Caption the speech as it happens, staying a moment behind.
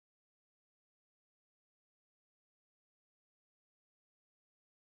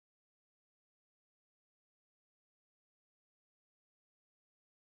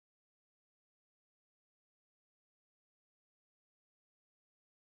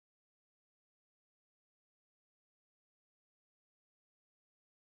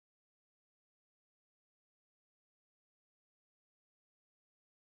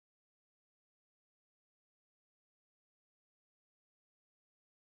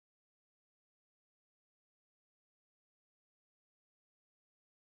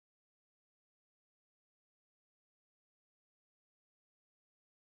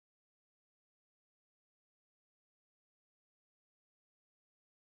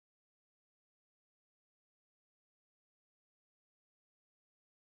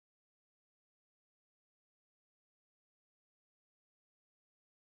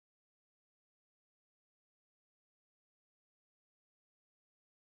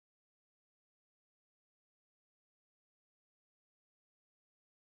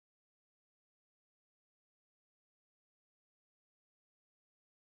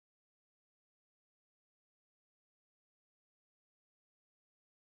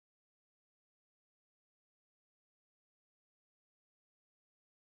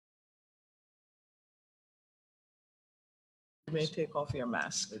You may take off your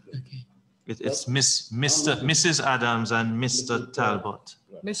mask. Okay. It's Mrs. Adams and Mr. Talbot.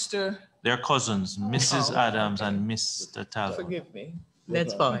 Mr. They're cousins, Mrs. Oh, Adams okay. and Mr. Talbot. Forgive me.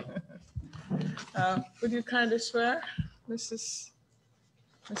 That's fine. Would you kindly swear, Miss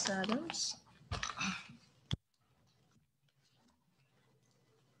Adams?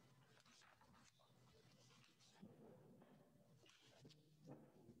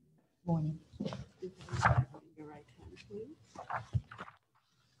 Morning. Your right hand, please.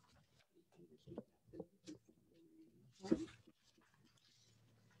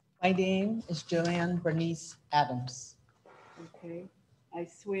 My name is Joanne Bernice Adams. Okay. I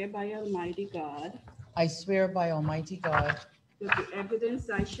swear by Almighty God I swear by Almighty God that the evidence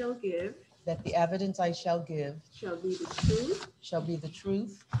I shall give that the evidence I shall give shall be the truth, shall be the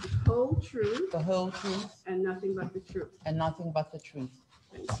truth, the whole truth, the whole truth, and nothing but the truth. and nothing but the truth.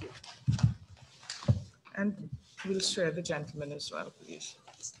 Thank you. And we'll swear the gentleman as well, please.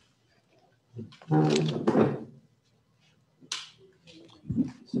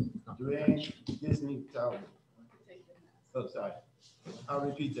 Dwayne Disney Talbot. Oh, sorry. I'll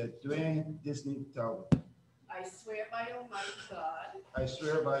repeat that. Dwayne Disney Talbot. I swear by Almighty God I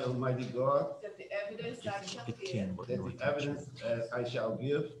swear by Almighty God that the evidence I shall It give can, but that no the evidence I shall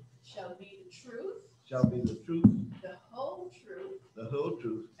give shall be the truth, shall be the truth, the whole truth, the whole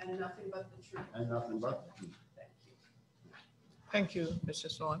truth, and nothing but the truth. and nothing but the truth. Thank you. Thank you, Mr.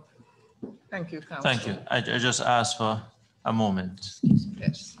 Swan. Thank you, Council. Thank you. I just asked for a moment.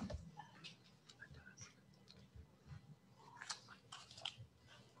 Yes.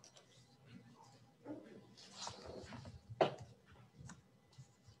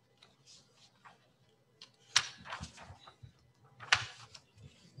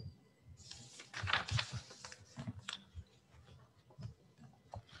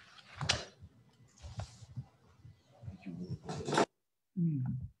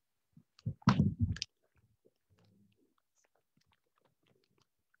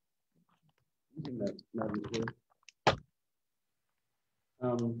 Madam Chair.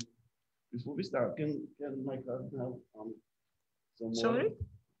 Before we start, can my cousin have some water? Sorry?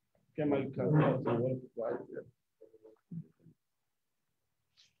 Can my cousin have some water?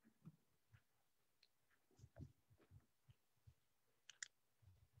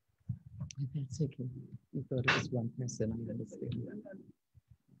 That's okay. We thought it was one person.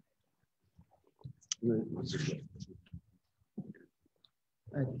 I understand.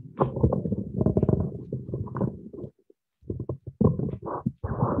 Okay.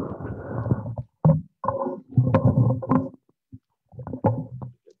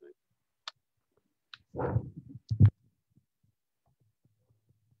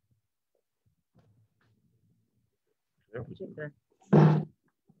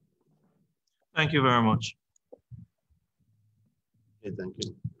 Thank you very much. Okay, thank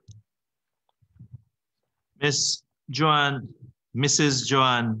you. Mrs.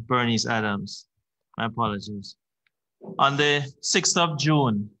 Joanne Bernice Adams, my apologies. On the 6th of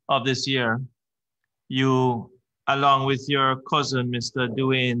June of this year, you, along with your cousin, Mr.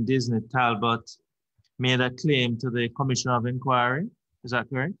 Dwayne Disney Talbot, made a claim to the Commission of Inquiry. Is that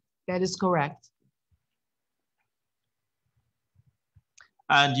correct? That is correct.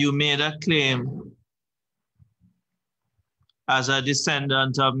 And you made a claim as a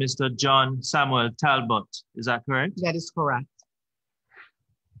descendant of Mr. John Samuel Talbot. Is that correct? That is correct.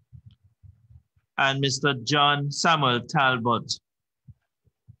 And Mr. John Samuel Talbot,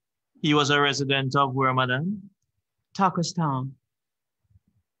 he was a resident of where, madam? Talkerstown.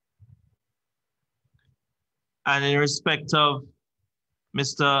 And in respect of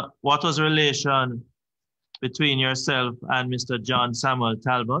what was the relation between yourself and Mr. John Samuel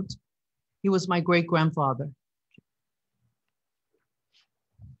Talbot? He was my great-grandfather.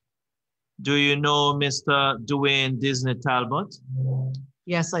 Do you know Mr. Dwayne Disney Talbot?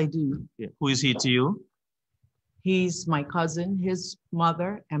 Yes, I do. Yeah. Who is he to you? He's my cousin. His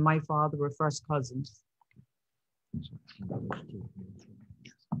mother and my father were first cousins.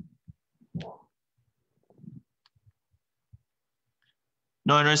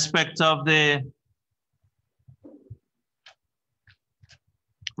 Now, in respect of the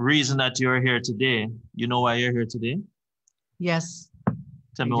reason that you're here today, you know why you're here today? Yes.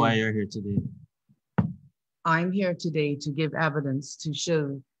 Tell me why you're here today. I'm here today to give evidence to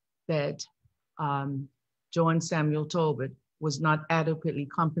show that John Samuel Talbot was not adequately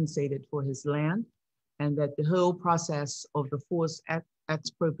compensated for his land, and that the whole process of the forced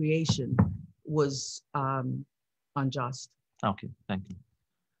expropriation was unjust. Okay, thank you.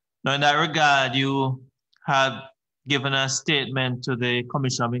 Now, in that regard, you have given a statement to the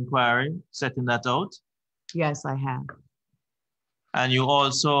Commission of Inquiry, setting that out. Yes, I have. And you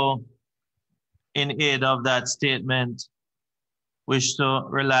also, in aid of that statement, wish to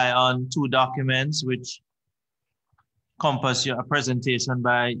rely on two documents which compass your presentation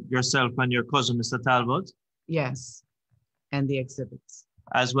by yourself and your cousin, Mr. Talbot, Yes, and the exhibits.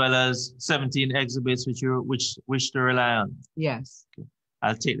 as well as 17 exhibits which you wish to rely on. Yes.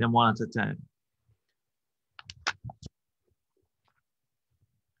 I'll take them one at a time.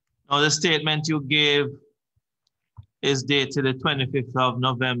 Now, the statement you gave is dated the 25th of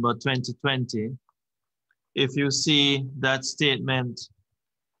November, 2020. If you see that statement,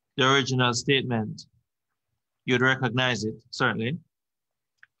 the original statement, you'd recognize it, certainly.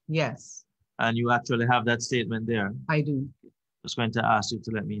 Yes, And you actually have that statement there. I do. Just going to ask you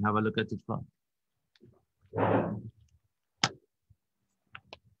to let me have a look at it first.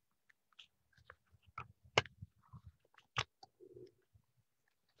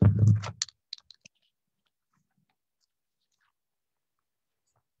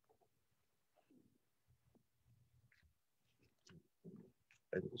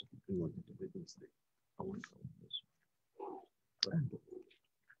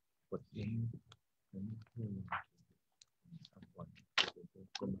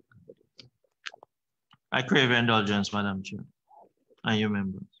 I crave indulgence, Madam Chair, and your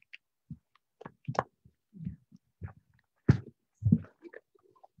members.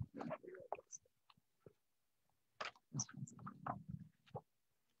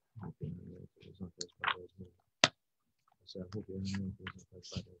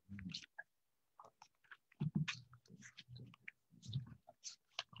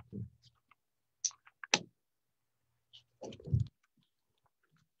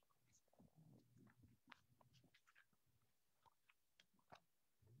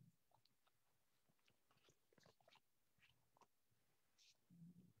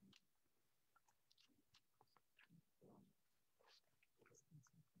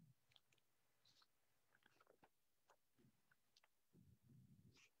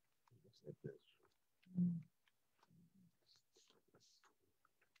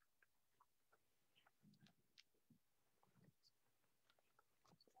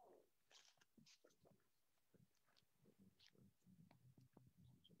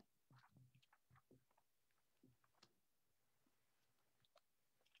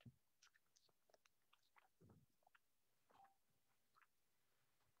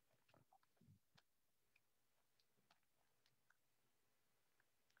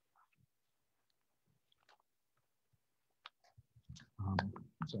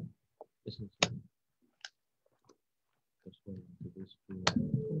 So this is just going to this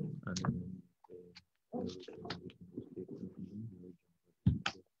and then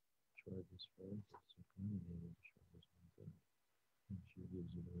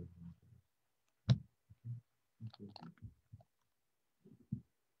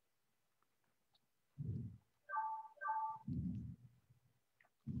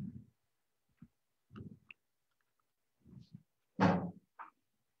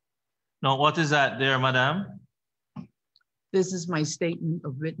now, what is that there, madam? This is my statement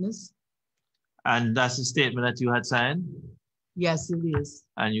of witness. And that's the statement that you had signed? Yes, it is.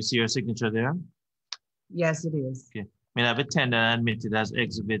 And you see your signature there? Yes, it is. Okay. May I have it tendered and admitted as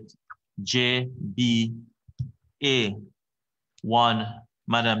exhibit JBA1,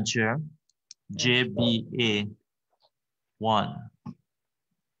 Madam Chair. JBA1.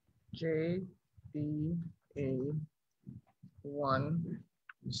 JBA1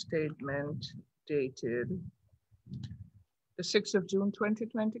 statement dated the 6th of June,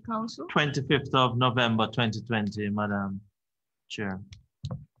 2020, Council? 25th of November, 2020, Madam Chair.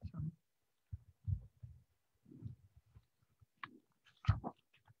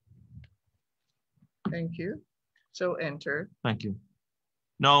 Thank you. So enter. Thank you.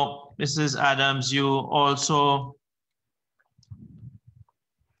 Now, Mrs. Adams, you also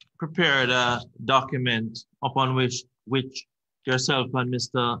prepared a document upon which yourself and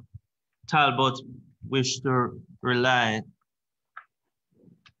Mr. Talbot wish to rely.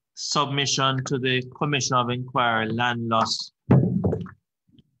 Submission to the Commission of Inquiry Land Loss.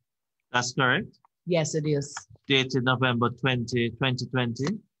 That's correct? Yes, it is. Dated November 20, 2020.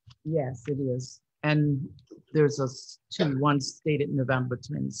 Yes, it is. And there's one dated November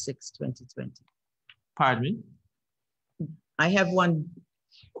 26, 2020. Pardon me? I have one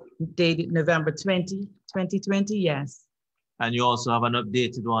dated November 20, 2020, yes. And you also have an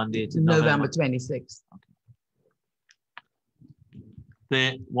updated one dated November 26. Okay.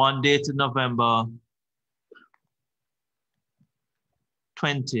 The one dated November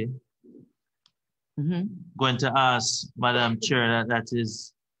 20. Going to ask Madam Chair that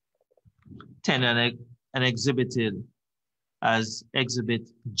is tendered and exhibited as Exhibit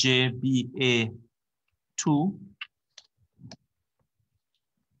JBA 2.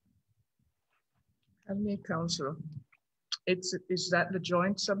 Council. Is that the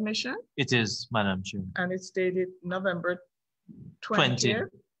joint submission? It is, Madam Chair. And it's dated November 20. 20th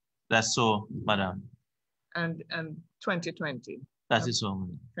That's so, Madam. and 2020. That is so,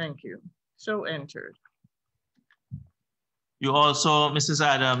 Madam. Thank you. So entered. You also, Mrs.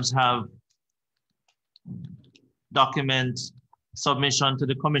 Adams, have document submission to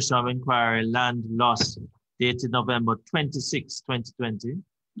the Commission of Inquiry Land Loss dated November 26, 2020.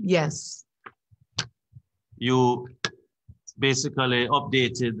 Yes, You basically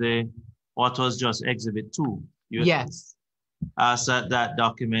updated what was just Exhibit 2. You yes, asked that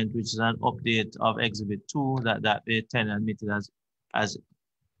document, which is an update of Exhibit 2, that be admitted as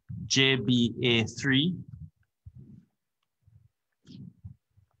JBA 3.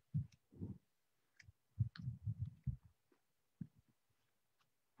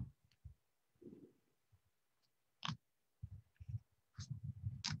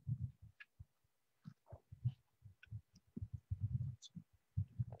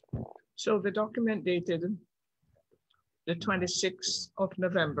 So the document dated the 26th of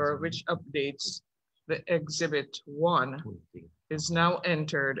November, which updates the Exhibit 1, is now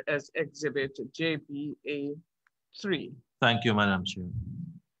entered as Exhibit JBA 3. Thank you, Madam Chair.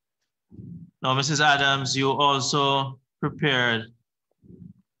 Now, Mrs. Adams, you also prepared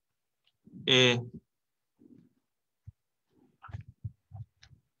a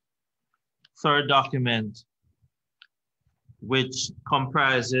third document which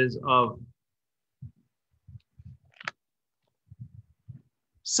comprises of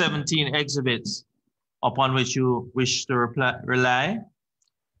 17 exhibits upon which you wish to rely.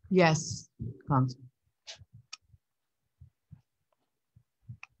 yes, Council.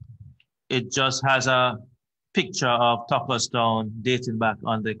 It just has a picture of Tucker Stone dating back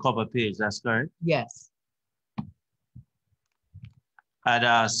on the cover page, that's correct? Yes, I'd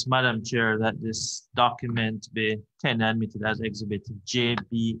ask Madam Chair that this document be admitted as Exhibit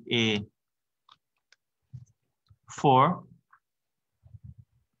JBA 4.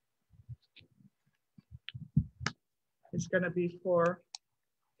 It's going to be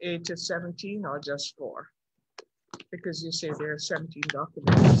 4A to 17 or just 4? Because you say there are 17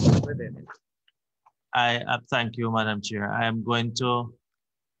 documents within it. I thank you, Madam Chair. I am going to,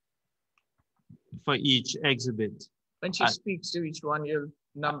 for each exhibit, When she speaks to each one, you'll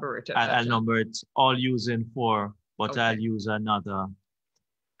number it. I'll number it all using 4, but Okay. I'll use another,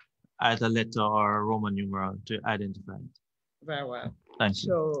 either letter or a Roman numeral to identify it. Very well. Thank you.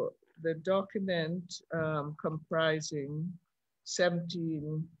 So the document comprising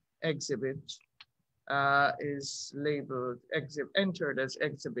 17 exhibits is labeled entered as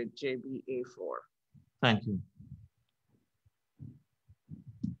Exhibit JBA 4. Thank you.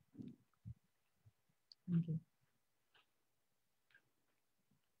 Okay.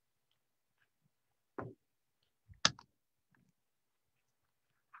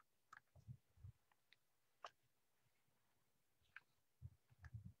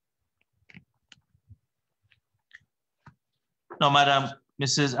 Now, Madam,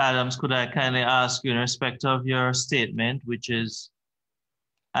 Mrs. Adams, could I kindly ask you in respect of your statement, which is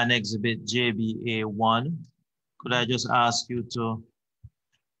an Exhibit JBA 1, could I just ask you to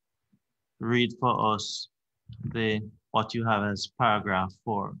read for us what you have as paragraph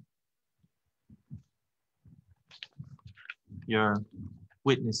 4? Your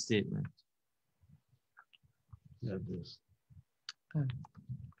witness statement.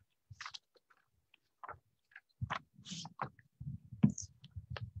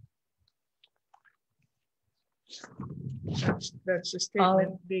 That's the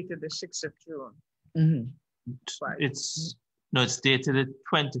statement dated the 6th of June. mhm, Right. It's dated the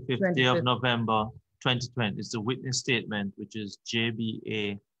 25th day of 25th. November 2020. It's the witness statement, which is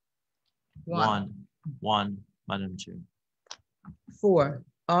JBA 1, Madam Chair. 4,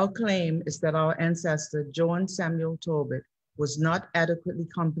 our claim is that our ancestor, John Samuel Tobit, was not adequately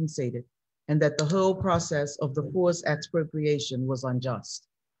compensated and that the whole process of the forced expropriation was unjust.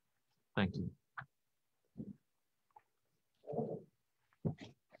 Thank you.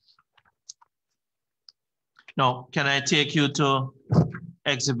 Now, can I take you to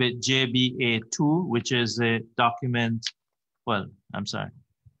Exhibit JBA 2, which is a document, well, I'm sorry.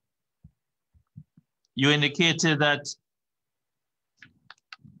 You indicated that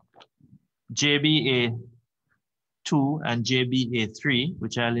JBA 2 and JBA 3,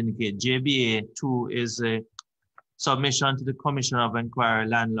 which I'll indicate. JBA 2 is a submission to the Commission of Inquiry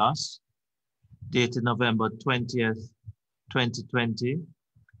Land Loss, dated November 20th, 2020.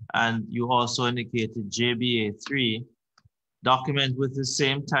 And you also indicated JBA 3 document with the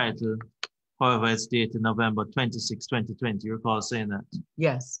same title. However, it's dated November 26, 2020. You recall saying that?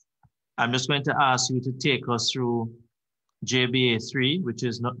 Yes. I'm just going to ask you to take us through JBA 3, which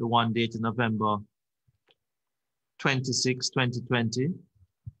is not the one dated November 26, 2020.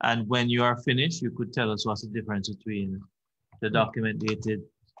 And when you are finished, you could tell us what's the difference between the document dated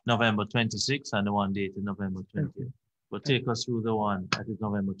November 26 and the one dated November 20. But take us through the one that is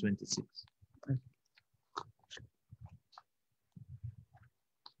November 26.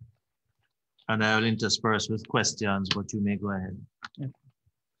 And I will intersperse with questions, but you may go ahead.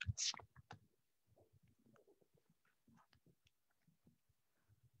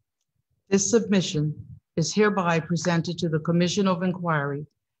 This submission is hereby presented to the Commission of Inquiry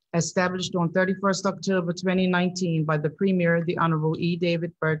established on 31st October 2019 by the Premier, the Honorable E.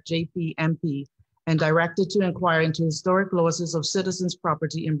 David Burt, JP, MP, and directed to inquire into historic losses of citizens'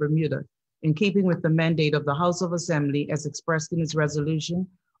 property in Bermuda, in keeping with the mandate of the House of Assembly as expressed in its resolution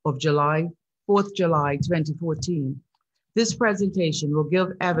of 4th July 2014. This presentation will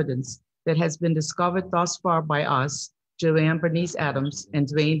give evidence that has been discovered thus far by us, Joanne Bernice Adams and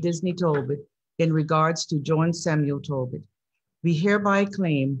Dwayne Disney Tolbert, in regards to John Samuel Tolbert. We hereby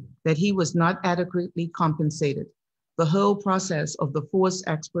claim that he was not adequately compensated. The whole process of the forced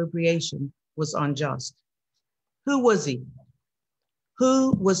expropriation was unjust. Who was he?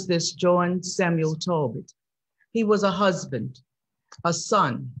 Who was this John Samuel Tolbert? He was a husband, a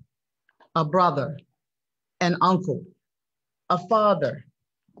son, a brother, an uncle, a father,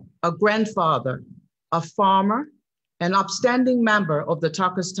 a grandfather, a farmer, an upstanding member of the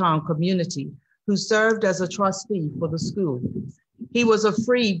Tuckerstown community who served as a trustee for the school. He was a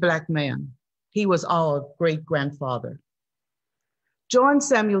free Black man. He was our great-grandfather. John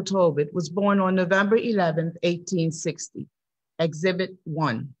Samuel Tolbert was born on November 11th, 1860, Exhibit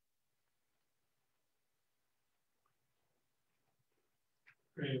 1.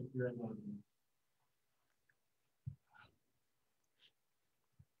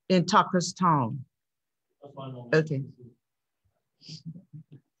 In Tuckerstown. Okay.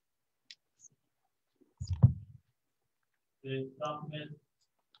 The document.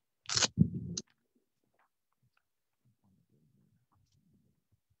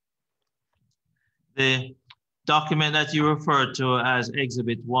 The document that you refer to as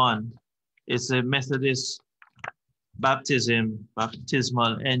Exhibit 1 is a Methodist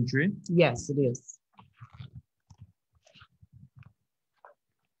baptismal entry. Yes, it is.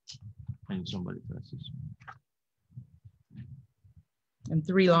 I need somebody to press this. And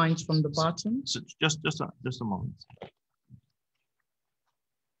 3 lines from the bottom. So just a moment.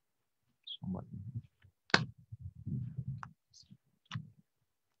 Somebody.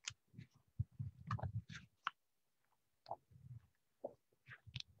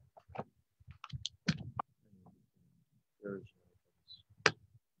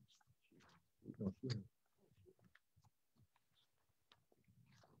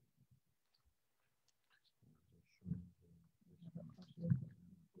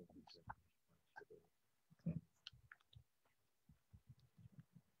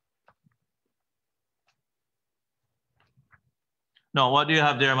 No, what do you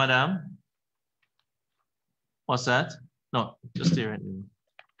have there, madam? What's that? No, just here.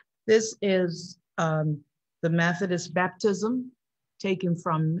 This is the Methodist baptism taken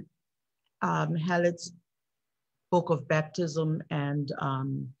from Hallett's Book of Baptism and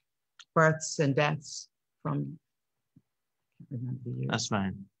Births and Deaths from, I can't remember the year. That's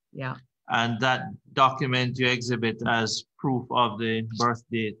fine. Yeah. And that document you exhibit as proof of the birth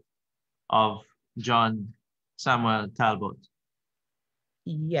date of John Samuel Talbot.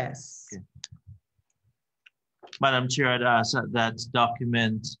 Yes. Okay. Madam Chair, I'd ask that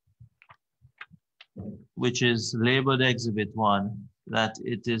document, which is labeled Exhibit 1, that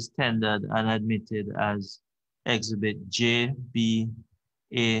it is tendered and admitted as Exhibit JBA4A.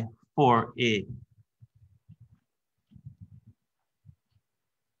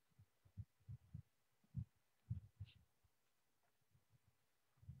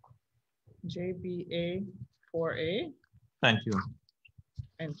 JBA 4A. Thank you.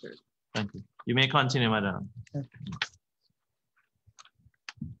 Entered. Thank you. You may continue, madam. Okay.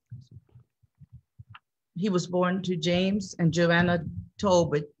 He was born to James and Joanna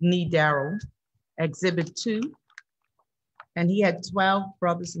Tolbert, nee Darrow, Exhibit 2, and he had 12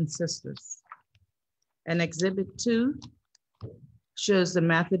 brothers and sisters. And Exhibit 2 shows the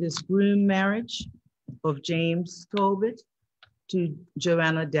Methodist groom marriage of James Tolbert to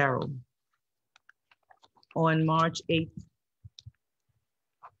Joanna Darrow on March 8th,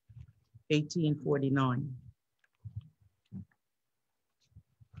 1849.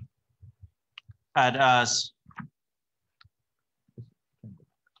 I'd ask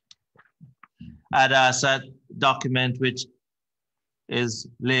I'd ask that document which is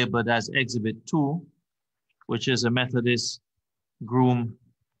labeled as Exhibit 2, which is a Methodist groom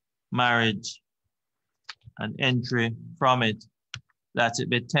marriage, an entry from it, that it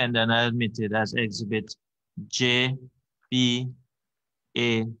be tendered and admitted as Exhibit JBA4B.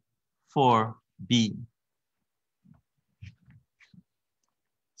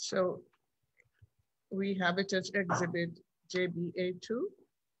 So we have it as exhibit JBA2.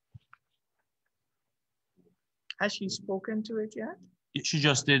 Has she spoken to it yet? She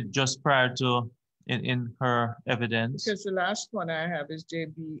just did just prior to in her evidence. Because the last one I have is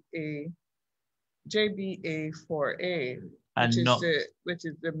JBA4A, which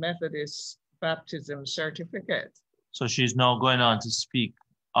is the Methodist baptism certificate. So she's now going on to speak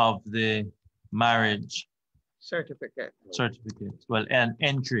of the marriage certificate. Well, an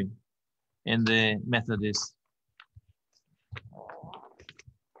entry in the Methodist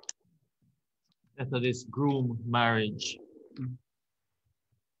groom marriage,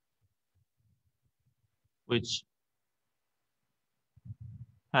 which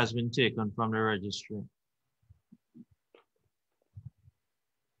has been taken from the registry.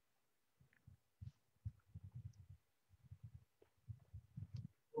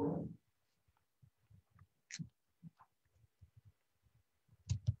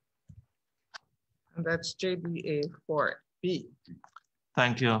 And that's JBA4B.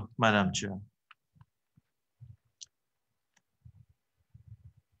 Thank you, Madam Chair.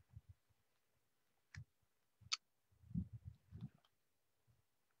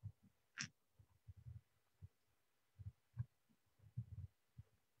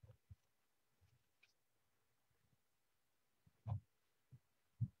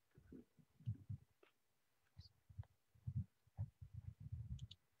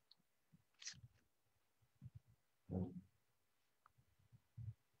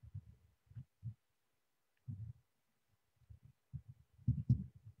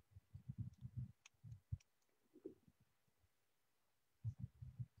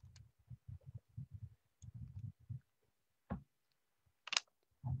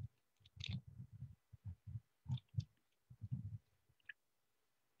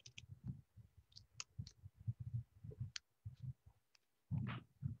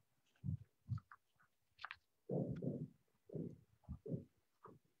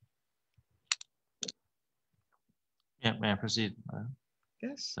 Yeah, may I proceed?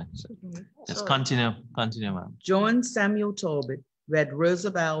 Yes, certainly. Yes, continue, ma'am. John Samuel Talbot read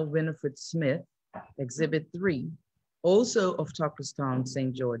Roosevelt Winifred Smith, Exhibit 3, also of Tuckerstown,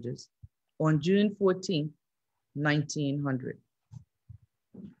 St. George's, on June 14, 1900.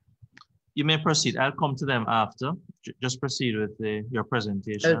 You may proceed. I'll come to them after. Just proceed with your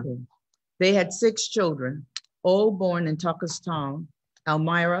presentation. Okay. They had 6 children, all born in Tuckerstown: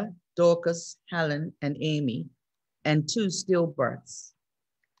 Elmira, Dorcas, Helen, and Amy, and 2 stillbirths.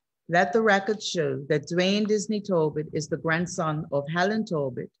 Let the record show that Dwayne Disney Talbot is the grandson of Helen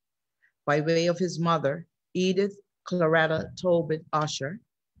Talbot by way of his mother, Edith Claretta Talbot Usher,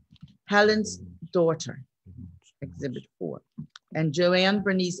 Helen's daughter, Exhibit 4, and Joanne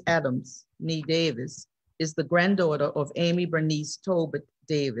Bernice Adams, nee Davis, is the granddaughter of Amy Bernice Talbot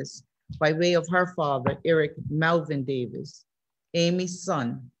Davis by way of her father, Eric Melvin Davis, Amy's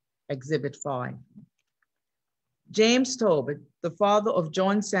son, Exhibit 5. James Talbot, the father of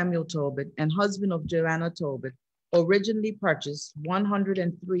John Samuel Talbot and husband of Joanna Talbot, originally purchased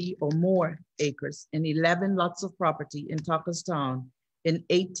 103 or more acres and 11 lots of property in Tuckerstown in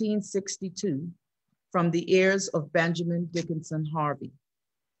 1862 from the heirs of Benjamin Dickinson Harvey.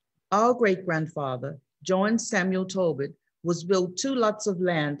 Our great-grandfather, John Samuel Talbot, was willed 2 lots of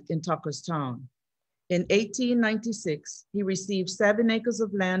land in Tuckerstown. In 1896, he received 7 acres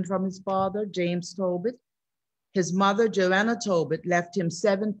of land from his father, James Talbot. His mother, Joanna Talbot, left him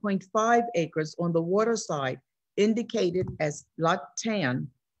 7.5 acres on the water side, indicated as Lot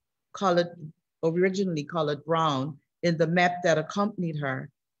 10, originally colored brown, in the map that accompanied her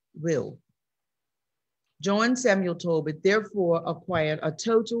will. John Samuel Talbot therefore acquired a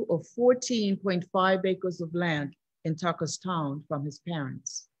total of 14.5 acres of land in Tuckerstown from his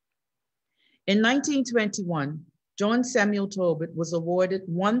parents. In 1921, John Samuel Talbot was awarded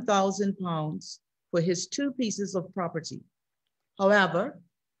 1,000 pounds for his 2 pieces of property. However,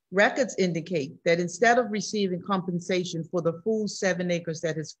 records indicate that instead of receiving compensation for the full 7 acres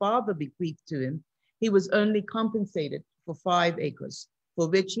that his father bequeathed to him, he was only compensated for 5 acres, for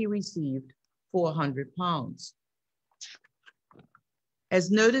which he received 400 pounds. As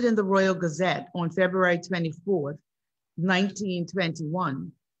noted in the Royal Gazette on February 24th,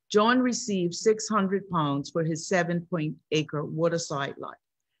 1921, John received 600 pounds for his 7-acre waterside lot,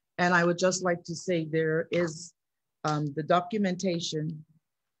 And I would just like to say there is the documentation,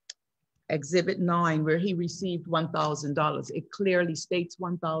 Exhibit 9, where he received $1,000. It clearly states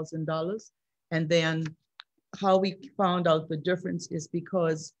 $1,000. And then how we found out the difference is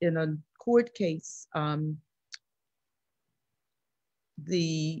because in a court case, a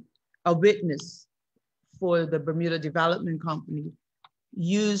witness for the Bermuda Development Company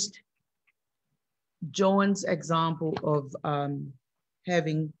used Joan's example of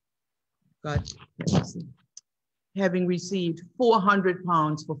having received 400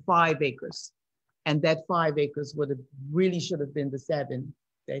 pounds for 5 acres. And that 5 acres should have been the 7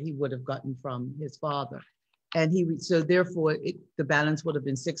 that he would have gotten from his father. And so therefore the balance would have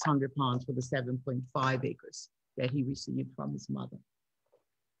been 600 pounds for the 7.5 acres that he received from his mother.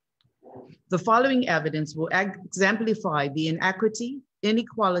 The following evidence will exemplify the inequity,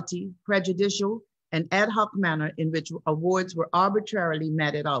 inequality, prejudicial, and ad hoc manner in which awards were arbitrarily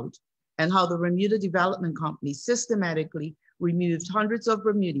meted out, and how the Bermuda Development Company systematically removed hundreds of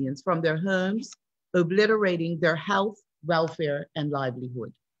Bermudians from their homes, obliterating their health, welfare, and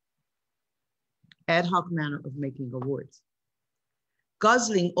livelihood. Ad hoc manner of making awards.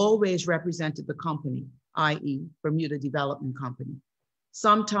 Gosling always represented the company, i.e. Bermuda Development Company.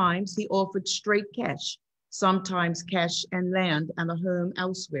 Sometimes he offered straight cash, sometimes cash and land and a home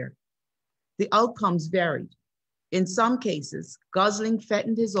elsewhere. The outcomes varied. In some cases, Gosling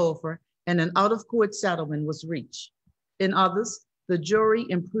fattened his offer and an out-of-court settlement was reached. In others, the jury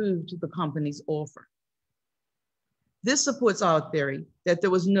improved the company's offer. This supports our theory that there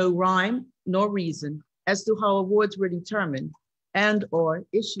was no rhyme nor reason as to how awards were determined and or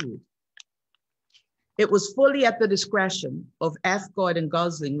issued. It was fully at the discretion of F. Gordon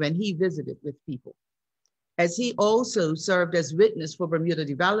Gosling when he visited with people. As he also served as witness for Bermuda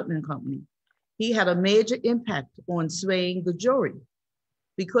Development Company, he had a major impact on swaying the jury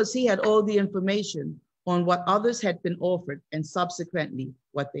because he had all the information on what others had been offered and subsequently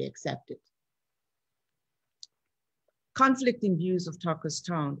what they accepted. Conflicting views of Tucker's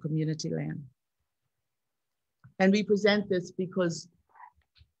Town community land. And we present this because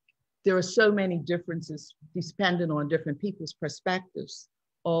there are so many differences depending on different people's perspectives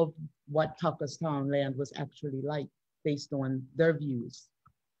of what Tucker's Town land was actually like based on their views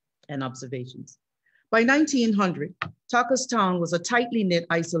and observations. By 1900, Tucker's Town was a tightly knit,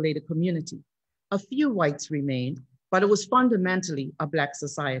 isolated community. A few whites remained, but it was fundamentally a Black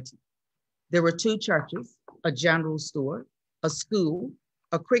society. There were 2 churches, a general store, a school,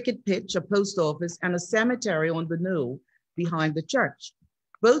 a cricket pitch, a post office, and a cemetery on the knoll behind the church.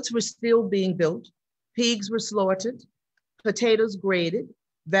 Boats were still being built, pigs were slaughtered, potatoes graded,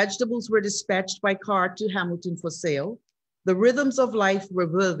 vegetables were dispatched by car to Hamilton for sale. The rhythms of life were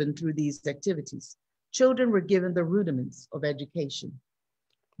woven through these activities. Children were given the rudiments of education.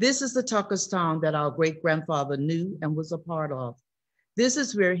 This is the Tucker's Town that our great-grandfather knew and was a part of. This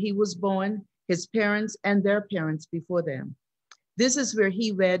is where he was born, his parents and their parents before them. This is where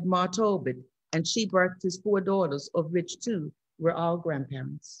he wed Ma Talbot, and she birthed his 4 daughters, of which 2 were our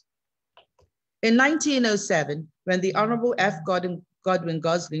grandparents. In 1907, when the Honorable F. Godwin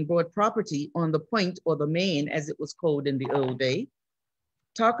Gosling bought property on the Point, or the Main as it was called in the old day,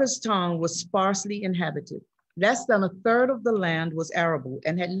 Tucker's Town was sparsely inhabited. Less than 1/3 of the land was arable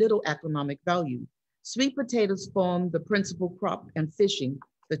and had little economic value. Sweet potatoes formed the principal crop and fishing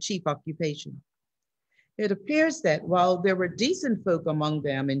the chief occupation. It appears that while there were decent folk among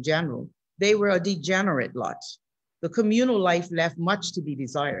them in general, they were a degenerate lot. The communal life left much to be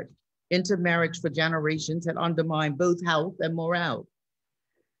desired. Intermarriage for generations had undermined both health and morale.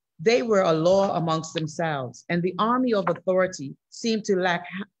 They were a law amongst themselves, and the army of authority seemed to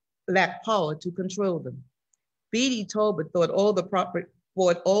lack power to control them. B.D. Talbot bought all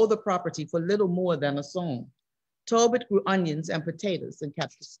the property for little more than a song. Talbot grew onions and potatoes and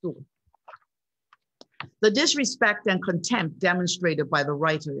kept the store. The disrespect and contempt demonstrated by the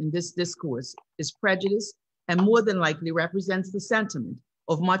writer in this discourse is prejudice and more than likely represents the sentiment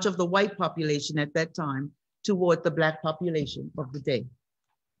of much of the white population at that time toward the Black population of the day.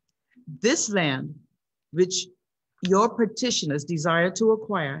 This land, which your petitioners desire to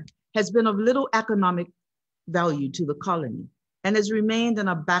acquire, has been of little economic value to the colony and has remained in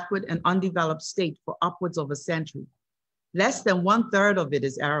a backward and undeveloped state for upwards of a century. Less than 1/3 of it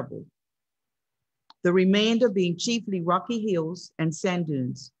is arable, the remainder being chiefly rocky hills and sand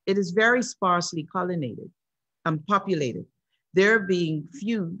dunes. It is very sparsely populated, there being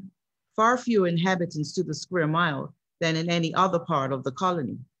far fewer inhabitants to the square mile than in any other part of the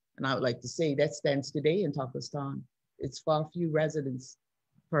colony. And I would like to say that stands today in Tucker's Town. It's far fewer residents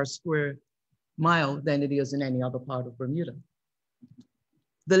per square mile than it is in any other part of Bermuda.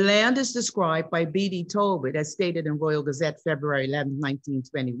 The land is described by B.D. Tolbert as stated in Royal Gazette, February 11,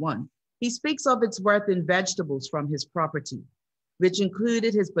 1921. He speaks of its worth in vegetables from his property, which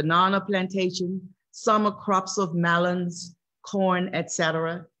included his banana plantation, summer crops of melons, corn,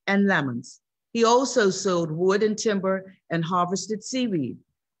 etc., and lemons. He also sold wood and timber and harvested seaweed.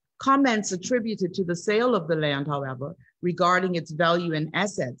 Comments attributed to the sale of the land, however, regarding its value and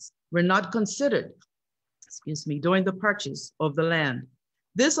assets were not considered, during the purchase of the land.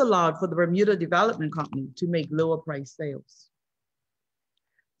 This allowed for the Bermuda Development Company to make lower price sales.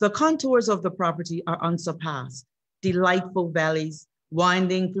 The contours of the property are unsurpassed. Delightful valleys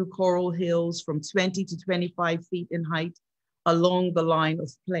winding through coral hills from 20 to 25 feet in height along the line of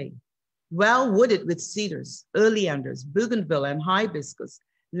play. Well wooded with cedars, oleanders, bougainvillea, and hibiscus,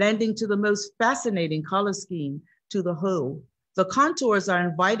 lending to the most fascinating color scheme to the whole. The contours are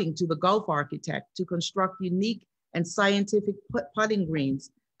inviting to the Gulf architect to construct unique and scientific putting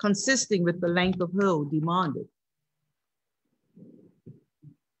greens consisting with the length of hole demanded.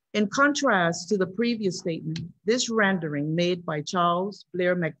 In contrast to the previous statement, this rendering made by Charles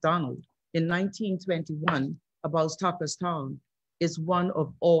Blair MacDonald in 1921 about Tucker's Town is one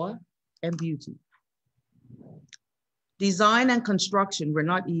of awe and beauty. Design and construction were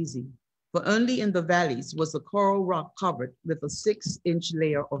not easy, for only in the valleys was the coral rock covered with a 6-inch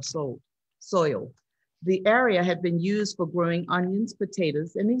layer of soil. The area had been used for growing onions,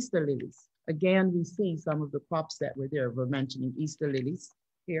 potatoes, and Easter lilies. Again, we see some of the crops that were there. We're mentioning Easter lilies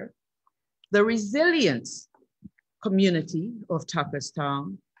here. The resilience community of Tucker's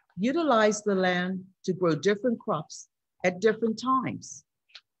Town utilized the land to grow different crops at different times.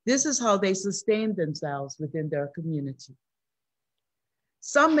 This is how they sustained themselves within their community.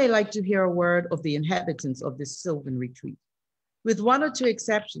 Some may like to hear a word of the inhabitants of this sylvan retreat. With one or two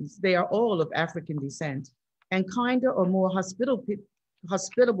exceptions, they are all of African descent, and kinder or more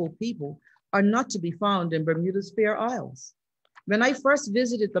hospitable people are not to be found in Bermuda's Fair Isles. When I first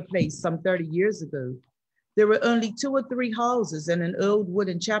visited the place some 30 years ago, there were only 2 or 3 houses and an old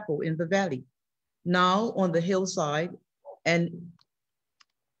wooden chapel in the valley. Now on the hillside and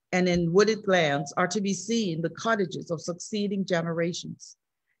in wooded lands are to be seen the cottages of succeeding generations,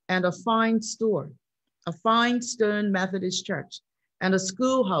 and a fine store, a fine stone Methodist church, and a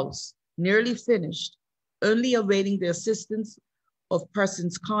schoolhouse nearly finished, only awaiting the assistance of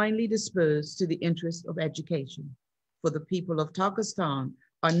persons kindly disposed to the interest of education. For the people of Tucker's Town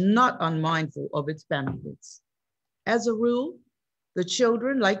are not unmindful of its benefits. As a rule, the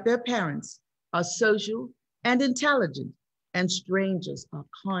children, like their parents, are social and intelligent, and strangers are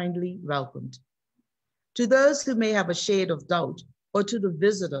kindly welcomed. To those who may have a shade of doubt, or to the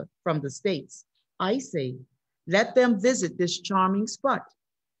visitor from the States, I say, let them visit this charming spot,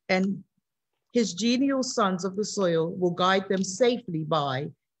 and his genial sons of the soil will guide them safely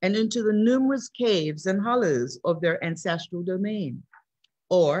by and into the numerous caves and hollows of their ancestral domain.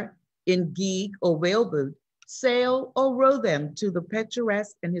 Or in gig or whaleboat, sail or row them to the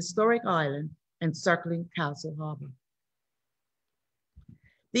picturesque and historic island encircling Castle Harbor.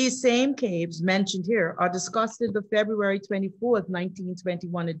 These same caves mentioned here are discussed in the February 24th,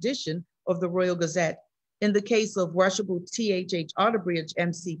 1921 edition of the Royal Gazette in the case of Worshipful T.H.H. Otterbridge,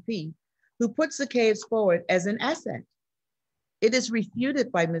 MCP, who puts the caves forward as an asset. It is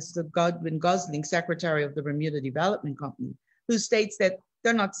refuted by Mr. Godwin Gosling, Secretary of the Bermuda Development Company, who states that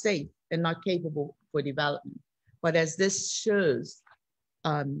they're not safe and not capable for development. But as this shows,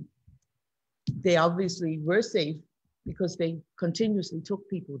 they obviously were safe because they continuously took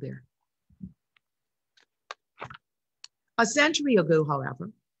people there. A century ago,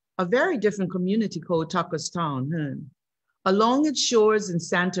 however, a very different community called Tucker's Town home. Along its shores and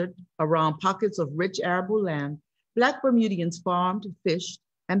centered around pockets of rich arable land, Black Bermudians farmed, fished,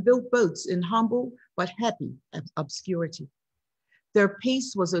 and built boats in humble but happy obscurity. Their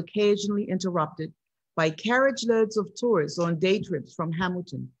peace was occasionally interrupted by carriage loads of tourists on day trips from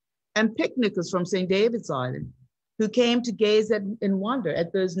Hamilton and picnickers from St. David's Island who came to gaze at in wonder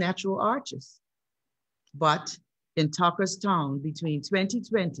at those natural arches. But in Tucker's Town between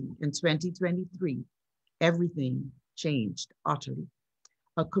 2020 and 2023, everything changed utterly.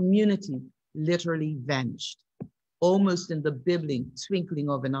 A community literally vanished, almost in the bibbling twinkling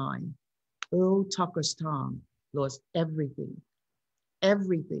of an eye. Old Tucker's Town lost everything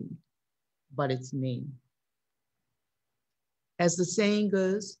but its name. As the saying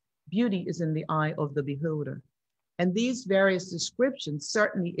goes, beauty is in the eye of the beholder. And these various descriptions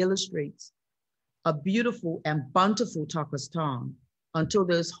certainly illustrates a beautiful and bountiful Tucker's Town until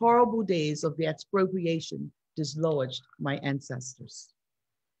those horrible days of the expropriation dislodged my ancestors.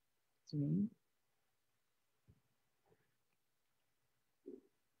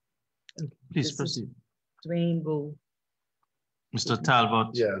 Please This is proceed. Dwayne will, Mr.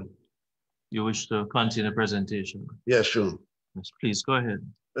 Talbot, Yeah, you wish to continue the presentation? yeah, sure. Yes, please go ahead.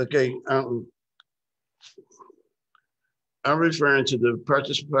 Okay, I'm referring to the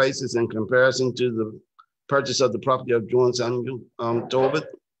purchase prices in comparison to the purchase of the property of John Samuel Tobit.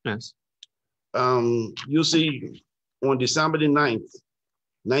 Yes. You see, on December the 9th,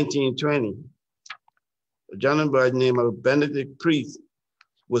 1920, a gentleman by the name of Benedict Priest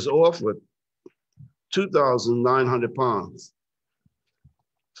was offered 2,900 pounds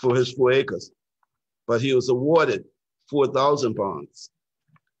for his 4 acres, but he was awarded 4,000 pounds.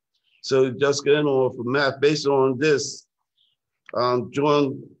 So just getting off of math, based on this,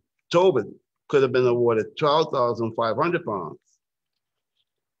 John Tobit could have been awarded 12,500 pounds.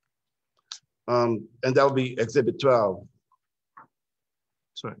 And that would be Exhibit 12.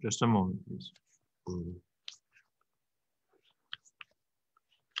 Sorry, just a moment, please. Mhm.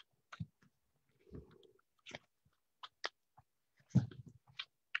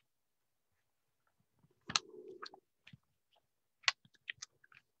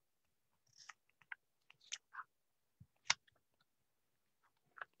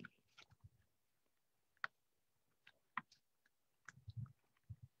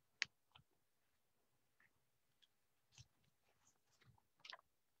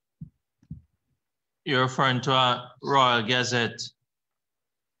 You're referring to a Royal Gazette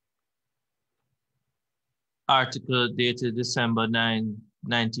article dated December 9,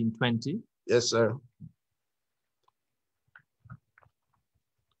 1920. Yes, sir.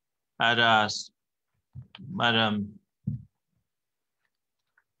 I'd asked Madam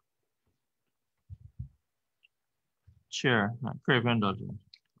Chair, crave indulgence.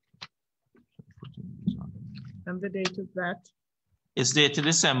 And the date of that? It's dated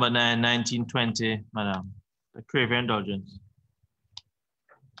December 9, 1920, Madam. I crave your indulgence.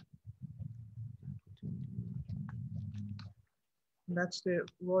 That's the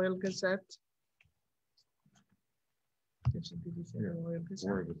Royal Gazette. This would be the Royal Gazette.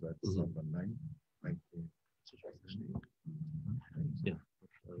 Or was that December 9th, 1916? Yeah.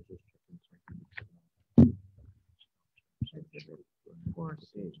 Or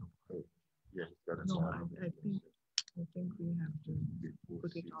say, Yeah, he's got it. no, I think we have to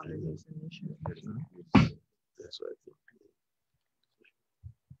put it on his initial. That's what I think.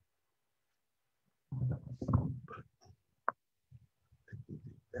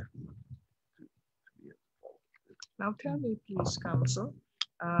 Now tell me, please, counsel,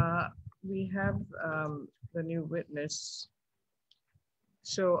 we have the new witness.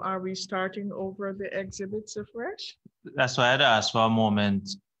 So are we starting over the exhibits afresh? That's why I'd asked for a moment.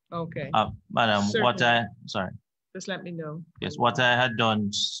 Okay, Madam, Certainly. sorry. just let me know. Yes, what I had done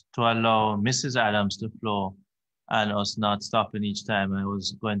to allow Mrs. Adams to flow and us not stopping each time, I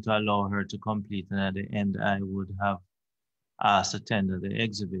was going to allow her to complete, and at the end, I would have asked to tender the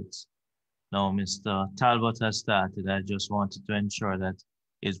exhibits. Now, Mr. Talbot has started. I just wanted to ensure that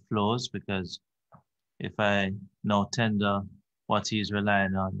it flows, because if I now tender what he's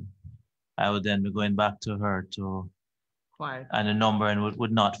relying on, I would then be going back to her to, Quiet. and the number and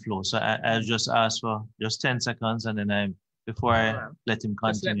would not flow. So I just asked for just 10 seconds, and then before I Alright. let him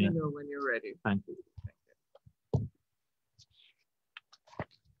Just let me continue. know when you're ready. Thank you.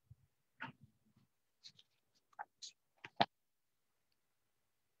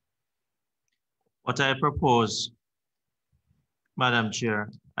 What I propose, Madam Chair,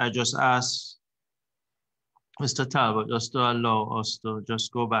 I just ask Mr. Talbot just to allow us to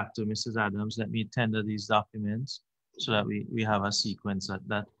just go back to Mrs. Adams. Let me tender these documents so that we have a sequence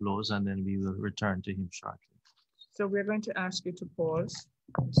that flows, and then we will return to him shortly. So we're going to ask you to pause,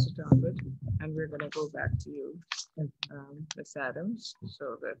 Mr. Talbot, and we're going to go back to you, Ms. Adams,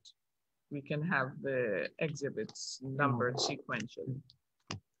 so that we can have the exhibits numbered sequentially.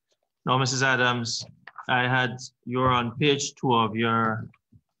 Now, Mrs. Adams, you're on page 2 of your,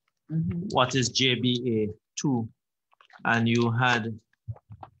 what is JBA 2, and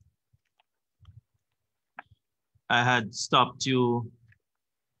I had stopped you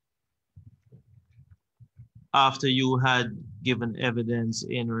after you had given evidence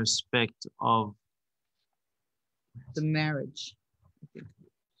in respect of the marriage.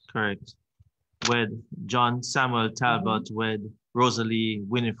 correct, with John Samuel Talbot with Rosalie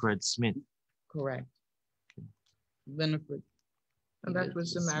Winifred Smith. Correct. Winifred. And that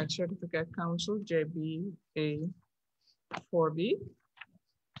was the Marriage Certificate Council, JBA 4B.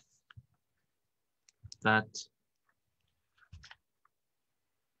 That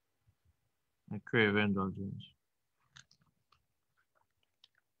I crave indulgence.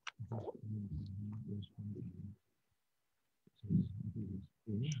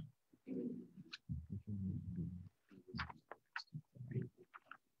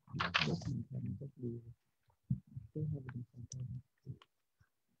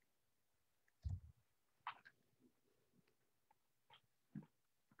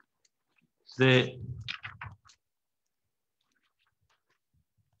 The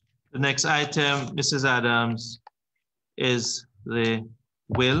next item, Mrs. Adams, is the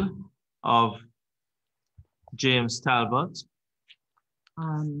will of James Talbot.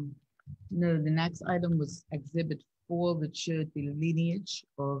 No, the next item was Exhibit 4, which showed the lineage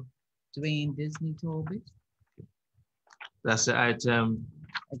of Dwayne Disney Talbot. That's the item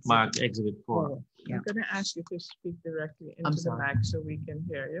marked Exhibit 4. Yeah. I'm going to ask you to speak directly I'm into the sorry. mic so we can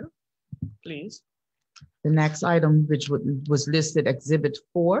hear you, please. The next item, which was listed Exhibit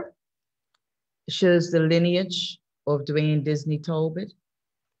 4, shows the lineage of Dwayne Disney Talbot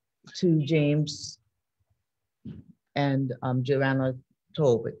to James and Joanna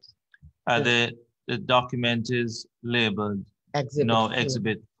Talbot. The document is labeled Exhibit 4.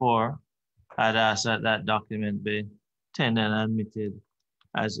 Exhibit 4. I'd ask that that document be tendered and admitted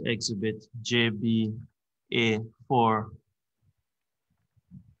as Exhibit JBA4.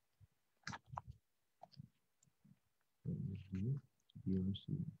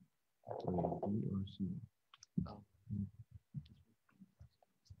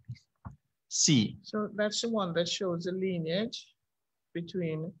 C. So that's the one that shows the lineage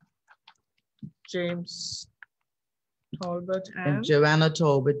between James Talbot And and Joanna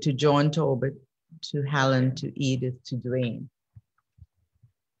Talbot to John Talbot to Helen to Edith to Dwayne.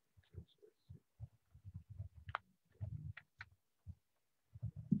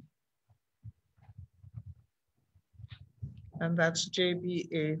 that's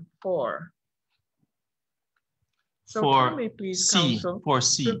JBA4. So For tell me, please, C. counsel. For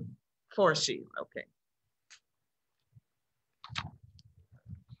C. 4C, okay.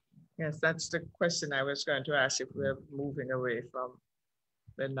 Yes, that's the question I was going to ask if we're moving away from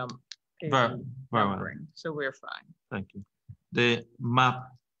the Very well. numbering. So we're fine. Thank you. The map.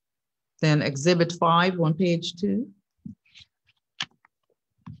 Then Exhibit 5 on page 2.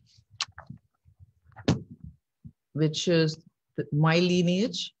 Which shows my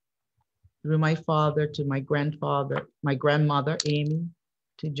lineage through my father to my grandfather, my grandmother, Amy,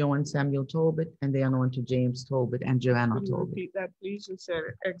 to John Samuel Talbot, and then on to James Talbot and Joanna Could you Talbot. repeat that, please? You said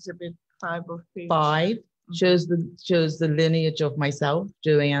Exhibit 5 of page 5 shows the lineage of myself,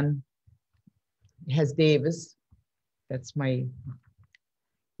 Joanne Has Davis. That's my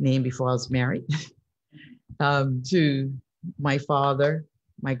name before I was married. To my father,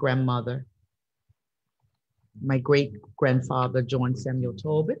 my grandmother, my great grandfather, John Samuel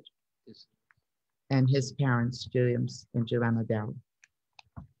Talbot, and his parents, James and Joanna Darrell.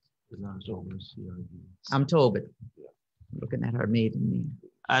 I'm Talbot. Looking at her maiden name.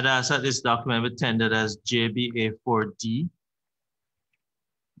 I'd ask that this document be tendered as JBA4D.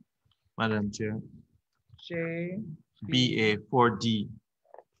 Madam Chair. BA4D.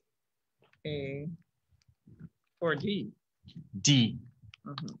 A4D. D.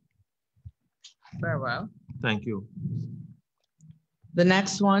 Very well. Thank you. The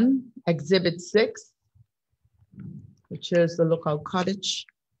next one, Exhibit 6, which shows the Lookout Cottage.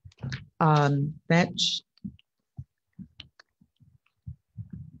 That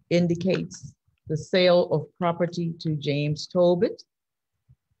indicates the sale of property to James Talbot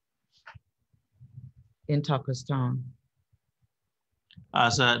in Tuckerstown.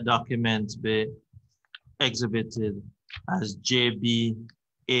 As a document be exhibited as JBA4E,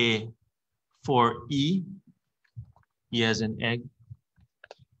 E as in egg.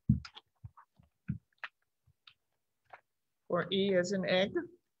 For E as in egg.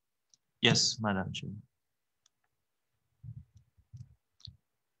 Yes, Madam Chair.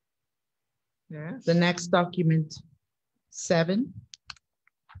 Yes. The next document, 7,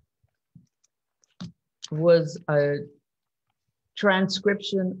 was a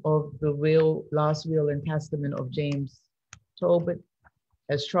transcription of the last will and testament of James Talbot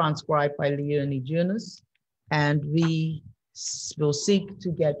as transcribed by Leonie Junis. And we will seek to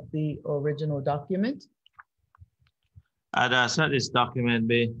get the original document. I'd ask that this document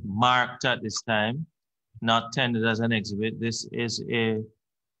be marked at this time, not tendered as an exhibit. This is a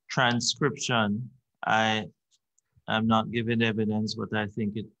transcription. I am not giving evidence, but I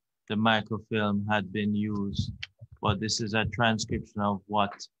think the microfilm had been used. But this is a transcription of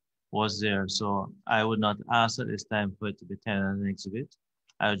what was there. So I would not ask at this time for it to be tendered as an exhibit.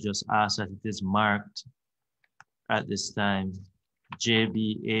 I would just ask that it is marked at this time,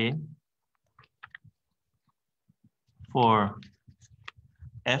 JBA for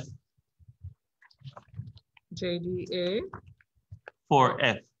F. JDA. For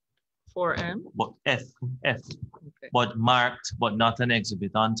F. 4M? but F, Okay. but marked, but not an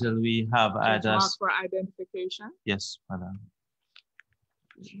exhibit until we have So it's either, marked for identification? yes, madam.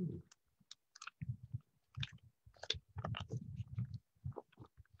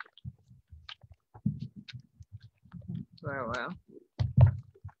 Well.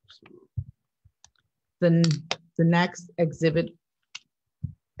 Then the next exhibit,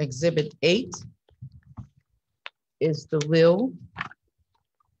 Exhibit 8, is the will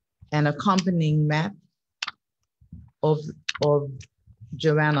and accompanying map of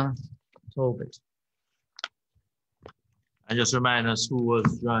Joanna Tobit. And just remind us who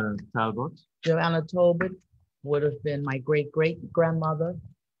was Joanna Talbot. Joanna Tobit would have been my great-great-grandmother,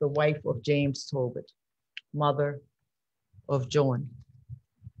 the wife of James Tobit, mother of Joan.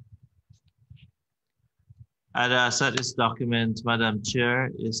 And so this document, Madam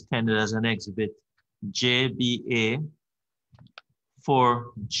Chair, is tendered as an exhibit JBA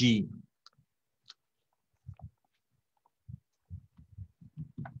 4G.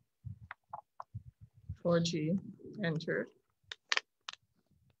 Entered.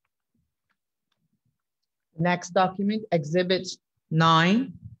 Next document, Exhibit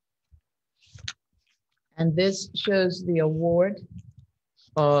 9. And this shows the award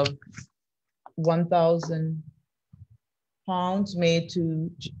of 1,000 pounds made to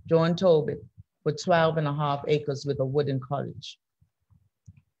John Tobit for 12.5 acres with a wooden cottage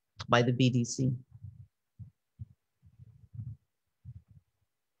by the BDC.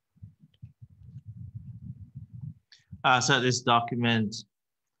 So this document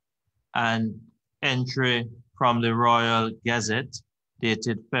and entry from the Royal Gazette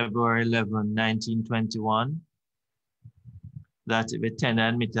dated February 11, 1921, that it be tendered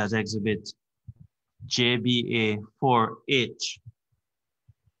and admitted as exhibit JBA 4H.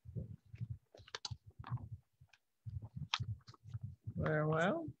 Very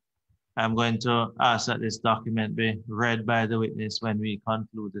well. I'm going to ask that this document be read by the witness when we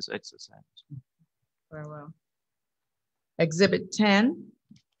conclude this exercise. Very well. Exhibit 10.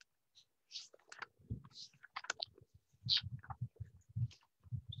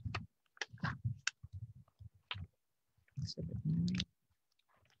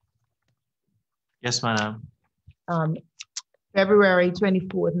 Yes, madam. February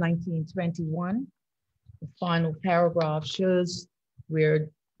 24th, 1921. The final paragraph shows where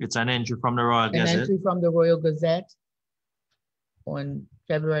It's an entry from the Royal an Gazette. entry from the Royal Gazette on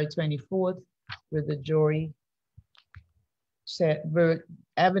February 24th, where the jury said, where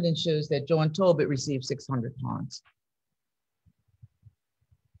evidence shows that John Tobit received 600 pounds.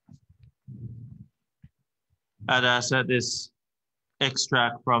 And I said this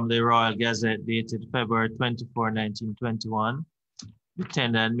extract from the Royal Gazette dated February 24, 1921. The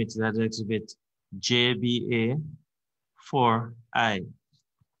tender admitted as exhibit JBA 4I.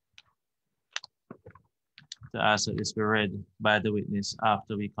 To ask that this be read by the witness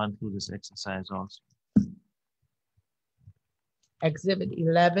after we conclude this exercise also. Exhibit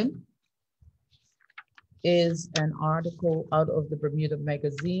 11 is an article out of the Bermuda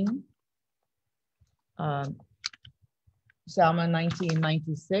magazine. Summer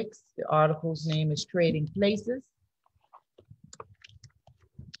 1996. The article's name is Trading Places.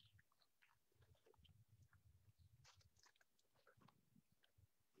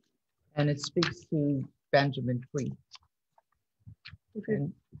 And it speaks to Benjamin Free. If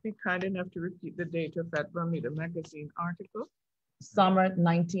you'd be kind enough to repeat the date of that Bermuda magazine article. Summer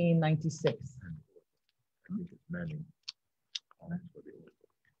 1996.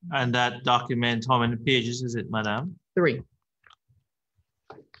 And that document, how many pages is it, madam? 3.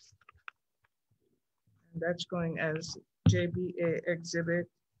 And that's going as JBA exhibit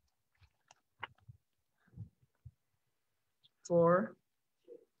 4.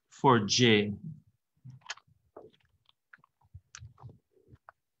 4J.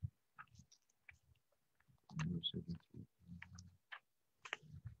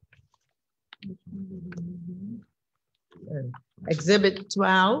 Exhibit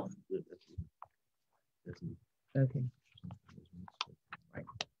 12. Okay. Right.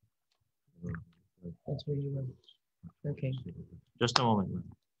 That's where you were. Okay. Just a moment, ma'am.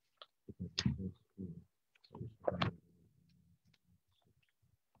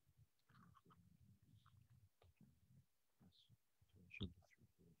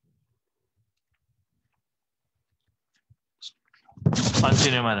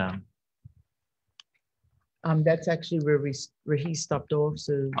 Continue, madam. That's actually where he stopped off.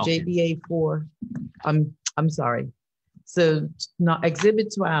 So Okay. JBA 4. I'm sorry. So now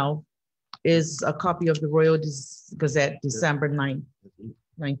Exhibit 12 is a copy of the Royal Gazette, December 9th,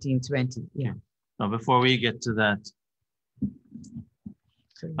 1920. Yeah. Now, before we get to that,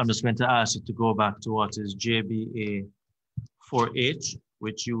 I'm just going to ask you to go back to what is JBA 4H,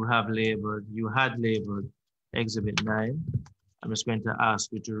 which you had labeled Exhibit 9. I'm just going to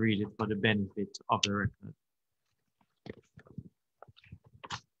ask you to read it for the benefit of the record.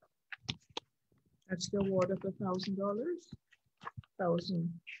 That's the award of $1,000,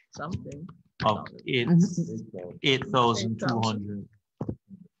 1,000 something. Of 8,200.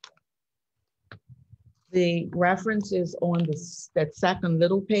 The reference is on that second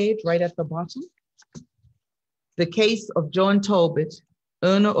little page right at the bottom. The case of John Tobit,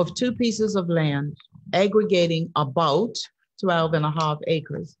 owner of 2 pieces of land aggregating about 12.5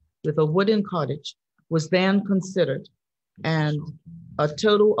 acres with a wooden cottage, was then considered, and a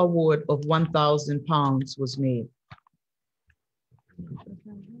total award of £1,000 was made.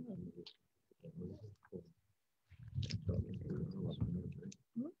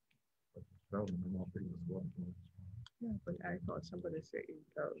 Yeah, but I thought somebody said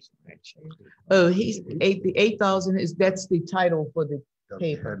 8,000. I changed it. Oh, the 8,000 that's the title for the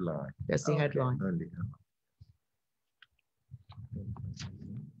paper. Headline. That's the Okay. headline.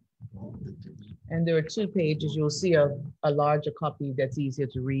 And there are 2 pages. You'll see a larger copy that's easier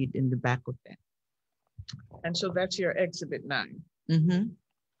to read in the back of that. And so that's your Exhibit 9.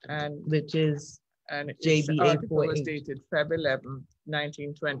 And Which is its JBA article was 4H. dated Feb 11,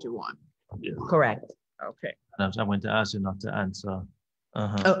 1921. correct. Okay. I'm going to ask you not to answer.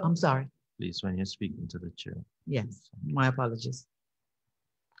 Oh, I'm sorry. Please, when you're speaking to the chair. Yes, my apologies.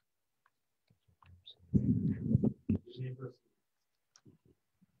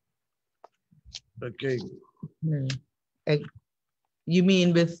 Okay, No. You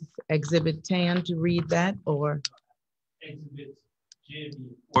mean with Exhibit 10 to read that, or? Exhibit JB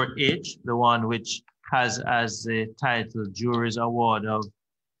 4H, the one which has as the title Jury's Award of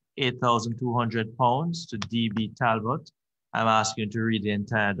 £8,200 to D.B. Talbot. I'm asking you to read the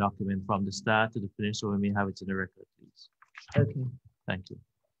entire document from the start to the finish, so we may have it in the record, please. Okay. Thank you.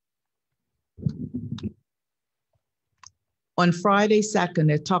 On Friday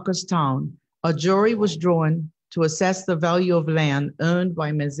 2nd at Tuckerstown, a jury was drawn to assess the value of land owned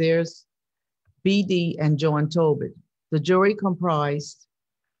by Messrs. B.D. and John Tobit. The jury comprised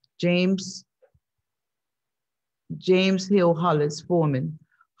James Hill Hollis, foreman,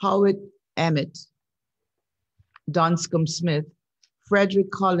 Howard Emmett, Dunscombe Smith,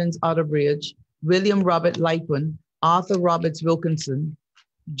 Frederick Collins Otterbridge, William Robert Lipman, Arthur Roberts Wilkinson,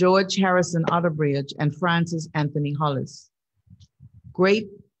 George Harrison Otterbridge, and Francis Anthony Hollis. Great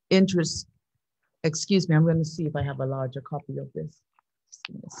interest, excuse me, I'm going to see if I have a larger copy of this. Just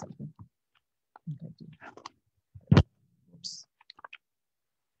give me a second. Oops.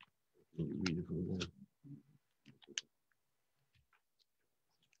 read it from there.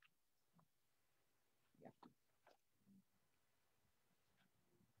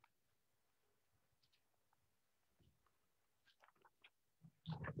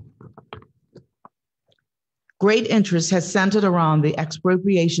 Great interest has centered around the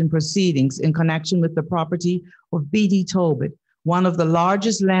expropriation proceedings in connection with the property of B.D. Tobit, one of the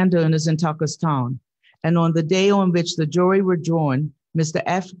largest landowners in Tuckerstown. And on the day on which the jury were drawn, Mr.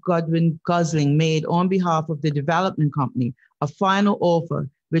 F. Godwin Gosling made on behalf of the development company a final offer,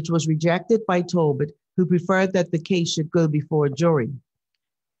 which was rejected by Tobit, who preferred that the case should go before a jury.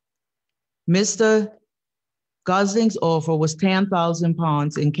 Mr. Gosling's offer was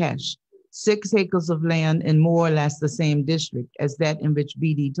 £10,000 in cash, 6 acres of land in more or less the same district as that in which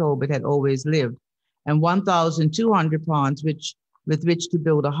B.D. Tobit had always lived, and £1,200 with which to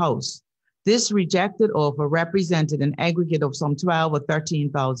build a house. This rejected offer represented an aggregate of some 12 or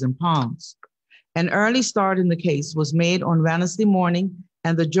 13,000 pounds. An early start in the case was made on Wednesday morning,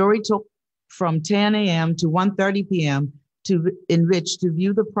 and the jury took from 10 a.m. to 1:30 p.m. in which to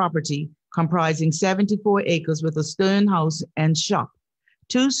view the property comprising 74 acres with a stone house and shop,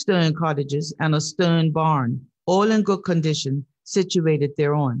 2 stone cottages, and a stone barn, all in good condition, situated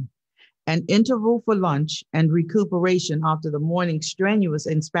thereon. An interval for lunch and recuperation after the morning's strenuous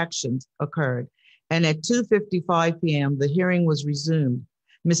inspections occurred, and at 2:55 p.m., the hearing was resumed.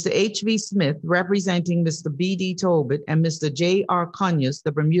 Mr. H.V. Smith, representing Mr. B.D. Tobit, and Mr. J.R. Conyers,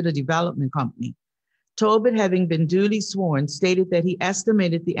 the Bermuda Development Company. Tobit, having been duly sworn, stated that he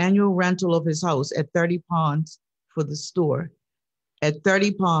estimated the annual rental of his house at £30 for the store, at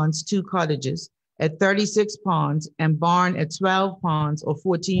 £30 2 cottages, at £36, and barn at £12 or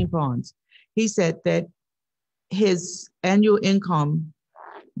 £14. He said that his annual income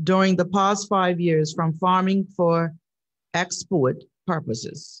during the past 5 years from farming for export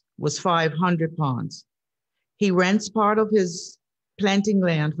purposes was £500. He rents part of his planting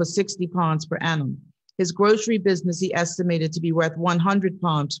land for £60 per annum. His grocery business he estimated to be worth 100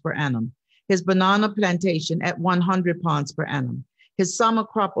 pounds per annum. His banana plantation at 100 pounds per annum. His summer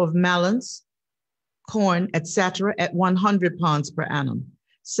crop of melons, corn, etc. at 100 pounds per annum.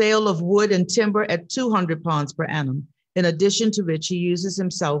 Sale of wood and timber at 200 pounds per annum, in addition to which he uses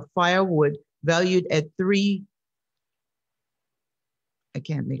himself firewood valued at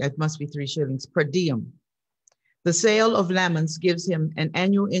it must be 3 shillings per diem. The sale of lemons gives him an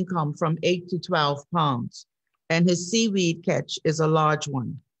annual income from 8 to 12 pounds, and his seaweed catch is a large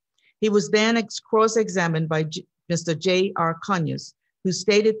one. He was then cross-examined by Mr. J.R. Conyers, who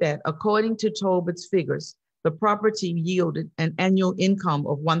stated that according to Tolbert's figures, the property yielded an annual income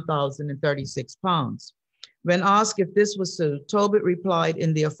of 1,036 pounds. When asked if this was so, Tolbert replied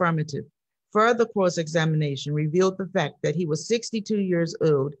in the affirmative. Further cross-examination revealed the fact that he was 62 years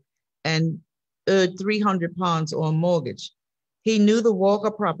old and owed 300 pounds on mortgage. He knew the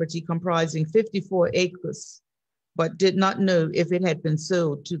Walker property comprising 54 acres, but did not know if it had been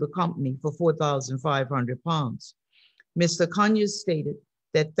sold to the company for 4,500 pounds. Mr. Conyers stated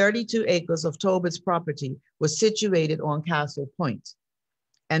that 32 acres of Tolbert's property was situated on Castle Point,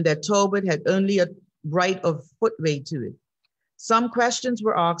 and that Tolbert had only a right of footway to it. Some questions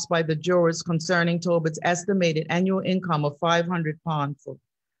were asked by the jurors concerning Tolbert's estimated annual income of 500 pounds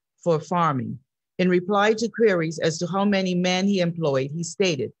for farming. In reply to queries as to how many men he employed, he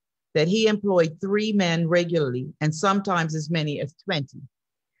stated that he employed 3 men regularly and sometimes as many as 20.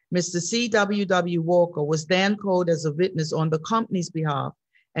 Mr. C.W.W. Walker was then called as a witness on the company's behalf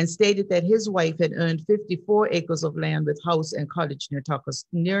and stated that his wife had owned 54 acres of land with house and cottage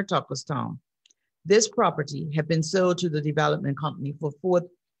near Tuckerstown. This property had been sold to the development company for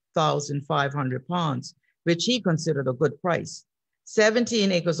 4,500 pounds, which he considered a good price.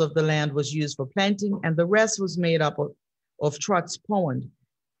 17 acres of the land was used for planting, and the rest was made up of Trots Pond,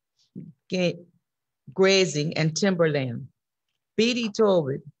 grazing, and timberland. B.D.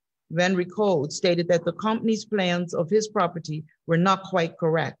 Tolbert, when recalled, stated that the company's plans of his property were not quite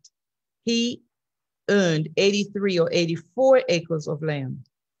correct. He owned 83 or 84 acres of land,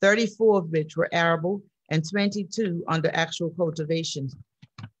 34 of which were arable and 22 under actual cultivation,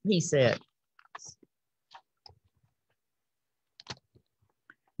 he said.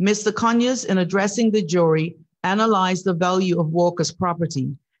 Mr. Conyers, in addressing the jury, analyzed the value of Walker's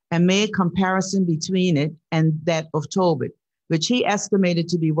property and made comparison between it and that of Tolbert, which he estimated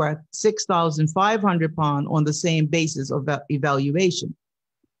to be worth 6,500 pounds on the same basis of valuation.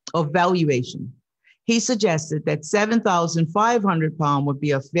 He suggested that 7,500 pounds would be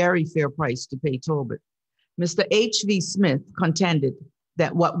a very fair price to pay Tolbert. Mr. H.V. Smith contended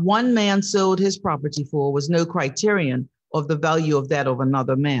that what one man sold his property for was no criterion of the value of that of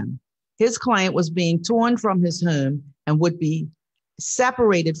another man. His client was being torn from his home and would be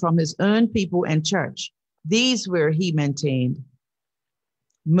separated from his own people and church. These were, he maintained,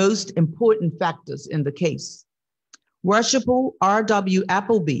 most important factors in the case. Worshipful R.W.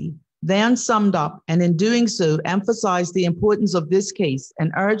 Appleby then summed up, and in doing so, emphasized the importance of this case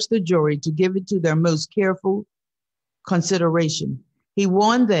and urged the jury to give it to their most careful consideration. He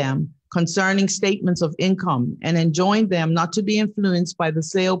warned them concerning statements of income and enjoined them not to be influenced by the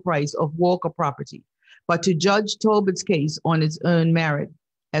sale price of Walker property, but to judge Tolbert's case on its own merit,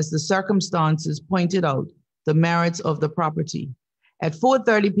 as the circumstances pointed out the merits of the property. At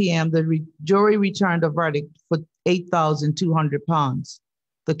 4:30 p.m., the jury returned a verdict for 8,200 pounds.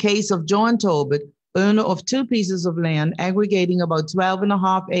 The case of John Tolbert, owner of 2 pieces of land aggregating about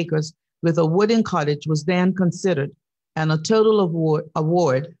 12.5 acres with a wooden cottage, was then considered, and a total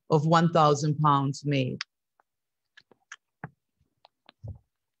award of 1,000 pounds made.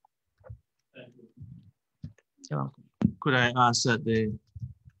 Could I ask that the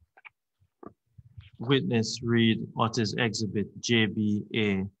witness read what is exhibit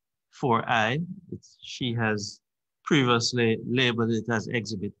JBA 4I? She has previously labeled it as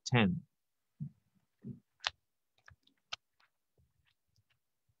exhibit 10.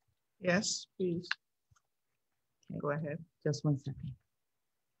 Yes, please. Go ahead. Just 1 second.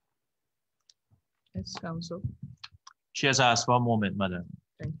 Yes, counsel. She has asked for a moment, madam.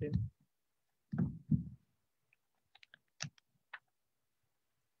 Thank you.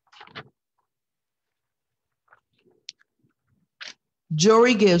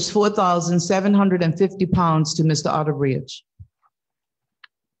 Jury gives 4,750 pounds to Mr. Otterbridge.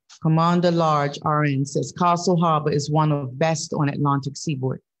 Commander Large, RN, says Castle Harbor is one of best on Atlantic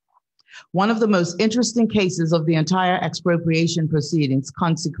seaboard. One of the most interesting cases of the entire expropriation proceedings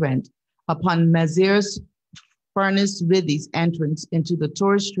consequent upon Messrs. Furnace Withy's entrance into the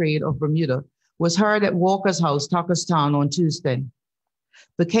tourist trade of Bermuda was heard at Walker's house, Tuckerstown, on Tuesday.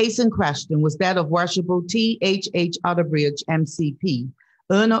 The case in question was that of Worshipful T.H.H. Otterbridge, MCP,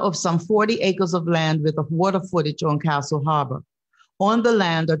 owner of some 40 acres of land with a water footage on Castle Harbor. On the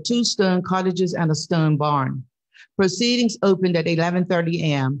land are 2 stone cottages and a stone barn. Proceedings opened at 11:30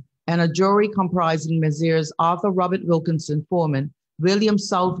 a.m. and a jury comprising Messrs. Arthur Robert Wilkinson, foreman, William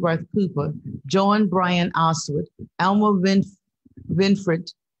Southworth Cooper, John Brian Oswood, Elmer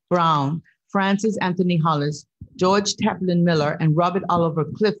Winfred Brown, Francis Anthony Hollis, George Teplin Miller, and Robert Oliver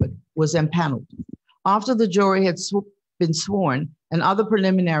Clifford was impaneled. After the jury had been sworn and other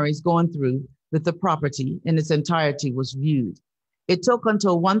preliminaries gone through with the property in its entirety was viewed. It took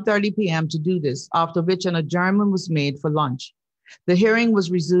until 1:30 p.m. to do this, after which an adjournment was made for lunch. The hearing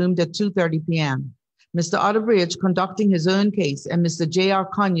was resumed at 2:30 p.m. Mr. Otterbridge conducting his own case and Mr. J.R.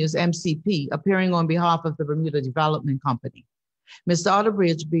 Conyers, MCP, appearing on behalf of the Bermuda Development Company. Mr.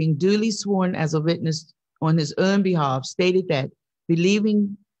 Otterbridge, being duly sworn as a witness on his own behalf, stated that,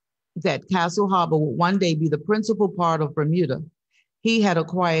 believing that Castle Harbor would one day be the principal part of Bermuda, he had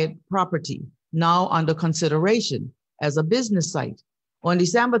acquired property now under consideration as a business site. On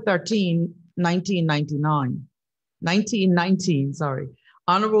December 13, 1919,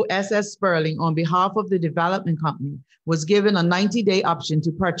 Honorable S.S. Sperling, on behalf of the development company, was given a 90-day option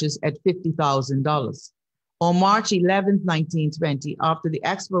to purchase at $50,000. On March 11, 1920, after the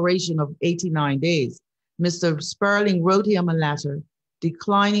expiration of 89 days, Mr. Sperling wrote him a letter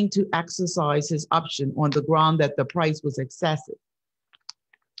declining to exercise his option on the ground that the price was excessive.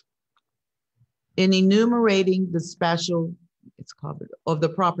 In enumerating the special of the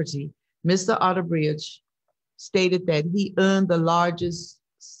property, Mr. Otterbridge stated that he earned the largest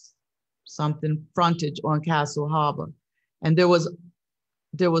frontage on Castle Harbor, and there was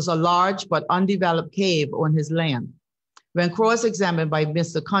a large but undeveloped cave on his land. When cross-examined by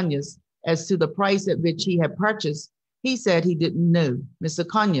Mr. Conyers as to the price at which he had purchased, he said he didn't know. Mr.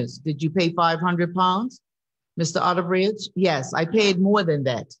 Conyers, did you pay 500 pounds? Mr. Otterbridge, yes, I paid more than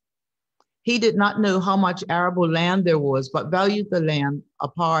that. He did not know how much arable land there was, but valued the land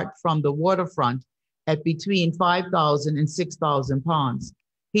apart from the waterfront at between 5,000 and 6,000 pounds.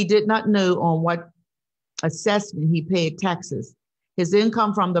 He did not know on what assessment he paid taxes. His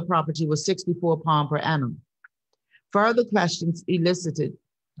income from the property was 64 pounds per annum. Further questions elicited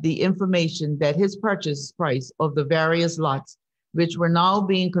the information that his purchase price of the various lots, which were now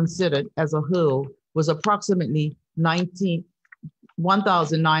being considered as a whole, was approximately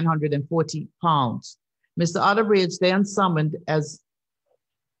 1,940 pounds. Mr. Otterbridge then summoned as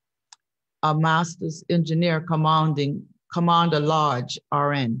a master's engineer Commander Lodge,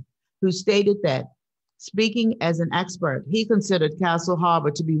 RN, who stated that, speaking as an expert, he considered Castle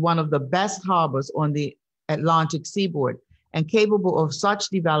Harbor to be one of the best harbors on the Atlantic seaboard and capable of such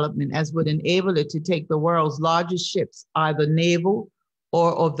development as would enable it to take the world's largest ships, either naval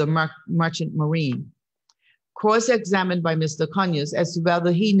or of the merchant marine. Cross-examined by Mr. Conyers as to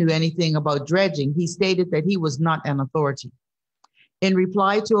whether he knew anything about dredging, he stated that he was not an authority. In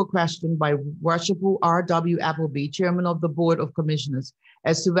reply to a question by Worshipful R.W. Appleby, chairman of the Board of Commissioners,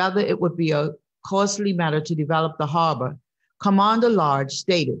 as to whether it would be a costly matter to develop the harbor, Commander Lodge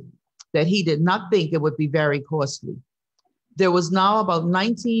stated that he did not think it would be very costly. There was now about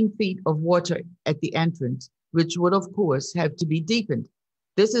 19 feet of water at the entrance, which would, of course, have to be deepened.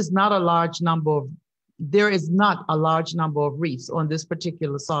 There is not a large number of reefs on this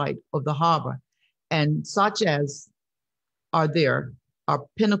particular side of the harbor, and such as are there are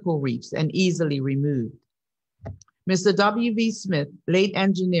pinnacle reefs and easily removed. Mr. W.V. Smith, late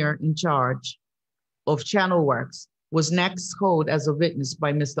engineer in charge of channel works, was next called as a witness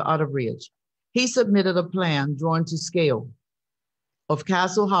by Mr. Otterbridge. He submitted a plan drawn to scale of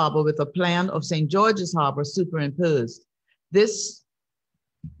Castle Harbor with a plan of St. George's Harbor superimposed. This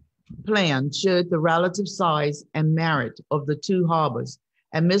plan showed the relative size and merit of the two harbors,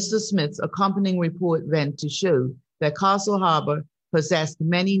 and Mr. Smith's accompanying report went to show that Castle Harbor possessed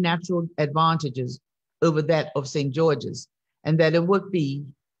many natural advantages over that of St. George's, and that it would be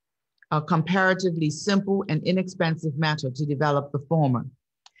a comparatively simple and inexpensive matter to develop the former.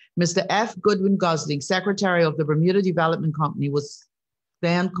 Mr. F. Goodwin Gosling, secretary of the Bermuda Development Company, was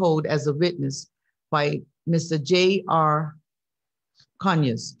then called as a witness by Mr. J.R.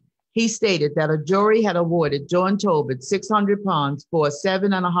 Conyers. He stated that a jury had awarded John Tobit 600 pounds for a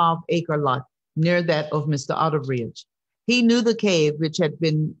 7.5-acre lot near that of Mr. Otterbridge. He knew the cave, which had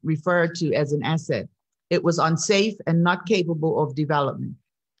been referred to as an asset. It was unsafe and not capable of development.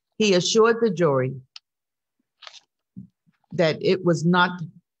 He assured the jury that it was not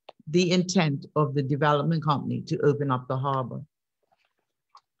the intent of the development company to open up the harbor.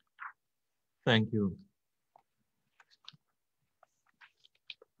 Thank you.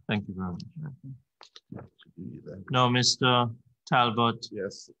 Thank you very much. Now, Mr. Talbot,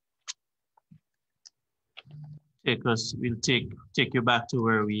 Yes. we'll take you back to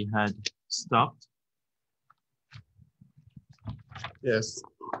where we had stopped. Yes.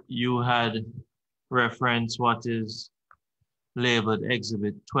 You had referenced what is labeled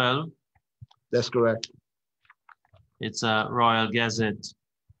Exhibit 12. That's correct. It's a Royal Gazette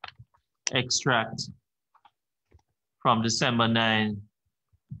extract from December 9,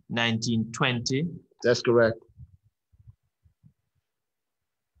 1920. That's correct.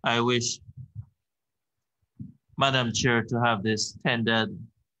 I wish, Madam Chair, to have this tendered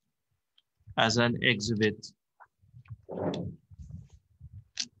as an exhibit.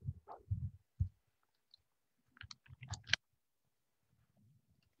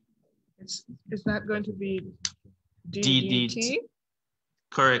 Is that going to be DDT? DDT?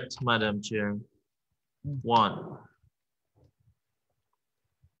 Correct, Madam Chair. 1.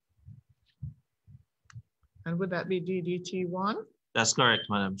 And would that be DDT 1? That's correct,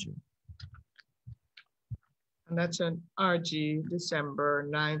 Madam Chair. And that's an RG December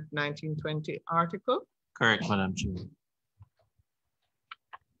 9th, 1920 article. Correct, Madam Chair.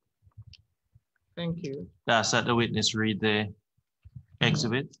 Thank you. That's that the witness read the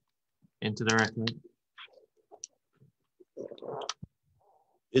exhibit into the record.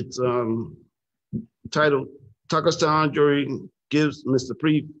 It's titled Tuckerstown jury gives Mr.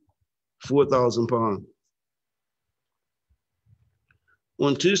 Preet 4,000 pounds.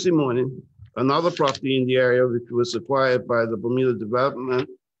 On Tuesday morning, another property in the area, which was acquired by the Bermuda Development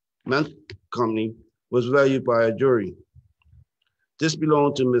Company, was valued by a jury. This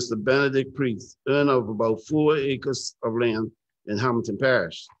belonged to Mr. Benedict Priest, owner of about 4 acres of land in Hamilton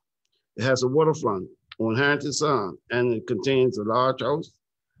Parish. It has a waterfront on Harrington Sound, and it contains a large house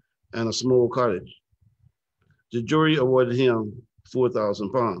and a small cottage. The jury awarded him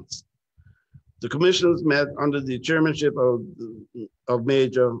 4,000 pounds. The commissioners met under the chairmanship of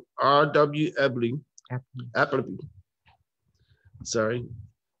Major R.W. Appleby. Sorry.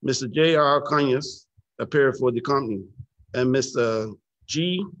 Mr. J.R. Conyers appeared for the company, and Mr.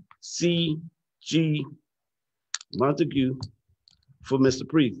 G.C.G. Montague for Mr.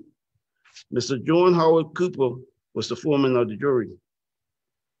 Preet. Mr. John Howard Cooper was the foreman of the jury.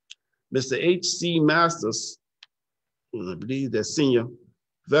 Mr. H.C. Masters, I believe that's senior,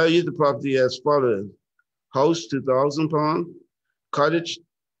 valued the property as follows: house 2,000 pounds, cottage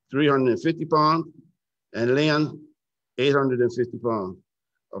 350 pounds, and land 850 pounds,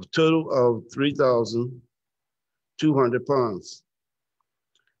 of total of 3,200 pounds.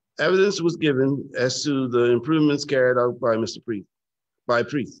 Evidence was given as to the improvements carried out by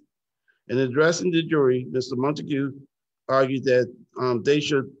Preet. In addressing the jury, Mr. Montague argued that they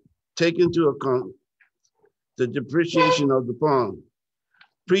should take into account the depreciation of the pound.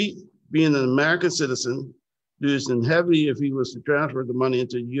 Preet, being an American citizen, losing heavily if he was to transfer the money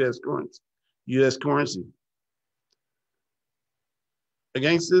into U.S. currency.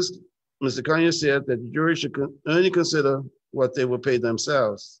 Against this, Mr. Conyers said that the jury should only consider what they would pay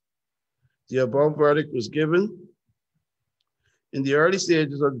themselves. The above verdict was given. In the early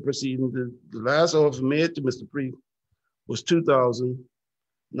stages of the proceeding, the last offer made to Mr. Preet was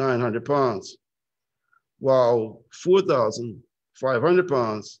 2,900 pounds, while 4,500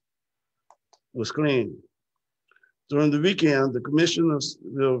 pounds was claimed. During the weekend, the commissioners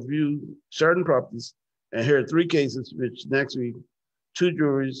will review certain properties and hear 3 cases, which next week, 2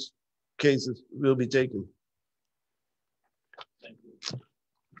 juries cases will be taken.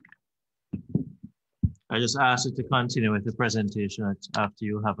 I just asked you to continue with the presentation after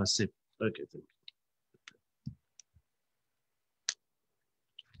you have a sip. Okay, thank you.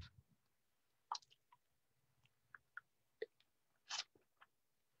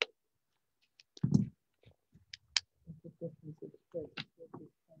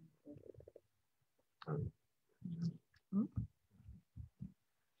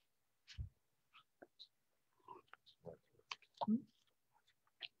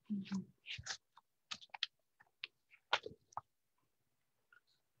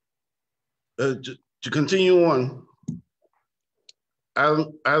 To continue on,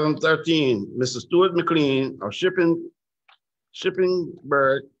 item 13, Mr. Stuart McLean of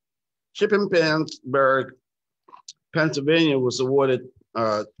Shippensburg, Pennsylvania was awarded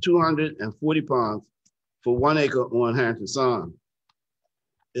 240 pounds for 1 acre on Harrington Sound.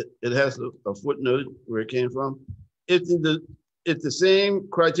 It has a footnote where it came from. If the same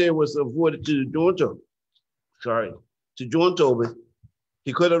criteria was awarded to John Tobin,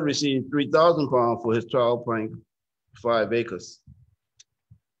 he could have received 3,000 pounds for his 12.5 acres.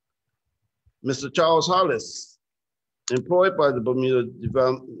 Mr. Charles Hollis employed by the Bermuda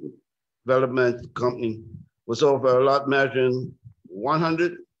Development Company, was over a lot measuring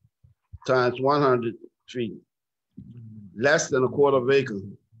 100 times 100 feet, less than a quarter of an acre,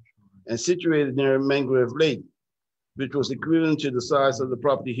 and situated near Mangrove Lake, which was equivalent to the size of the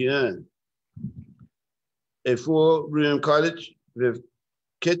property he owned. A 4-room cottage with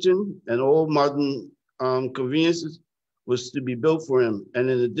kitchen and all modern conveniences was to be built for him. And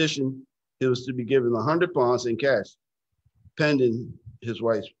in addition, he was to be given 100 pounds in cash, pending his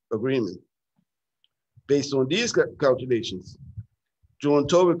wife's agreement. Based on these calculations, John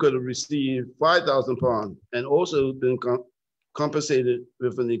Tobin could have received 5,000 pounds and also been compensated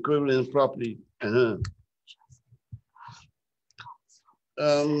with an equivalent property and home.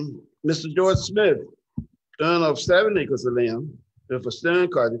 Mr. George Smith, owner of 7 acres of land with a stone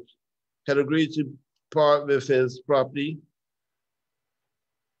cottage, had agreed to part with his property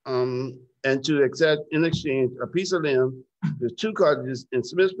and to accept in exchange a piece of land with 2 cottages in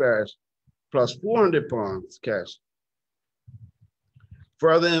Smith Parish plus 400 pounds cash.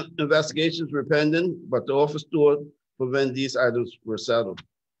 Further investigations were pending, but the office stood for when these items were settled.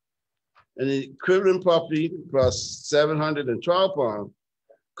 An equivalent property plus 712 pounds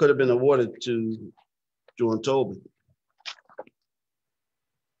could have been awarded to John Tobin.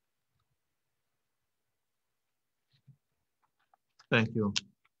 Thank you.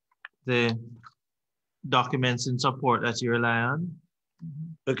 The documents in support that you rely on.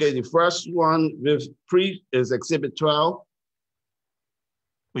 Okay, the first one with pre is Exhibit 12.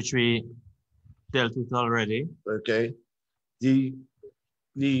 Which we dealt with already. Okay, the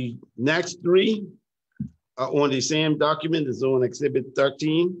next 3 are on the same document, is on Exhibit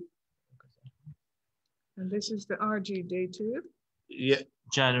 13. And this is the RG dated? Yeah.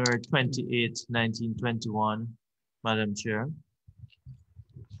 January 28, 1921, Madam Chair.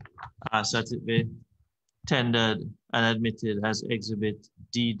 That it be tendered and admitted as Exhibit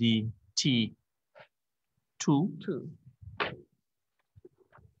DDT 2.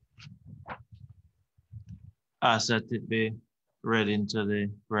 That it be read into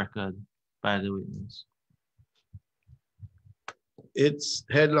the record by the witness. Its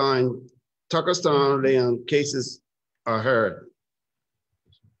headline, Tuckerstown land cases are heard.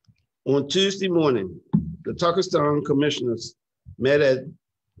 On Tuesday morning, the Tuckerstown commissioners met at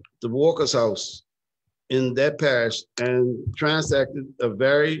the Walker's house in that parish and transacted a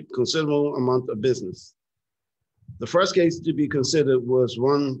very considerable amount of business. The first case to be considered was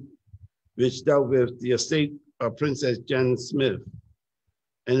one which dealt with the estate of Princess Janet Smith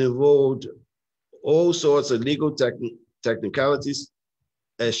and involved all sorts of legal technicalities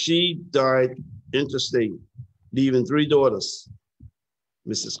as she died interstate, leaving 3 daughters,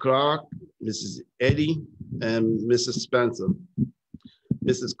 Mrs. Clark, Mrs. Eddy, and Mrs. Spencer.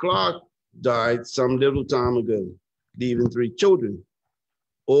 Mrs. Clark died some little time ago, leaving 3 children,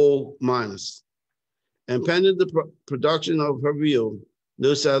 all minors. And pending the production of her will,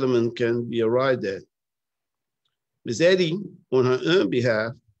 no settlement can be arrived at. Ms. Eddy, on her own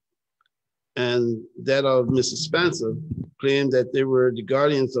behalf, and that of Mrs. Spencer, claimed that they were the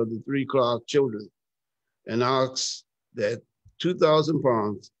guardians of the 3 Clark children and asked that 2,000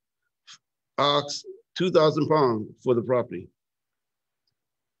 pounds for the property,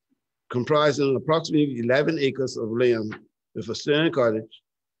 comprising approximately 11 acres of land with a stone cottage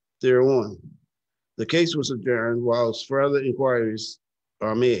thereon. The case was adjourned whilst further inquiries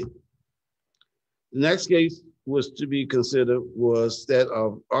are made. The next case was to be considered was that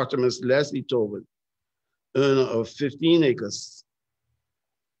of Artemis Leslie Tobin, owner of 15 acres,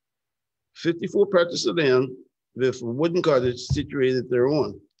 54 purchase of land with a wooden cottage situated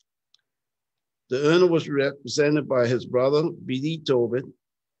thereon. The owner was represented by his brother, B.D. Tobin,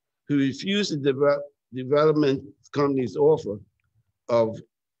 who refused the development company's offer of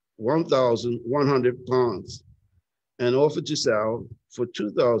 1,100 pounds and offered to sell for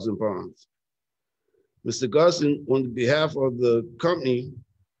 2,000 pounds. Mr. Gusson, on behalf of the company,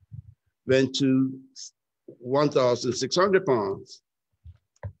 went to 1,600 pounds,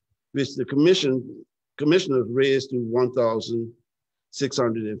 which the commissioners raised to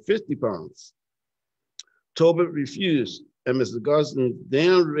 1,650 pounds. Tobin refused, and Mr. Gusson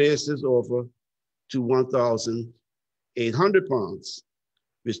then raised his offer to 1,800 pounds,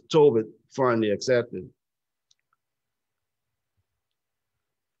 which Tobin finally accepted.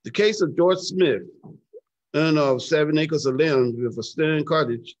 The case of George Smith, owner of 7 acres of land with a stone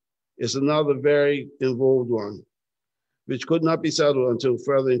cottage, is another very involved one, which could not be settled until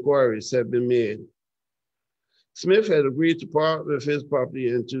further inquiries had been made. Smith had agreed to part with his property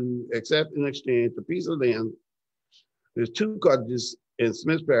and to accept in exchange a piece of land with 2 cottages in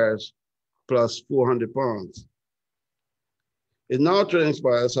Smith Parish plus 400 pounds. It now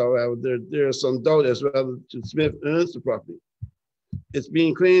transpires, however, there is some doubt as whether to Smith owns the property. It's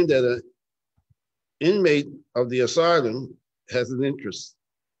being claimed that an inmate of the asylum has an interest.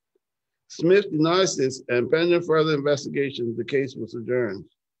 Smith denies this, and pending further investigation, the case was adjourned.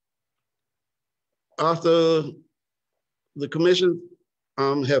 After the commission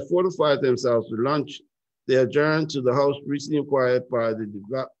have fortified themselves with lunch, they adjourned to the house recently acquired by the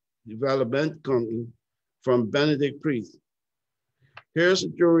development company from Benedict Priest. Here's a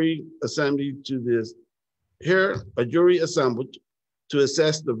jury assembly to this. Here, a jury assembled to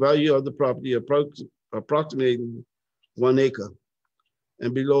assess the value of the property approximating 1 acre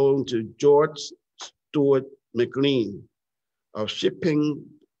and belonged to George Stewart McLean of Shippensburg,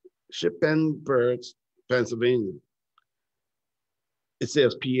 Pennsylvania. It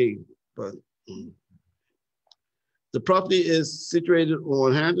says PA, but the property is situated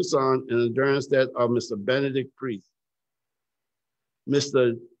on Henderson and adjoins that of Mr. Benedict Priest.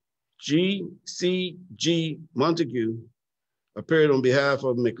 Mr. G.C.G. Montague appeared on behalf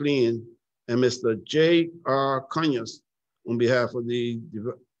of McLean and Mr. J.R. Conyers on behalf of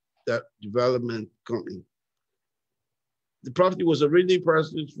that development company. The property was originally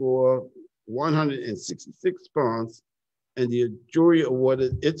purchased for 166 pounds, and the jury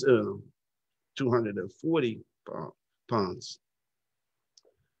awarded its owner 240 pounds.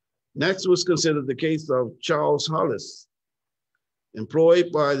 Next was considered the case of Charles Hollis, employed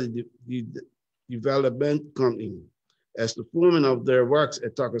by the development company as the foreman of their works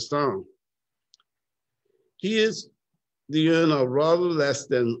at Tuckerstown. He is the owner of rather less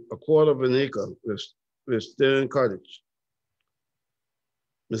than 1/4 of an acre with Stern Cottage.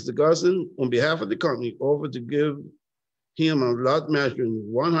 Mr. Gusson, on behalf of the company, offered to give him a lot measuring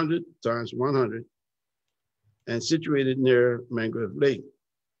 100 times 100 and situated near Mangrove Lake,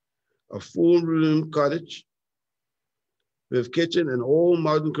 a 4-room cottage with kitchen and all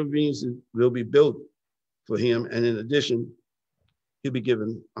modern conveniences will be built for him. And in addition, he'll be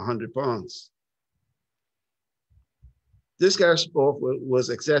given 100 pounds. This cash offer was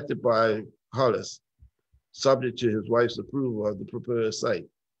accepted by Hollis, subject to his wife's approval of the proposed site.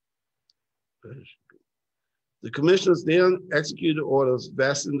 The commissioners then executed orders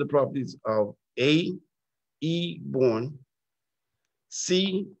vesting the properties of A. E. Bourne,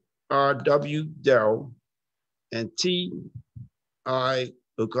 C. R. W. Darrell, and T. I.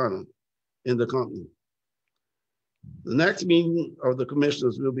 O'Connor in the company. The next meeting of the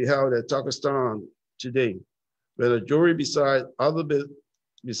commissioners will be held at Tuckerstown today, where a jury besides other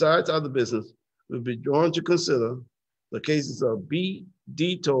business will be drawn to consider the cases of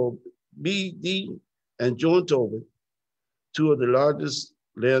B.D. and John Tobin, 2 of the largest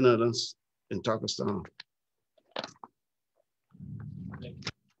landowners in Tuckerstown.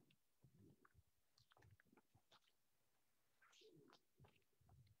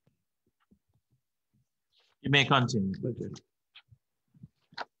 You may continue.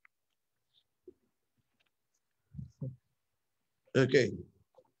 Okay.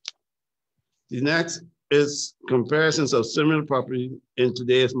 The next is comparisons of similar property in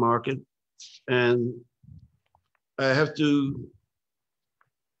today's market. And I have to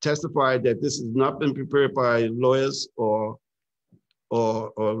testify that this has not been prepared by lawyers or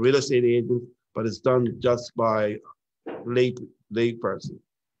real estate agents, but it's done just by lay person.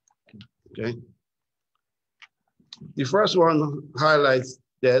 Okay. The first one highlights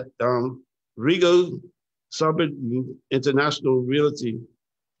that Regal Sotheby's International Realty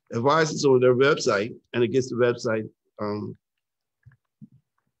advises on their website, and it gets the website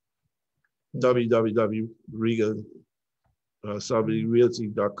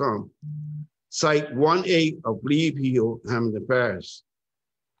www.regalsotheby'srealty.com. Site 1A of Glebe Hill, Hamilton Parish,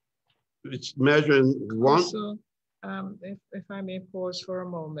 which measuring one. Also, if I may pause for a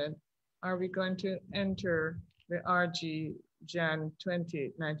moment, are we going to enter the RG Jan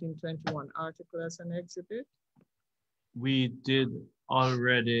 20, 1921 article as an exhibit? We did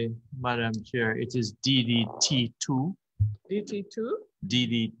already, Madam Chair. It is DDT2. DT2?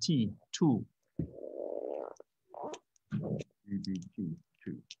 DDT2. DDT2.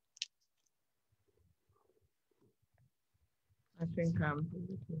 I think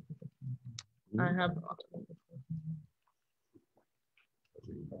I have.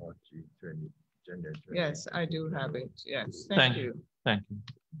 Yes, I do have it. Yes, thank you. Thank you.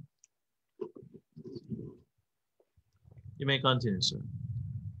 You may continue, sir.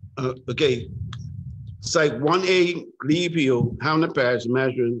 Okay. Site 1A, Glebe Hill, Hamilton Parish,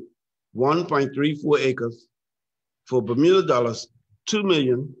 measuring 1.34 acres for Bermuda dollars,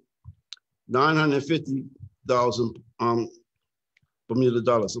 $2,950,000 Bermuda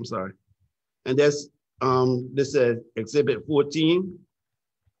dollars, I'm sorry. And that's this says Exhibit 14.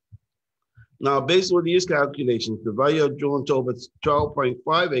 Now, based on these calculations, the value of John Tolbert's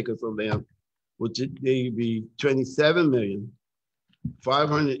 12.5 acres of land would today be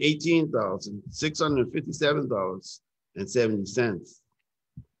 $27,518,657.70.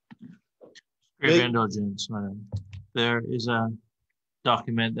 Grave indulgence, madam. There is a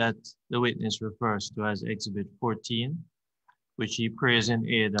document that the witness refers to as Exhibit 14, which he prays in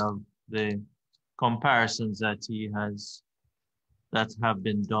aid of the comparisons that have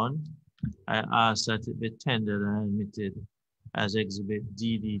been done. I ask that it be tendered and admitted as Exhibit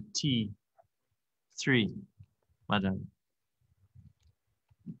DDT 3, madam.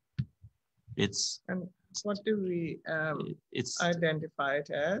 It's And what do we it's identify it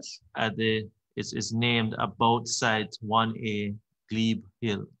as? at the it's named About Site 1A Glebe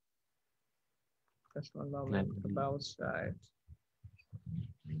Hill. Just one moment. About side.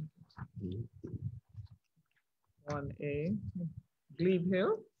 1A. Glebe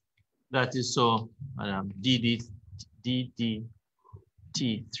Hill. That is so, madam. DDT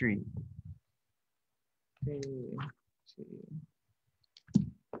 3.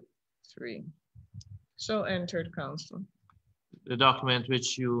 Three. So entered, counsel. The document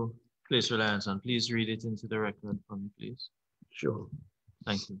which you place reliance on, please read it into the record for me, please. Sure.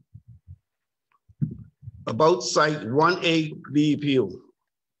 Thank you. About Site 1A Glebe Hill.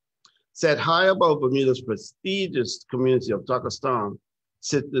 Set high above Bermuda's prestigious community of Takastan,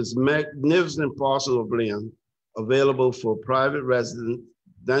 sits this magnificent parcel of land available for private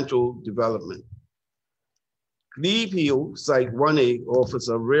residential development. Glebe Hill Site 1A offers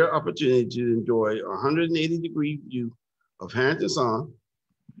a rare opportunity to enjoy a 180-degree view of Harrington Sound,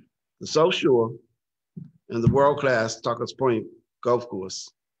 the South Shore, and the world-class Tuckers Point Golf Course.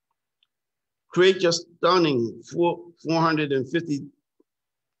 Create your stunning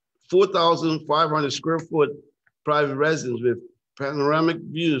 4,500 square foot private residence with panoramic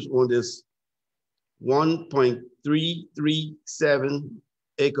views on this 1.337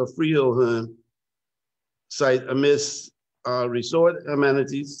 acre freehold site amidst resort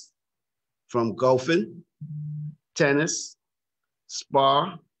amenities from golfing, tennis,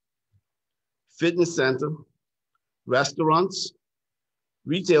 spa, fitness center, restaurants,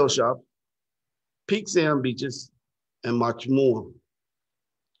 retail shop, peak sand beaches, and much more.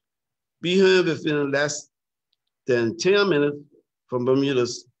 Be here within less than 10 minutes from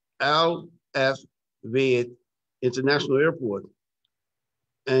Bermuda's L.F. Wade International Airport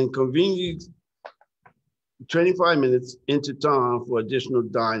and conveniently 25 minutes into town for additional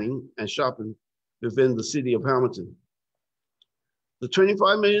dining and shopping within the city of Hamilton. The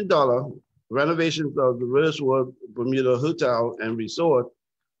 $25 million renovations of the Rosewood Bermuda Hotel and Resort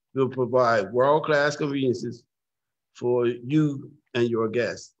will provide world-class conveniences for you and your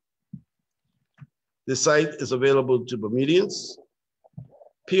guests. The site is available to Bermudians,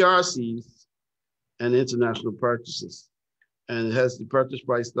 PRCs, and international purchases, and it has the purchase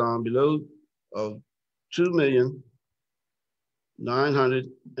price down below of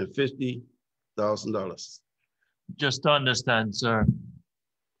 $2,950,000. Just to understand, sir,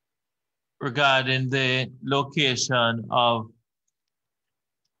 regarding the location of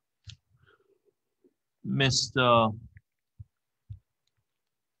Mr.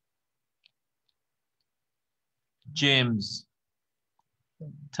 James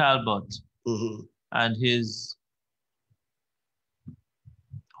Talbot and his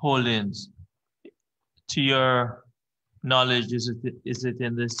holdings, to your knowledge, is it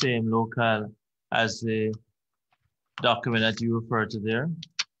in the same locale as the document that you refer to there?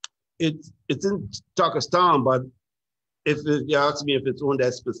 It's in Takastan, but if you ask me if it's on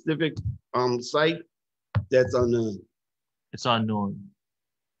that specific site, that's unknown. It's unknown.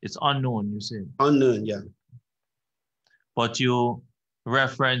 It's unknown, you say? Unknown, yeah. But you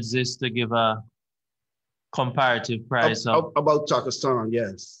reference this to give a comparative price of about Takastan,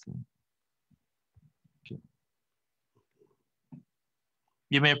 yes. Okay.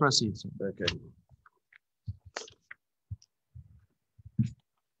 You may proceed, sir. Okay.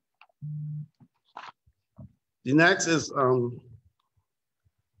 The next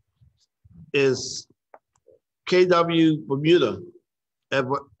is KW Bermuda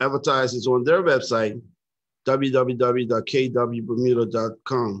advertises on their website,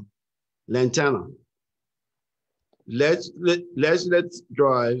 www.kwbermuda.com, Lantana. Let's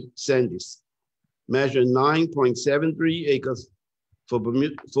Drive Sandys, measuring 9.73 acres for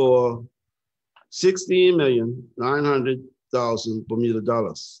 $16,900,000 Bermuda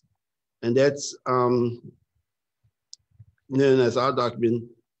dollars. And that's known as our document,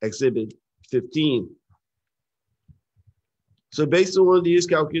 Exhibit 15. So based on these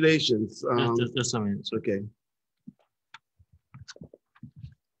calculations, Just a minute. okay,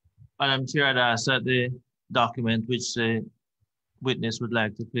 Madam Chair, I'd ask that the document which the witness would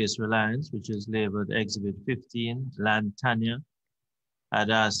like to place reliance, which is labeled Exhibit 15, Land Tanya, I'd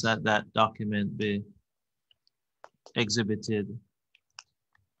ask that that document be exhibited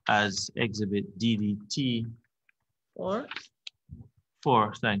as Exhibit DDT Or,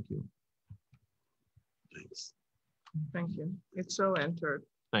 4. Thank you. thanks. thank you. It's so entered.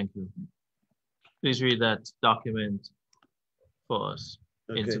 Thank you. Please read that document for us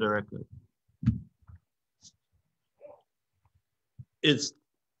into Okay. the record. It's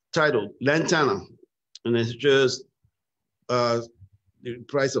titled Lantana, and it's just the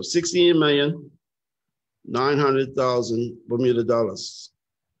price of 16,900,000 Bermuda dollars.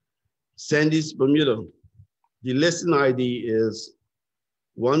 Sandy's Bermuda. The listing ID is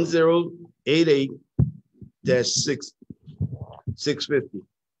 1088-650.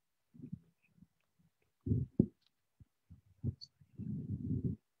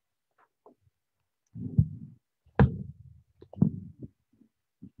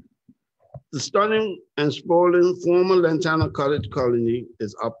 The stunning and sprawling former Lantana Cottage colony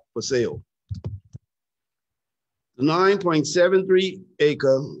is up for sale. The 9.73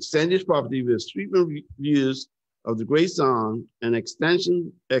 acre Sandy's property with street views of the Great Sound and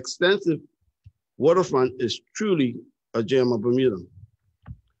extensive waterfront is truly a gem of Bermuda.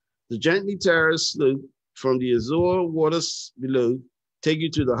 The gently terraced slope from the Azure waters below take you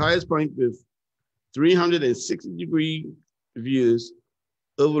to the highest point with 360-degree views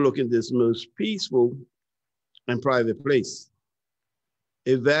overlooking this most peaceful and private place.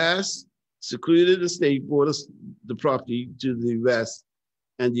 A vast, secluded estate borders the property to the west,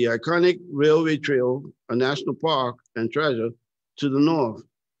 and the iconic railway trail, a national park and treasure, to the north.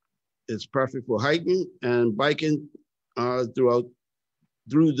 It's perfect for hiking and biking through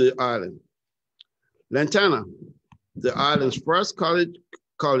the island. Lantana, the island's first college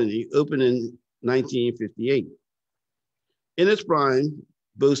colony, opened in 1958. In its prime,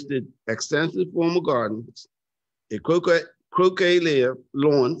 boasted extensive formal gardens, a croquet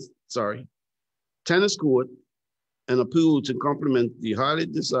lawn, tennis court, and a pool to complement the highly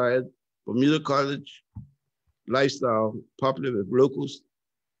desired Bermuda College lifestyle, popular with locals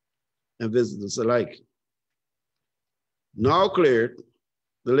and visitors alike. Now cleared,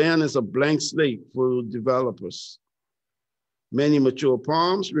 the land is a blank slate for developers. Many mature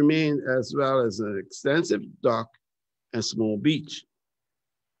palms remain, as well as an extensive dock and small beach.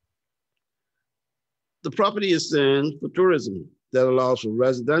 The property is zoned for tourism that allows for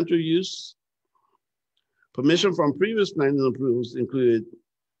residential use. Permission from previous planning approvals included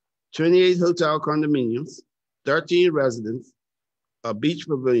 28 hotel condominiums, 13 residents, a beach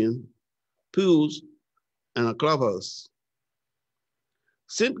pavilion, pools, and a clubhouse.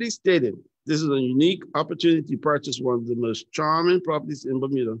 Simply stated, this is a unique opportunity to purchase one of the most charming properties in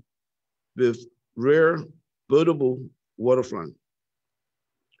Bermuda with rare, boatable waterfront.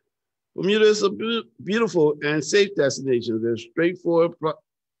 Bermuda is a beautiful and safe destination. There's straightforward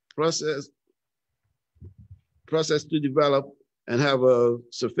process to develop and have a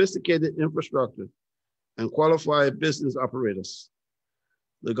sophisticated infrastructure and qualified business operators.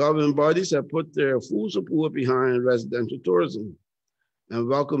 The government bodies have put their full support behind residential tourism and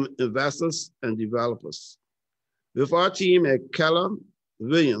welcome investors and developers. With our team at Keller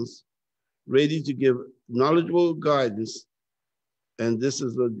Williams ready to give knowledgeable guidance, and this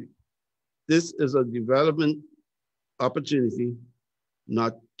is a development opportunity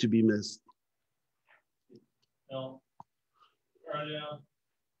not to be missed. No. Earlier,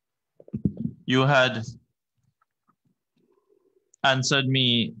 you had answered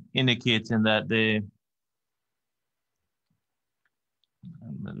me indicating that the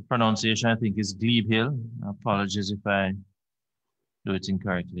pronunciation, I think, is Glebe Hill. Apologies if I do it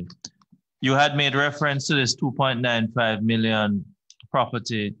incorrectly. You had made reference to this 2.95 million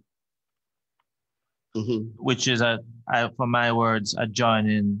property, which is, for my words,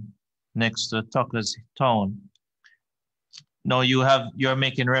 adjoining next to Tucker's Town. Now you're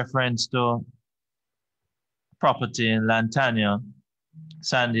making reference to property in Lantana,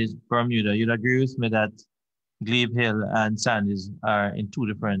 Sandy's, Bermuda. You'd agree with me that Glebe Hill and Sandy's are in two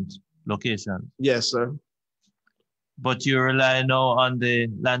different locations? Yes, sir. But you rely now on the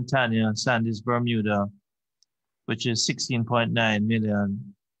Lantana, Sandy's, Bermuda, which is 16.9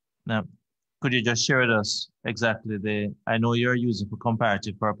 million. Now, could you just share with us exactly I know you're using for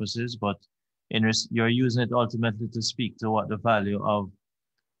comparative purposes, but you're using it ultimately to speak to what the value of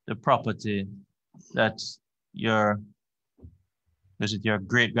the property that your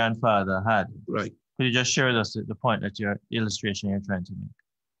great-grandfather had. Right. Could you just share with us the point that your illustration you're trying to make?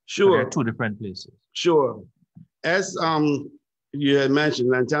 Sure. There are two different places. Sure. As you had mentioned,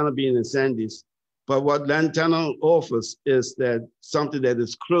 Lantana being in Sandy's, but what Lantana offers is that something that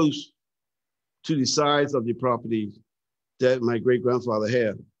is close to the size of the property that my great grandfather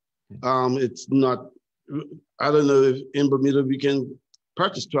had. It's not, I don't know if in Bermuda we can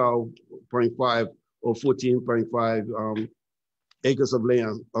purchase 12.5 or 14.5 acres of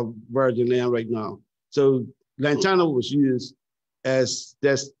land, of virgin land right now. So Lantana was used as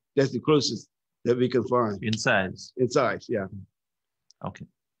that's the closest that we can find. In size. In size, yeah. Okay.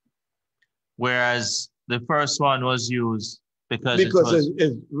 Whereas the first one was used because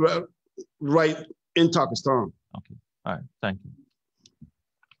it's right in Pakistan. Okay. All right. Thank you.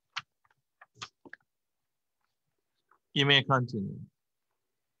 You may continue.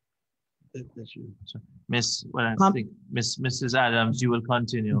 That's you. Mrs. Adams, you will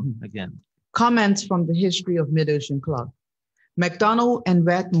continue again. Comments from the history of Mid-Ocean Club. McDonald and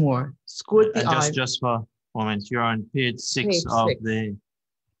Wetmore scored the eye. Just for a moment, you're on page 6 of the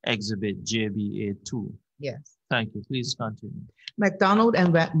exhibit JBA2. Yes. Thank you. Please continue. McDonald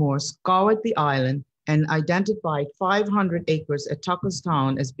and Wetmore scoured the island and identified 500 acres at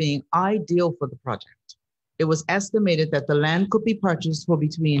Tuckerstown as being ideal for the project. It was estimated that the land could be purchased for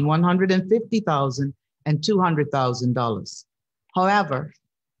between $150,000 and $200,000. However,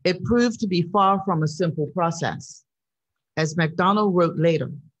 it proved to be far from a simple process. As McDonald wrote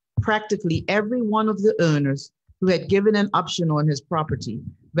later, practically every one of the owners who had given an option on his property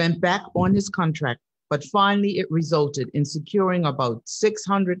went back on his contract, but finally it resulted in securing about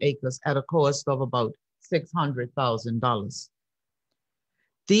 600 acres at a cost of about $600,000.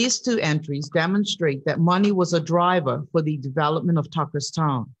 These two entries demonstrate that money was a driver for the development of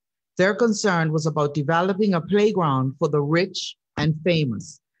Tuckerstown. Their concern was about developing a playground for the rich and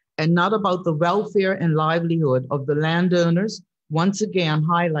famous, and not about the welfare and livelihood of the landowners, once again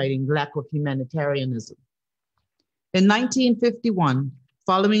highlighting lack of humanitarianism. In 1951,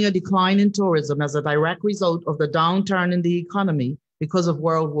 following a decline in tourism as a direct result of the downturn in the economy because of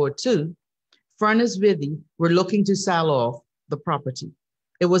World War II, Furness Withy were looking to sell off the property.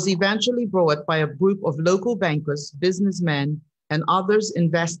 It was eventually bought by a group of local bankers, businessmen, and others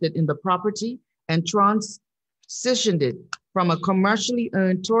invested in the property and transitioned it from a commercially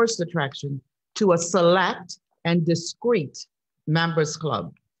owned tourist attraction to a select and discreet members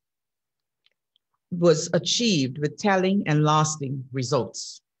club. Was achieved with telling and lasting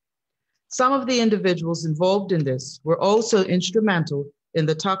results. Some of the individuals involved in this were also instrumental in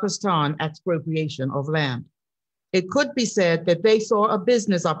the Tuckerstown expropriation of land. It could be said that they saw a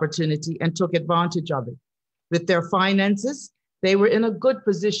business opportunity and took advantage of it. With their finances, they were in a good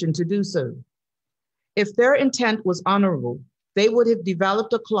position to do so. If their intent was honorable, they would have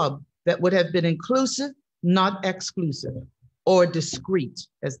developed a club that would have been inclusive, not exclusive, or discreet,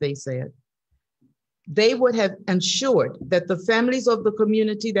 as they said. They would have ensured that the families of the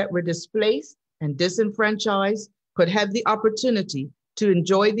community that were displaced and disenfranchised could have the opportunity to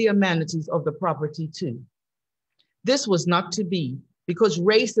enjoy the amenities of the property too. This was not to be because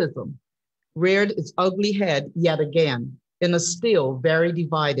racism reared its ugly head yet again in a still very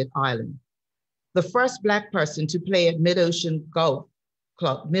divided island. The first Black person to play at Mid-Ocean Club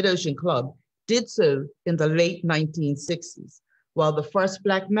did so in the late 1960s, while the first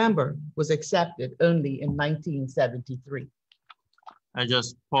Black member was accepted only in 1973. I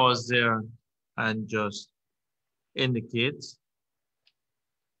just pause there and just indicate,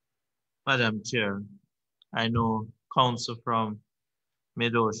 Madam Chair, I know counsel from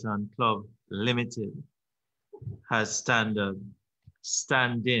Mid-Ocean Club Limited has stand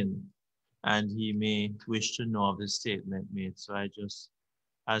in, and he may wish to know of the statement made. So I just,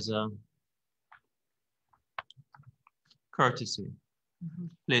 as a courtesy,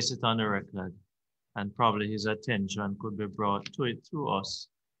 place it on the record, and probably his attention could be brought to it through us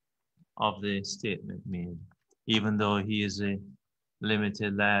of the statement made, even though he is a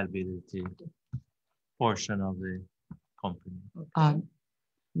limited liability portion of the company.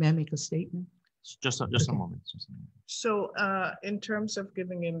 May I make a statement? Just a moment. So in terms of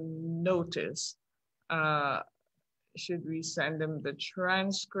giving him notice, should we send him the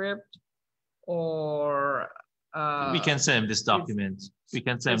transcript or? We can send him this document. We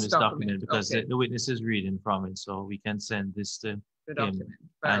can send him this document because the witness is reading from it. So we can send this to him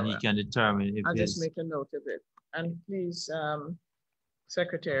and he can determine if I'll just make a note of it. And please,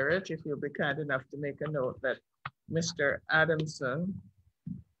 Secretariat, if you'll be kind enough to make a note that Mr. Adamson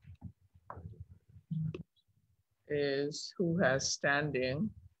is who has standing.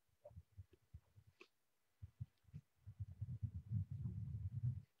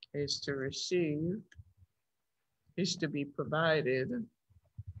 is to receive, is to be provided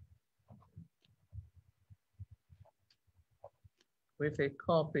with a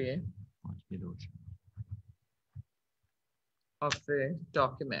copy of the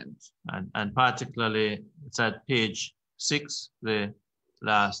document. And particularly, it's at page 6, the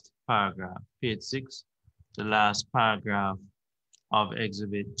last paragraph. Page 6, the last paragraph of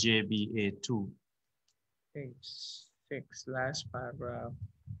exhibit JBA2. Page 6, last paragraph.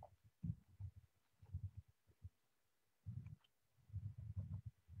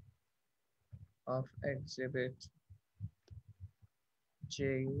 Of exhibit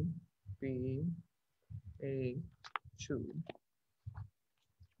JBA2.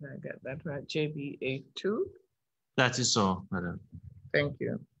 Did I get that right? JBA2? That is so, madam. Thank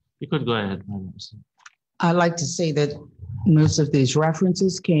you. You could go ahead, madam. I'd like to say that most of these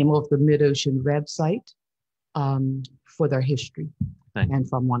references came off the Mid-Ocean website for their history and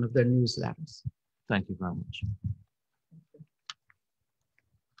from one of their newsletters. Thank you very much.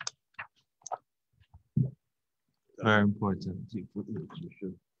 Very important.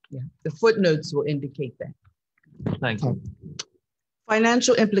 Yeah, the footnotes will indicate that. Thank you.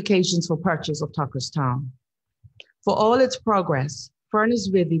 Financial implications for purchase of Tuckerstown. For all its progress, Furnace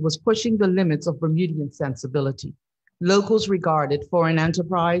Withy was pushing the limits of Bermudian sensibility. Locals regarded foreign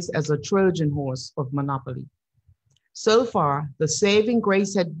enterprise as a Trojan horse of monopoly. So far, the saving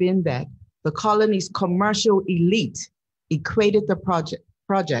grace had been that the colony's commercial elite equated the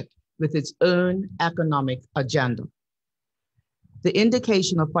project with its own economic agenda. The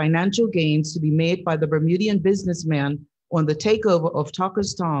indication of financial gains to be made by the Bermudian businessman on the takeover of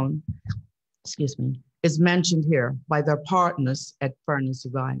Tuckerstown, is mentioned here by their partners at Furnace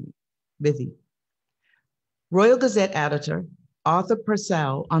Withy. Royal Gazette editor Arthur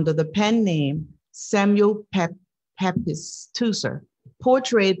Purcell, under the pen name Samuel Pepys Tusser,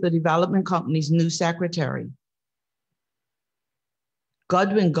 portrayed the development company's new secretary,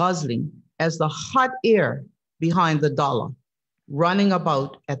 Godwin Gosling, as the hot ear behind the dollar, running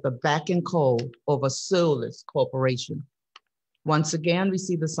about at the beck and call of a soulless corporation. Once again, we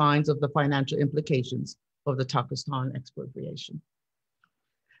see the signs of the financial implications of the Tuckerstown expropriation.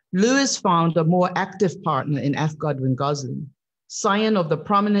 Lewis found a more active partner in F. Godwin Gosling, scion of the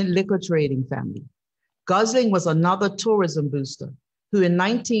prominent liquor trading family. Gosling was another tourism booster who in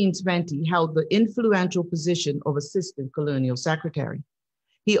 1920 held the influential position of assistant colonial secretary.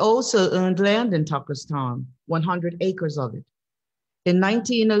 He also owned land in Tuckerstown, 100 acres of it. In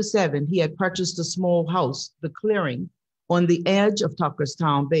 1907, he had purchased a small house, the Clearing, on the edge of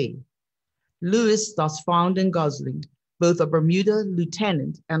Tuckerstown Bay. Lewis thus found in Gosling both a Bermuda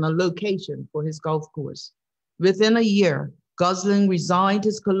lieutenant and a location for his golf course. Within a year, Gosling resigned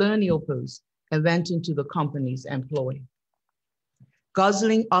his colonial post and went into the company's employ.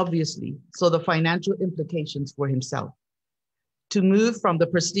 Gosling obviously saw the financial implications for himself. To move from the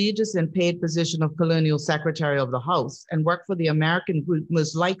prestigious and paid position of colonial secretary of the house and work for the American group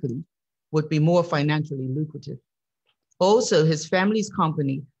most likely would be more financially lucrative. Also, his family's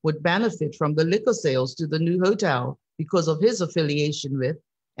company would benefit from the liquor sales to the new hotel because of his affiliation with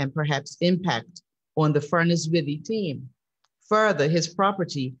and perhaps impact on the Furnace Withy team. Further, his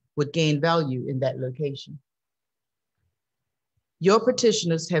property would gain value in that location. Your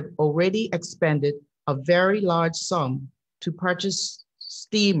petitioners have already expended a very large sum to purchase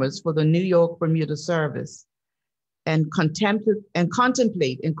steamers for the New York Bermuda service and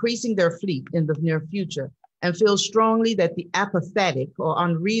contemplate increasing their fleet in the near future, and feel strongly that the apathetic or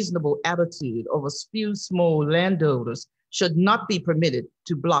unreasonable attitude of a few small landowners should not be permitted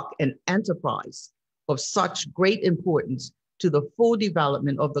to block an enterprise of such great importance to the full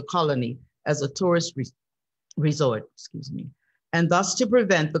development of the colony as a tourist resort, and thus to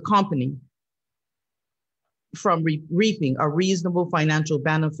prevent the company from reaping a reasonable financial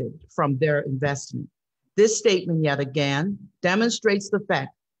benefit from their investment. This statement, yet again, demonstrates the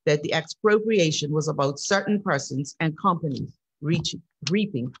fact that the expropriation was about certain persons and companies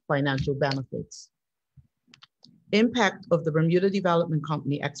reaping financial benefits. Impact of the Bermuda Development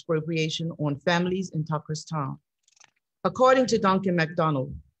Company expropriation on families in Tuckerstown. According to Duncan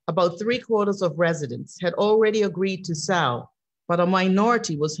MacDonald, about 3/4 of residents had already agreed to sell, but a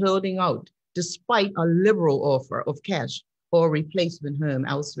minority was holding out despite a liberal offer of cash or a replacement home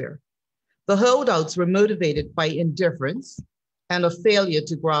elsewhere. The holdouts were motivated by indifference and a failure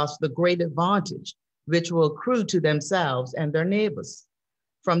to grasp the great advantage which will accrue to themselves and their neighbors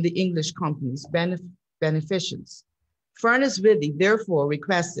from the English company's beneficence. Furnace Withy therefore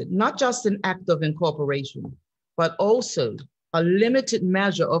requested not just an act of incorporation, but also a limited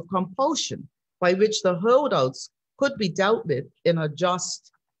measure of compulsion by which the holdouts could be dealt with in a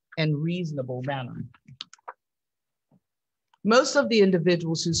just and reasonable manner. Most of the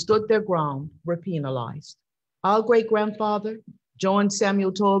individuals who stood their ground were penalized. Our great-grandfather, John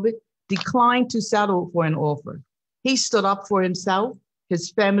Samuel Tobit, declined to settle for an offer. He stood up for himself,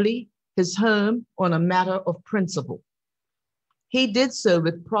 his family, his home on a matter of principle. He did so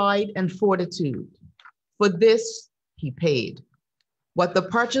with pride and fortitude. For this, he paid. What the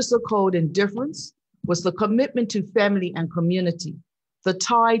purchaser called indifference was the commitment to family and community, the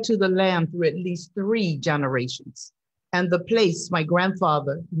tie to the land through at least 3 generations, and the place my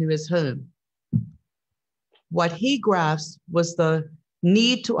grandfather knew as home. What he grasped was the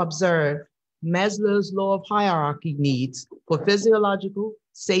need to observe Maslow's law of hierarchy needs for physiological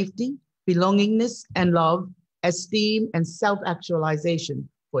safety, belongingness, and love, esteem, and self-actualization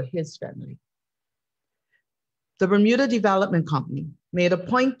for his family. The Bermuda Development Company made a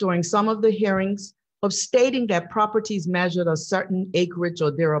point during some of the hearings of stating that properties measured a certain acreage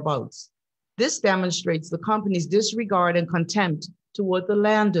or thereabouts. This demonstrates the company's disregard and contempt toward the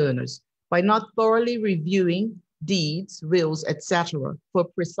landowners by not thoroughly reviewing deeds, wills, etc. for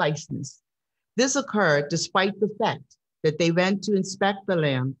preciseness. This occurred despite the fact that they went to inspect the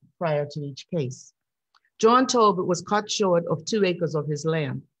land prior to each case. John Tobit was cut short of 2 acres of his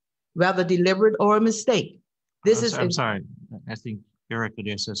land, whether deliberate or a mistake. I'm sorry, I think your record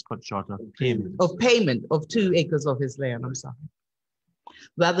there says cut short of payment. Of payment of 2 acres of his land, I'm sorry.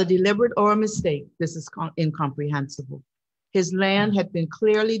 Whether deliberate or a mistake, this is incomprehensible. His land had been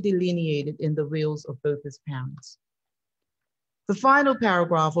clearly delineated in the wills of both his parents. The final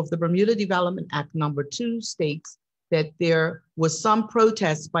paragraph of the Bermuda Development Act number 2 states that there was some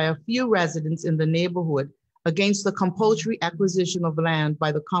protest by a few residents in the neighborhood against the compulsory acquisition of land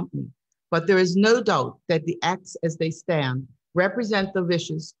by the company, but there is no doubt that the acts as they stand represent the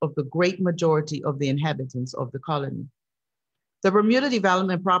wishes of the great majority of the inhabitants of the colony. The Bermuda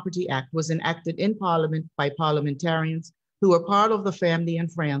Development Property Act was enacted in Parliament by parliamentarians who were part of the Family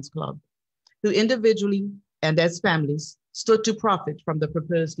and Friends Club, who individually and as families stood to profit from the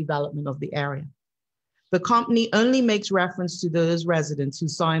proposed development of the area. The company only makes reference to those residents who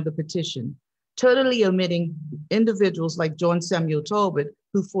signed the petition, totally omitting individuals like John Samuel Tobit,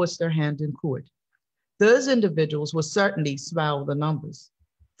 who forced their hand in court. Those individuals will certainly swell the numbers.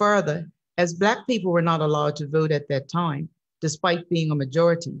 Further, as Black people were not allowed to vote at that time, despite being a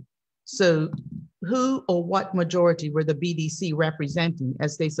majority, so who or what majority were the BDC representing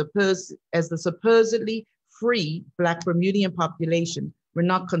as the supposedly free Black Bermudian population were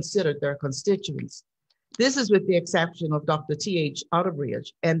not considered their constituents? This is with the exception of Dr. T.H.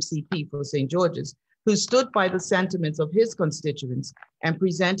 Outerbridge, MCP for St. George's, who stood by the sentiments of his constituents and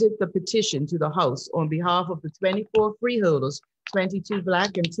presented the petition to the House on behalf of the 24 freeholders, 22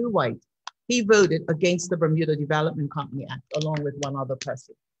 Black and 2 white. He voted against the Bermuda Development Company Act, along with 1 other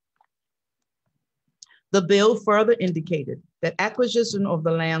person. The bill further indicated that acquisition of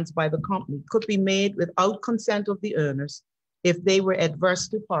the lands by the company could be made without consent of the owners if they were adverse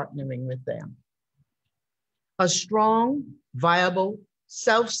to partnering with them. A strong, viable,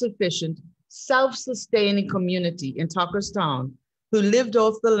 self-sufficient, self-sustaining community in Tuckerstown who lived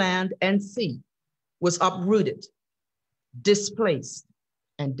off the land and sea was uprooted, displaced,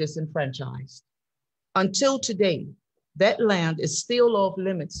 and disenfranchised. Until today, that land is still off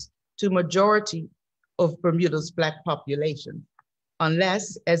limits to majority of Bermuda's Black population,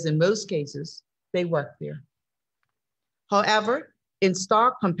 unless, as in most cases, they work there. However, in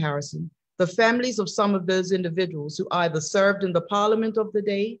stark comparison, the families of some of those individuals who either served in the parliament of the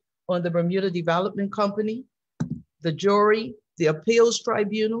day on the Bermuda Development Company, the jury, the appeals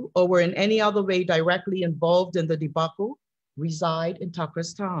tribunal, or were in any other way directly involved in the debacle, reside in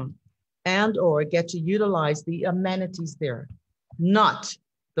Tuckerstown and or get to utilize the amenities there, not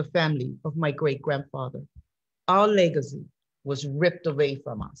the family of my great-grandfather. Our legacy was ripped away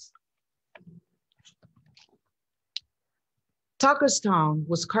from us. Tuckerstown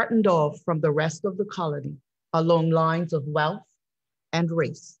was curtained off from the rest of the colony along lines of wealth and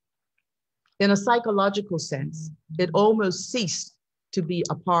race. In a psychological sense, it almost ceased to be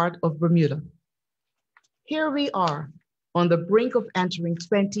a part of Bermuda. Here we are on the brink of entering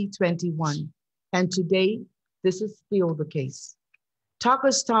 2021, and today this is still the case.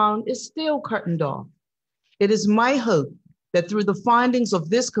 Tuckerstown is still curtained off. It is my hope that through the findings of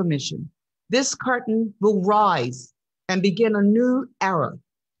this commission, this curtain will rise and begin a new era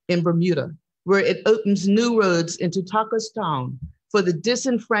in Bermuda, where it opens new roads into Tuckerstown for the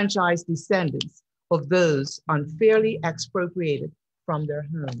disenfranchised descendants of those unfairly expropriated from their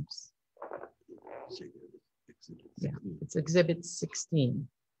homes. Yeah, it's Exhibit 16.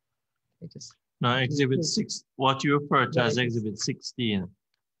 No, Exhibit 6, what you refer to as Exhibit 16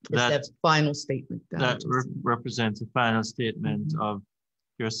 It's that final statement. That represents a final statement of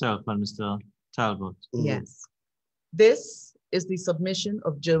yourself and Mr. Talbot. Yes. This is the submission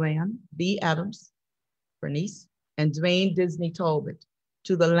of Joanne B. Adams, Bernice, and Dwayne Disney Talbot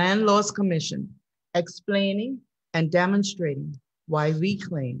to the Land Laws Commission, explaining and demonstrating why we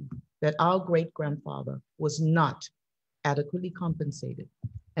claim that our great-grandfather was not adequately compensated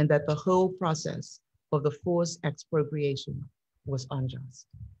and that the whole process of the forced expropriation was unjust.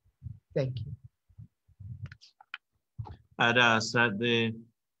 Thank you. I'd ask that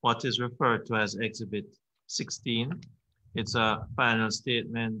what is referred to as Exhibit 16, it's a final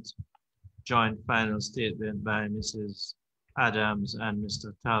statement, joint final statement by Mrs. Adams and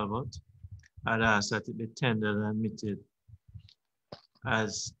Mr. Talbot. I'd ask that it be tendered and admitted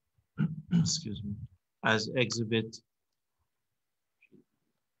as, excuse me, as Exhibit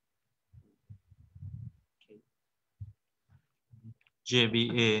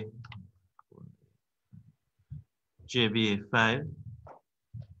JBA 5.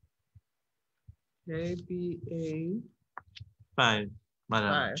 JBA 5, Madam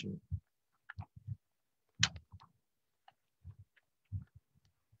 5. Chair.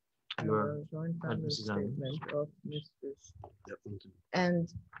 Your Joint final Mrs. Adams. statement of Mrs.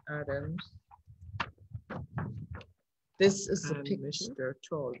 And Adams this is a and picture. Mr.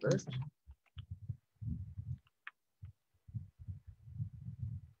 Talbot.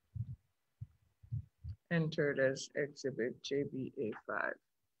 Entered as Exhibit JBA 5.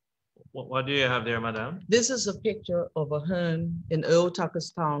 What do you have there, Madam? This is a picture of a home in Old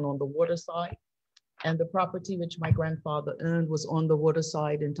Tuckerstown on the waterside. And the property which my grandfather owned was on the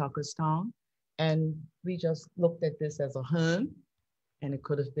waterside in Tuckerstown. And we just looked at this as a home, and it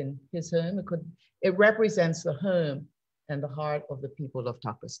could have been his home. It represents the home and the heart of the people of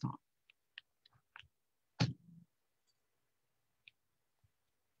Tuckerstown.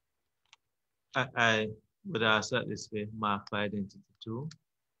 I would ask that this be marked by identity too.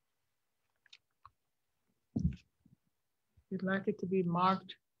 You'd like it to be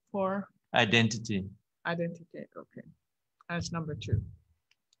marked for Identity. identity, okay. As number 2.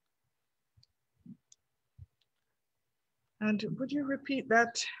 And would you repeat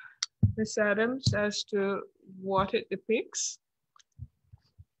that, Ms. Adams, as to what it depicts?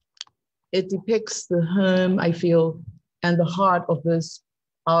 It depicts the home, I feel, and the heart of those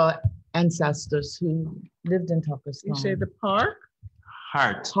ancestors who lived in Tuckerstown. You say the park?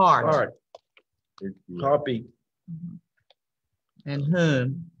 Heart. Heart. Heartbeat. And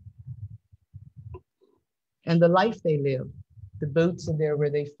home. And the life they lived. The boats are there where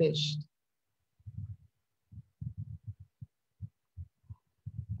they fished.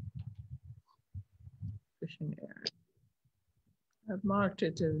 Fishing area. I've marked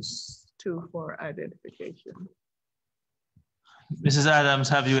it as 2 for identification. Mrs. Adams,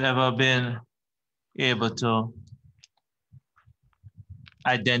 have you ever been able to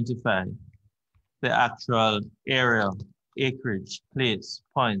identify the actual area, acreage, place,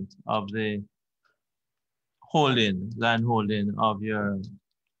 point of the land holding of your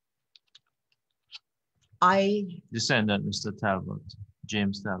descendant, Mr. Talbot,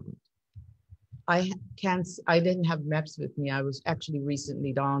 James Talbot? I didn't have maps with me. I was actually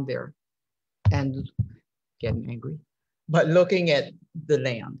recently down there and getting angry, but looking at the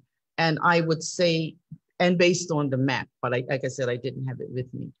land. And I would say, and based on the map, but like I said, I didn't have it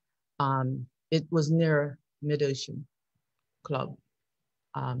with me. It was near Mid-Ocean Club,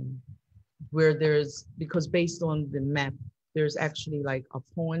 where because based on the map, there's actually like a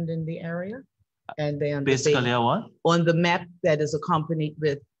pond in the area. And then basically a what? On the map that is accompanied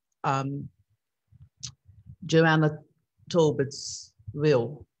with Joanna Talbot's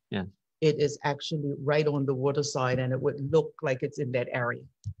will. Yeah. It is actually right on the water side, and it would look like it's in that area.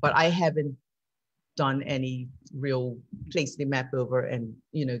 But I haven't done any real place the map over and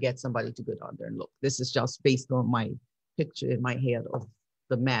get somebody to go down there and look. This is just based on my picture in my head of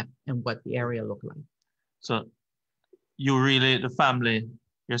the map and what the area looked like. So you really, the family,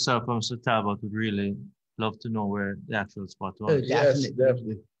 yourself and Mr. Talbot would really love to know where the actual spot was. Oh, Yes,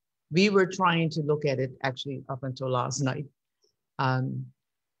 definitely. We were trying to look at it actually up until last night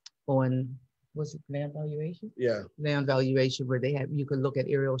on, was it land valuation? Yeah. Land valuation, where you could look at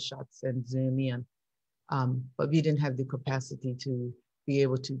aerial shots and zoom in. But we didn't have the capacity to be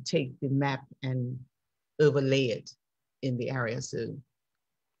able to take the map and overlay it in the area. So,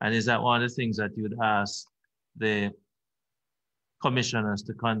 and is that one of the things that you would ask the commissioners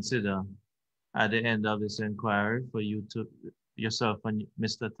to consider at the end of this inquiry, for you to yourself and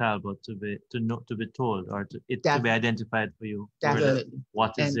Mr. Talbot to be told, or to be identified for you? Definitely.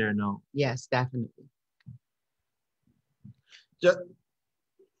 What is there now? Yes, definitely.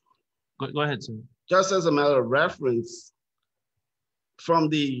 Go ahead, sir. Just as a matter of reference, from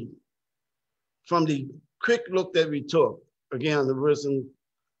the quick look that we took, again, the wasn't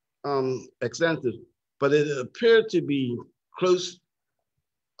extensive, but it appeared to be close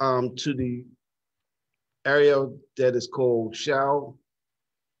to the area that is called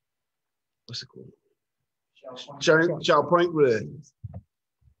what's it called? Shell Point Road.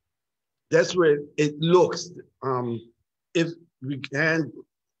 That's where it looks. If we can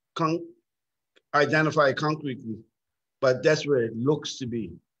identify concretely, but that's where it looks to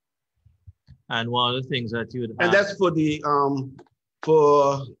be. And one of the things that you would And that's for the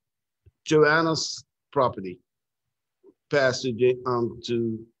for Joanna's property, passed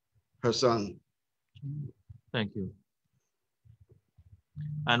to her son. Thank you.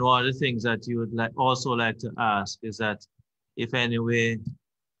 And one of the things that you would also like to ask is that if any way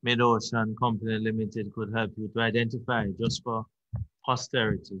Mid-Ocean Company Limited could help you to identify, just for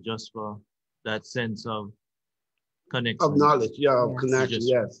posterity, just for that sense of connection. Of knowledge, yeah, of Yes. connection,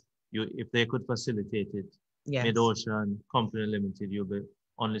 yes. If they could facilitate it, Yes. Mid-Ocean Company Limited, you'll be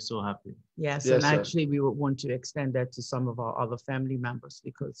only so happy. Yes, Yes, and sir. actually we would want to extend that to some of our other family members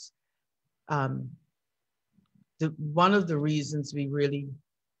because one of the reasons we really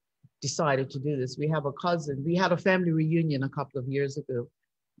decided to do this, we have a cousin, we had a family reunion a couple of years ago.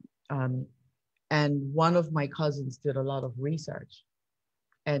 And one of my cousins did a lot of research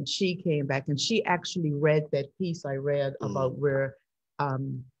and she came back and she actually read that piece I read about where,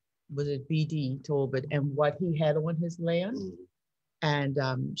 was it B.D. Tolbert and what he had on his land. And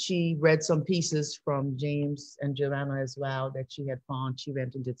she read some pieces from James and Joanna as well that she had found. She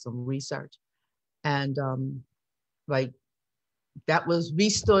went and did some research. And like that was, we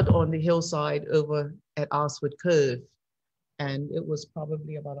stood on the hillside over at Oswood Cove. And it was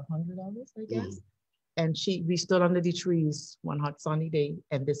probably about 100 of us, I guess. And we stood under the trees one hot sunny day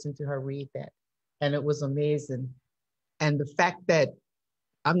and listened to her read that. And it was amazing. And the fact that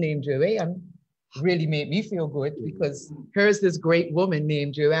I'm named Joanne really made me feel good because here's this great woman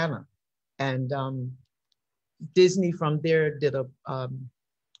named Joanna. And Disney from there did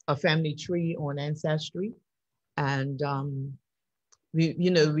a family tree on Ancestry. And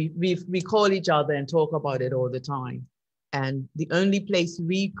we call each other and talk about it all the time. And the only place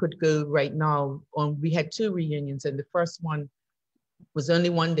we could go right now, we had 2 reunions, and the first one was only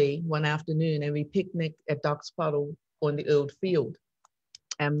one day, one afternoon, and we picnicked at Duck's Puddle on the old field.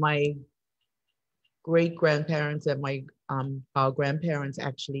 And my great-grandparents and our grandparents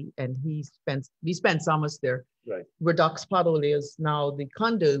actually, and we spent summers there. Right. Where Duck's Puddle is now the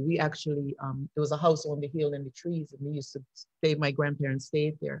condo, we actually, there was a house on the hill in the trees, and we used to stay, my grandparents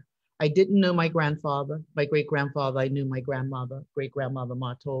stayed there. I didn't know my grandfather, my great-grandfather. I knew my grandmother, great-grandmother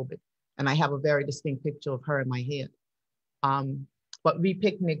Ma Tolbert, and I have a very distinct picture of her in my head. But we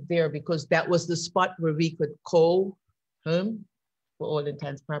picnicked there because that was the spot where we could call home for all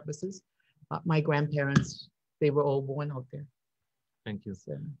intents and purposes. My grandparents, they were all born out there. Thank you.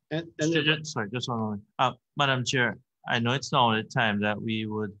 So, Sorry, just one moment. Madam Chair, I know it's not the time that we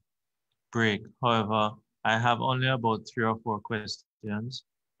would break. However, I have only about 3 or 4 questions.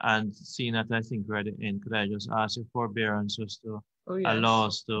 And seeing that I think we're at the end, could I just ask your forbearance just to allow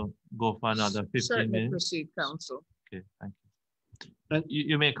us to go for another 15 Certainly minutes? proceed, counsel. Okay, thank you. And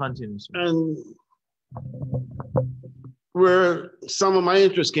you may continue, sir. And where some of my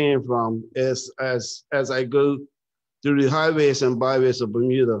interest came from is as I go through the highways and byways of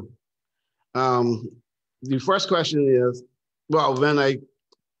Bermuda. The first question is, well, when I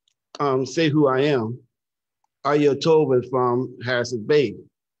say who I am, are you Tolbert from Harrison Bay,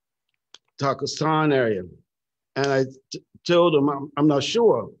 Pakistan area? And I told him I'm not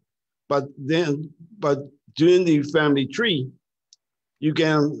sure, but during the family tree, you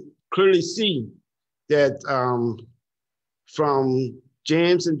can clearly see that from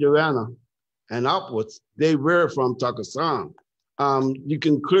James and Joanna and upwards, they were from Pakistan. You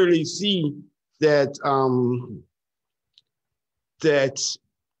can clearly see that that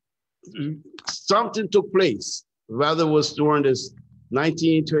something took place, whether it was during this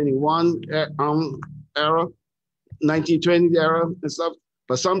 1921 era, 1920 era and stuff,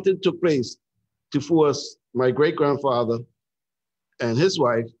 but something took place to force my great-grandfather and his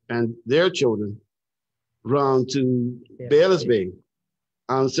wife and their children round to Bayless Bay.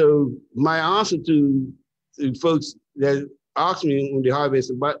 So my answer to folks that asked me on the highways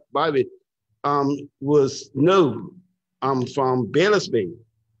and byway was no, I'm from Bayless Bay.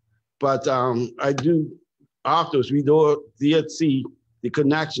 But I do, afterwards, we did see the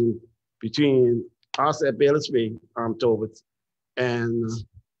connection between us at Bayless Bay, Tolbert, and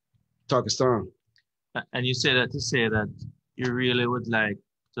Pakistan. And you say that to say that you really would like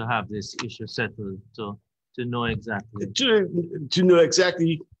to have this issue settled, to know exactly. To know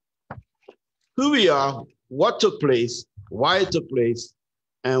exactly who we are, what took place, why it took place,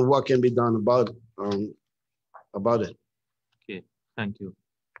 and what can be done about it. Okay, thank you.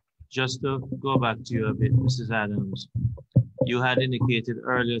 Just to go back to you a bit, Mrs. Adams, you had indicated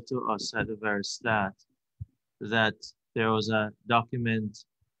earlier to us at the very start that there was a document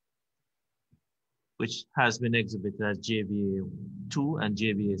which has been exhibited as JBA 2 and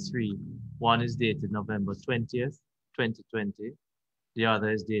JBA 3. One is dated November 20th, 2020. The other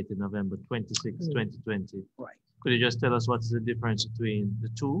is dated November 26th, 2020. Right. Could you just tell us what's the difference between the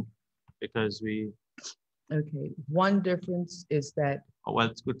two? Because we... Okay, one difference is that...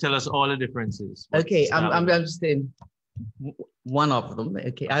 Well, could tell us all the differences. Okay, I'm just saying one of them.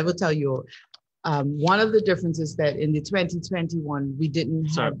 Okay, I will tell you. One of the differences that in the 2021, we didn't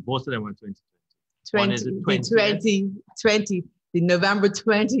have... Sorry, both of them were 2020. The November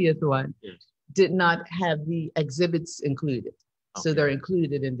 20th one, yes, did not have the exhibits included. Okay. So they're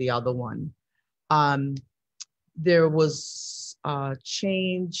included in the other one. There was a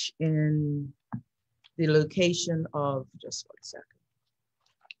change in the location of, just 1 second.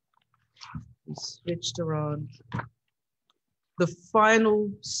 We switched around. The final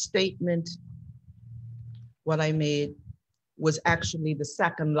statement, what I made, was actually the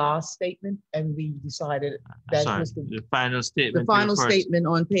second last statement, and we decided that was the final statement. The final statement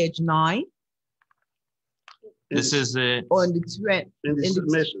on page 9. This is on the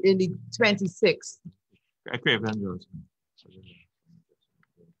in the 26th. Okay,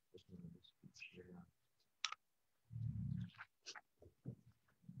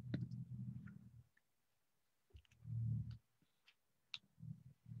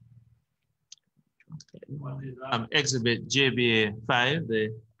 exhibit JBA 5,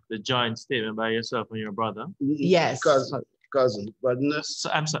 the joint statement by yourself and your brother. Yes. Cousin, but no.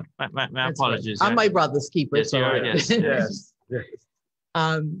 So, I'm sorry, my apologies. Right. I'm my brother's keeper. Yes, you are, yes. Yes.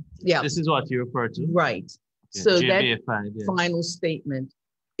 Yeah. This is what you refer to. Right. Yeah, so JBA that 5, yeah. final statement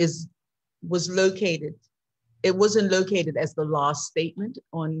was located. It wasn't located as the last statement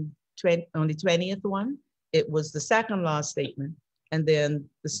on the 20th one. It was the second last statement. And then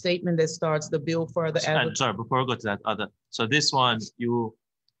the statement that starts the bill further. I'm sorry, before we go to that other. So this one,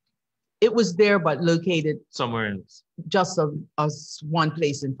 it was there, but located somewhere else. Just as one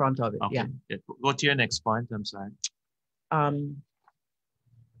place in front of it. Okay. Yeah. Go to your next point. I'm sorry.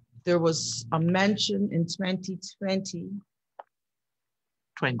 There was a mention in 2020.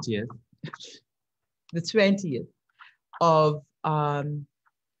 20th. The 20th of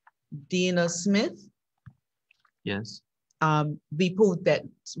Dina Smith. Yes. We pulled that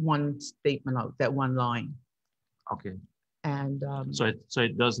one statement out, that one line. Okay. And so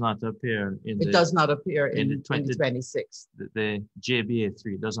it does not appear in it does not appear in the 2026. The JBA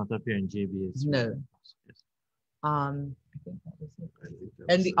 3 does not appear in JBA 3. No. Yes. I think that was it.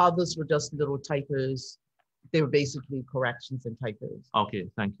 And the others were just little typos. They were basically corrections and typos. Okay,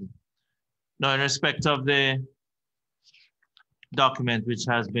 thank you. Now, in respect of the document which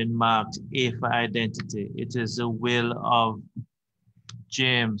has been marked A for identity, it is the will of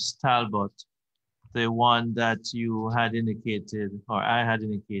James Talbot, the one that you had indicated, or I had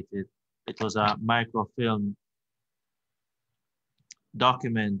indicated. It was a microfilm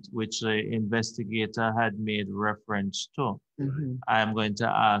document which the investigator had made reference to. Mm-hmm. I am going to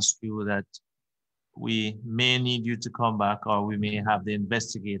ask you that we may need you to come back, or we may have the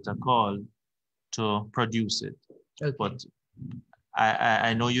investigator call to produce it. Okay. But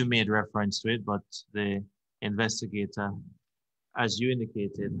I know you made reference to it, but the investigator, as you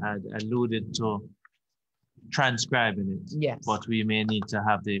indicated, had alluded to transcribing it. Yes. But we may need to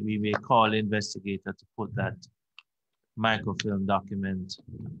have we may call the investigator to put that microfilm document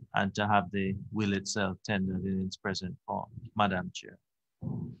and to have the will itself tendered in its present form, Madam Chair.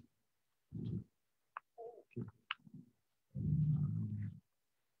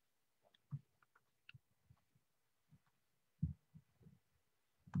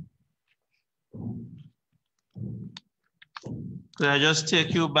 Could I just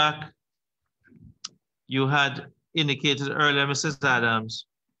take you back? You had indicated earlier, Mrs. Adams,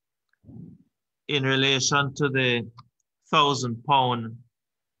 in relation to the £1,000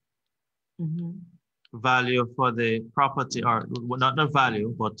 value for the property, or not the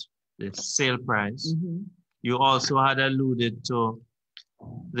value, but the sale price. You also had alluded to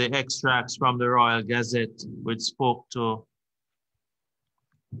the extracts from the Royal Gazette, which spoke to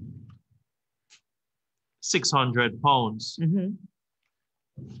 £600.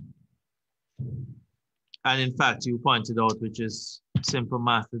 And in fact, you pointed out, which is simple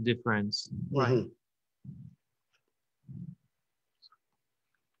math, the difference. Right.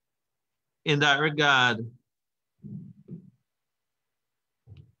 in that regard,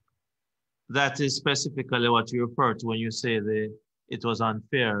 that is specifically what you refer to when you say it was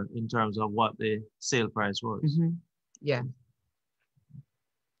unfair in terms of what the sale price was. Mhm. Yeah.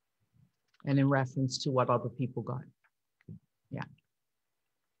 And in reference to what other people got. Yeah.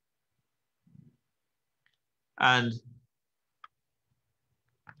 And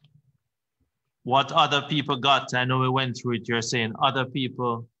what other people got, I know we went through it, you're saying other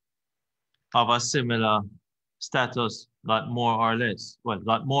people of a similar status got more or less. Well,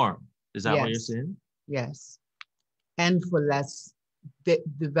 got more. Is that what you're Yes. saying? Yes. And for less, the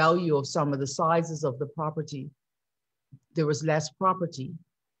value of some of the sizes of the property, there was less property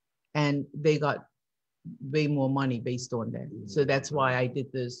and they got way more money based on that. So that's why I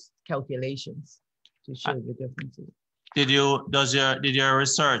did those calculations to show the differences. Did your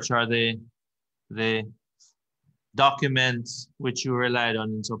research or the documents which you relied on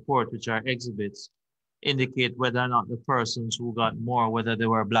in support, which are exhibits, indicate whether or not the persons who got more, whether they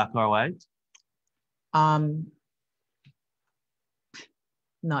were black or white?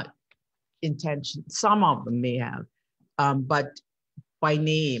 Not intention. Some of them may have, but by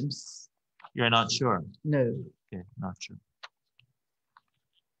names, You're not sure? no. Okay, not sure.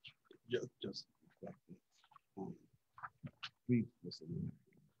 Just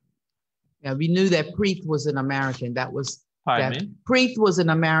Yeah, we knew that Preeth was an American. That was Pardon that me? Preeth was an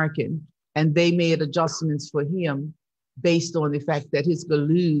American, and they made adjustments for him based on the fact that he's gonna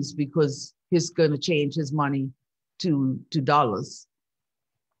lose because he's gonna change his money to dollars.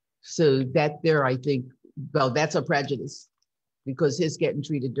 So that there, I think, well, that's a prejudice because he's getting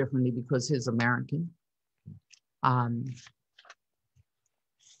treated differently because he's American.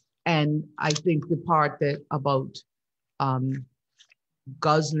 And I think the part that about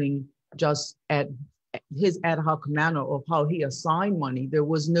guzzling just at his ad hoc manner of how he assigned money, there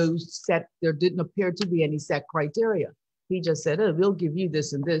was no set, there didn't appear to be any set criteria. He just said, oh, we'll give you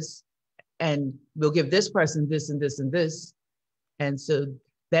this and this, and we'll give this person this and this and this. And so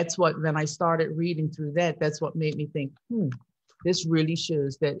that's what, when I started reading through that, that's what made me think, this really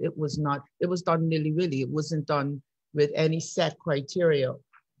shows that it was not, it was done nilly-willy. It wasn't done with any set criteria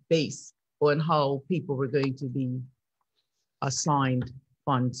base on how people were going to be assigned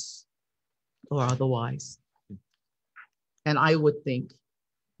funds or otherwise. And I would think,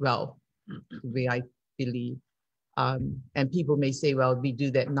 well, the way I believe, and people may say, well, we do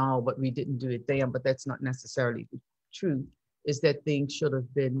that now, but we didn't do it then, but that's not necessarily true, is that things should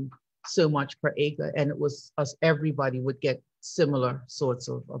have been so much per acre and it was us, everybody would get similar sorts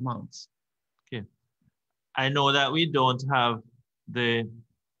of amounts. Okay. I know that we don't have the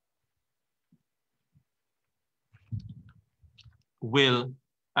will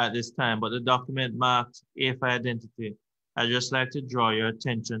at this time, but the document marked AFI identity. I'd just like to draw your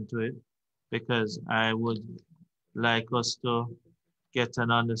attention to it because I would like us to get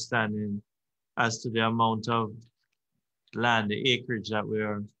an understanding as to the amount of land, the acreage that we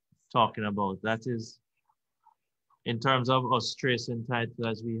are talking about. That is, in terms of us tracing title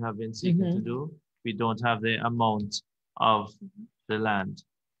as we have been seeking to do, we don't have the amount of the land.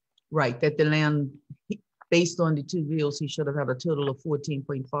 Right, that the land, based on the two wheels, he should have had a total of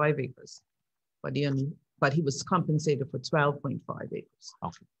 14.5 acres, but he was compensated for 12.5 acres.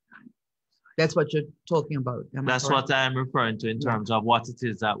 Okay. That's what you're talking about. That's what I'm referring to in terms of what it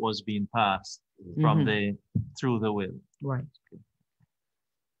is that was being passed from through the will. Right.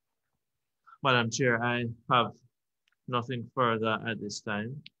 Madam Chair, I have nothing further at this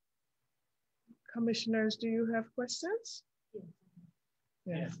time. Commissioners, do you have questions?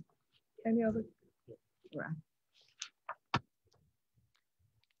 Yeah. Any other? Right.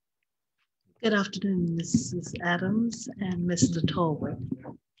 Good afternoon, Mrs. Adams and Mr. Tolbert.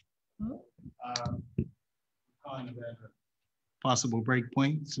 Kind of at a possible break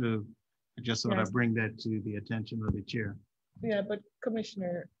point, so I just thought I'd bring that to the attention of the chair. Yeah, but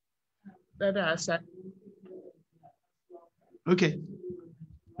Commissioner, that's Okay.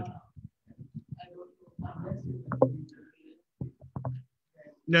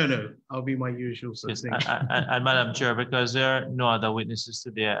 No, I'll be my usual Yes, succinct. and Madam Chair, because there are no other witnesses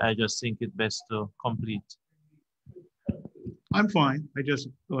today, I just think it best to complete. I'm fine. I just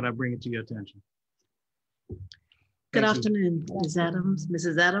thought I'd bring it to your attention. Good Thank you. afternoon, Ms. Adams,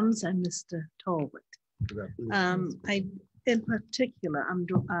 Mrs. Adams, and Mr. Tolbert. In particular,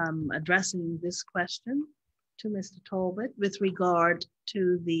 I'm addressing this question to Mr. Tolbert with regard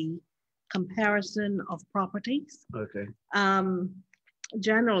to the comparison of properties. Okay.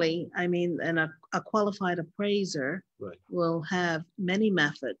 Generally, I mean, a qualified appraiser will have many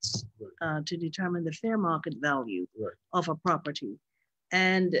methods to determine the fair market value of a property.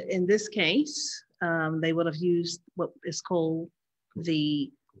 And in this case, they would have used what is called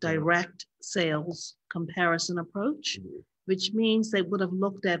the direct sales comparison approach, which means they would have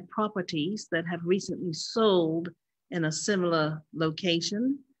looked at properties that have recently sold in a similar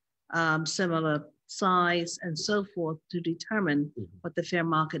location, similar size, and so forth to determine what the fair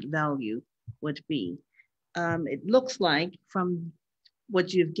market value would be. It looks like from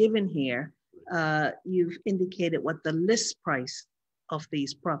what you've given here, you've indicated what the list price of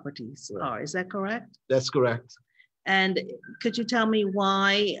these properties are. Is that correct? That's correct. And could you tell me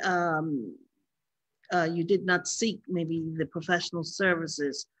why you did not seek maybe the professional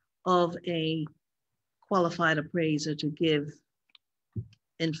services of a qualified appraiser to give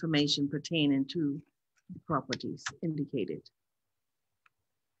information pertaining to the properties indicated?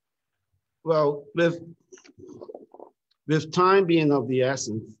 Well, with time being of the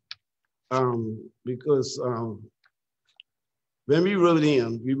essence, because when we wrote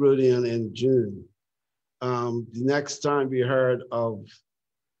in June. The next time we heard of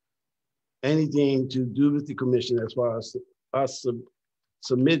anything to do with the commission as far as us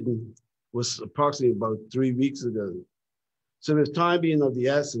submitting was approximately about 3 weeks ago. So with time being of the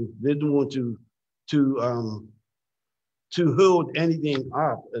essence, didn't want to hold anything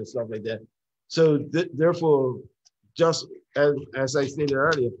up and stuff like that. So therefore, just as I stated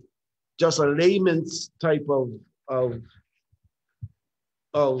earlier, just a layman's type of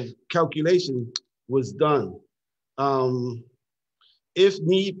calculation was done. If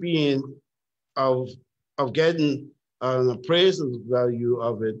need being of getting an appraisal value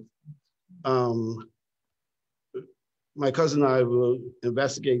of it, my cousin and I will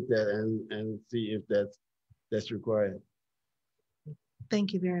investigate that and see if that's required.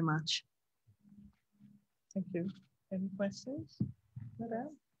 Thank you very much. Thank you. Any questions?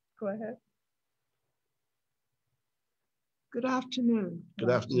 Madam, go ahead. Good afternoon. Good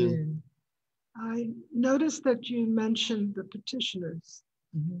afternoon. I noticed that you mentioned the petitioners.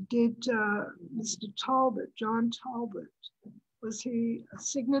 Did Mr. Talbot, John Talbot, was he a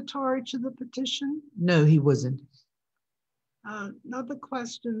signatory to the petition? No, he wasn't. Another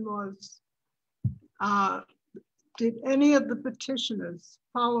question was, did any of the petitioners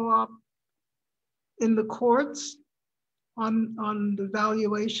follow up in the courts on the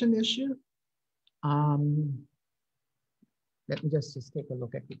valuation issue? Let me just take a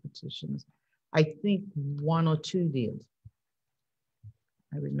look at the petitions. I think one or two did.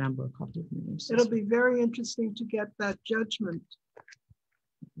 I remember a couple of names. It'll be very interesting to get that judgment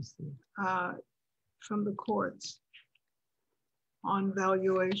from the courts on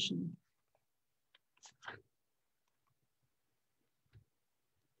valuation.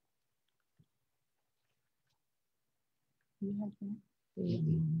 You have that?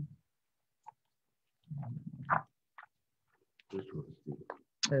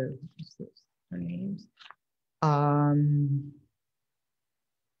 Her names.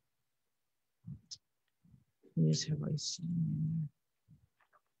 Yes, have I seen?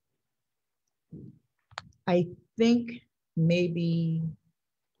 I think maybe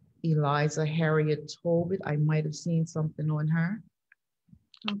Eliza Harriet Tobit. I might have seen something on her.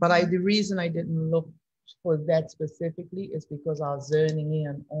 Okay. But the reason I didn't look for that specifically is because I was zoning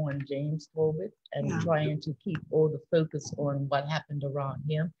in on James Tobit and trying to keep all the focus on what happened around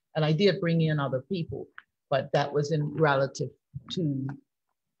him. And I did bring in other people, but that was in relative to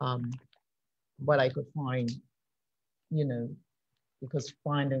what I could find, you know, because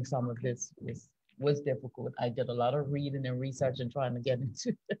finding some of this was difficult. I did a lot of reading and research and trying to get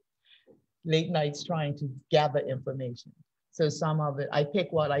into late nights trying to gather information. So some of it, I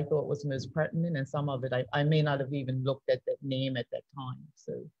picked what I thought was most pertinent, and some of it, I may not have even looked at that name at that time.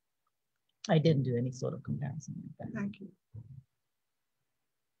 So I didn't do any sort of comparison like that. Thank you.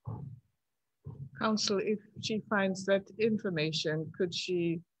 Counsel, if she finds that information, could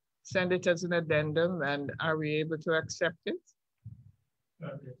she send it as an addendum, and are we able to accept it?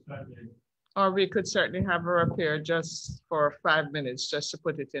 Or we could certainly have her appear just for 5 minutes, just to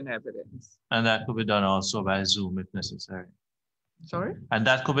put it in evidence. And that could be done also by Zoom if necessary. Sorry? And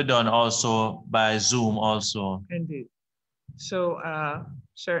that could be done also by Zoom also. Indeed. So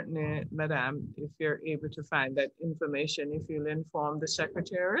certainly, Madam, if you're able to find that information, if you'll inform the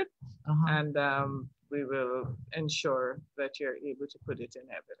Secretariat, and we will ensure that you're able to put it in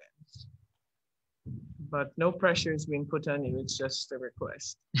evidence. But no pressure is being put on you, it's just a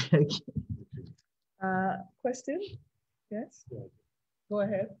request. Question? Yes? Go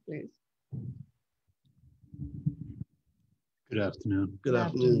ahead, please. Good afternoon. Good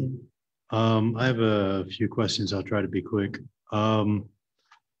afternoon. I have a few questions. I'll try to be quick.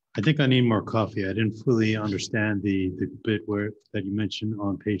 I think I need more coffee. I didn't fully understand the bit that you mentioned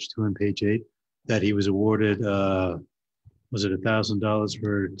on page 2 and page 8, that he was awarded, was it $1,000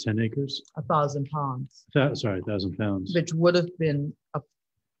 for 10 acres? 1,000 pounds, Sorry, 1,000 pounds. which would have been,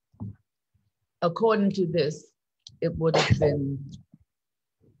 according to this, it would have been,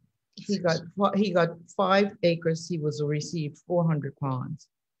 he got 5 acres, he was received 400 pounds.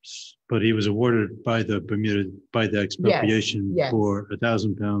 But he was awarded by the Bermuda, by the expropriation yes. for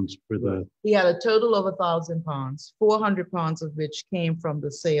 1,000 pounds for the. He had a total of 1,000 pounds, 400 pounds of which came from the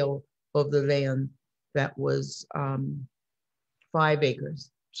sale of the land that was 5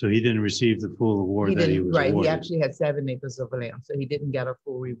 acres. So he didn't receive the full award that he was right, awarded. he actually had 7 acres of land, so he didn't get a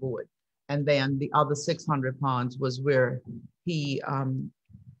full reward. And then the other 600 pounds was where he had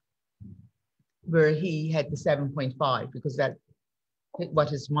the 7.5, because that what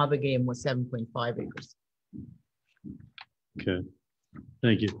his mother gave him was 7.5 acres. Okay,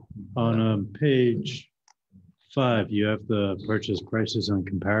 thank you. On page 5, you have the purchase prices on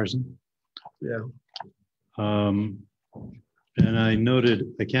comparison. Yeah. And I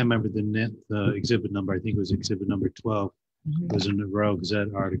noted, I can't remember the exhibit number. I think it was exhibit number 12. It was in the Royal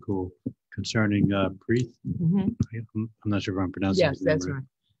Gazette article concerning Preeth. I'm not sure if I'm pronouncing yes, that's right.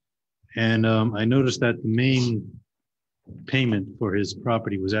 And I noticed that the main payment for his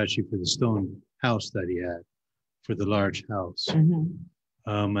property was actually for the stone house that he had, for the large house. And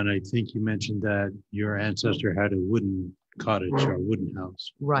I think you mentioned that your ancestor had a wooden cottage or a wooden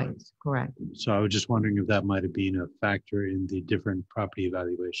house. Right, correct. So I was just wondering if that might have been a factor in the different property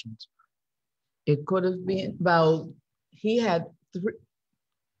evaluations. It could have been, well, he had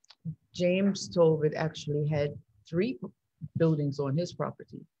James Tolbert actually had 3 buildings on his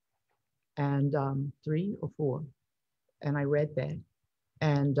property, and 3 or 4. And I read that.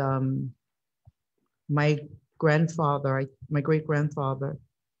 And my great-grandfather,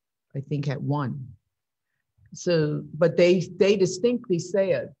 I think, had 1. So, but they distinctly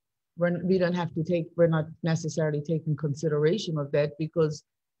said, we don't have to take, we're not necessarily taking consideration of that, because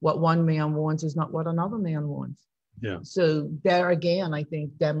what one man wants is not what another man wants. Yeah. So there again, I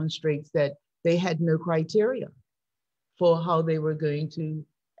think demonstrates that they had no criteria for how they were going to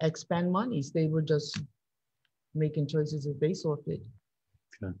expend monies. They were just making choices as they saw fit.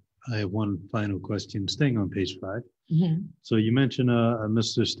 Okay. I have one final question, staying on page 5. So you mentioned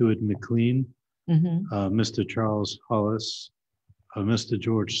Mr. Stuart McLean, Mr. Charles Hollis, Mr.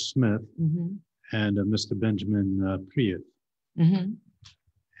 George Smith, and Mr. Benjamin Preeth.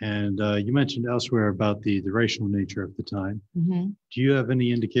 And you mentioned elsewhere about the racial nature of the time. Do you have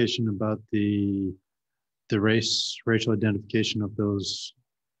any indication about the racial identification of those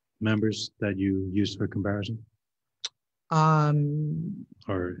members that you used for comparison?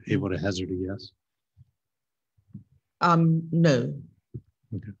 Or able to hazard a guess? No.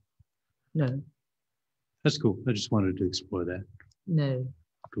 Okay. No. That's cool. I just wanted to explore that. No.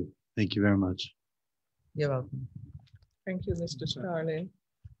 Cool. Thank you very much. You're welcome. Thank you, Mr. Starling.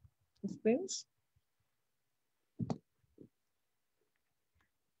 Ms. Binns?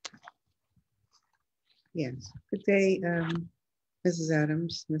 Yes. Good day, Mrs.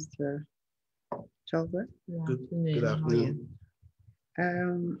 Adams, Mr. Tolbert. Good afternoon.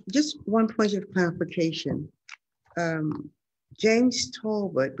 Just one point of clarification. James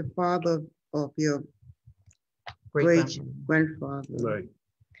Tolbert, the father of your great-grandfather, Right.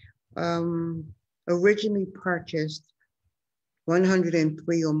 originally purchased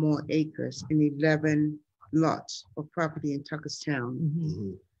 103 or more acres in 11 lots of property in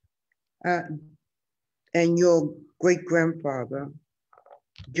Tuckerstown. And your great-grandfather,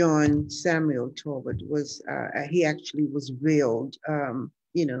 John Samuel Tolbert, was, he actually was willed,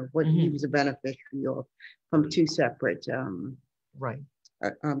 you know, what he was a beneficiary of from 2 separate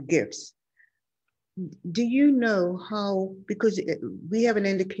gifts. Do you know how, because we have an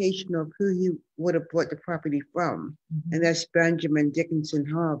indication of who he would have bought the property from, and that's Benjamin Dickinson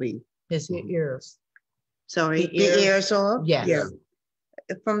Harvey. His heirs. Sorry, the heirs of? Yes. Yeah.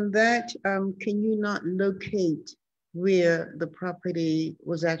 From that, can you not locate where the property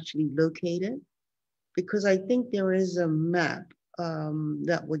was actually located? Because I think there is a map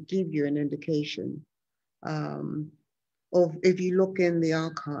that would give you an indication of, if you look in the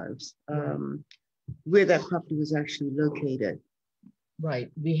archives, where that property was actually located.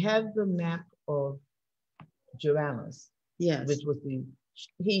 Right. We have the map of Joanna's. Yes. Which was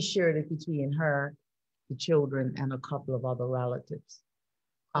he shared it between her, the children, and a couple of other relatives.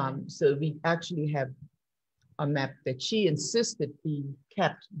 So we actually have a map that she insisted be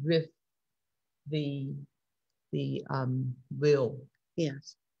kept with the will.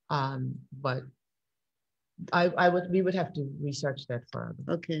 Yes. But we would have to research that further.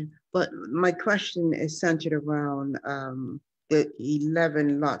 Okay, but my question is centered around the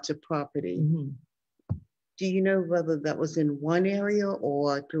 11 lots of property. Mhm. Do you know whether that was in one area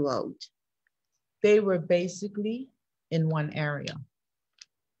or throughout? They were basically in one area.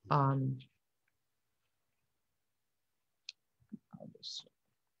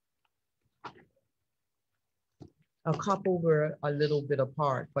 A couple were a little bit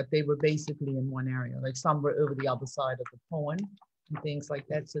apart, but they were basically in one area. Like some were over the other side of the pond and things like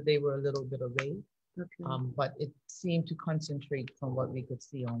that. So they were a little bit away. Okay. But it seemed to concentrate from what we could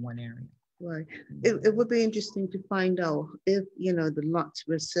see on one area. Right. It would be interesting to find out if, you know, the lots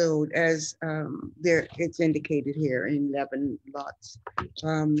were sold as it's indicated here in 11 lots,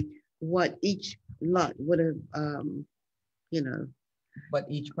 what each lot would have, you know, what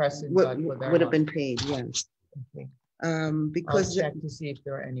each person got for their would have lot. been paid, yes. Okay. Because I'll check to see if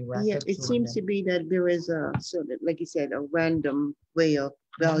there are any records. yeah, it seems to be that there is like you said, a random way of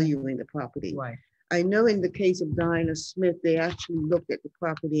valuing the property. Right. I know in the case of Diana Smith, they actually looked at the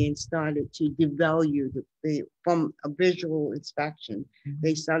property and started to devalue from a visual inspection.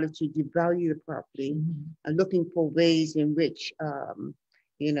 They started to devalue the property and looking for ways in which,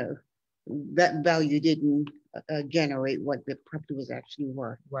 you know, that value didn't generate what the property was actually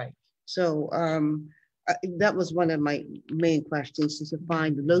worth. Right. So that was one of my main questions, is to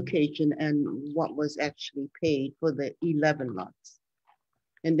find the location and what was actually paid for the 11 lots.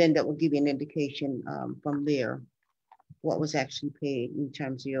 And then that will give you an indication from there what was actually paid in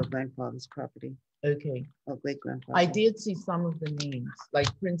terms of your grandfather's property. Okay. Or great grandfather. I did see some of the names, like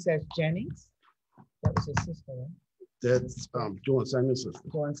Princess Jennings. That was his sister, right? That's John Samuel's sister.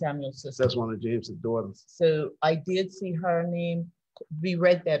 John Samuel's sister. That's one of James's daughters. So I did see her name. We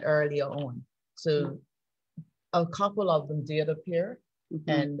read that earlier on. So a couple of them did appear.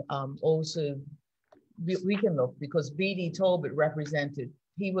 And also we can look because B.D. Tolbert represented,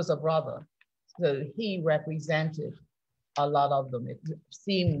 he was a brother. So he represented a lot of them,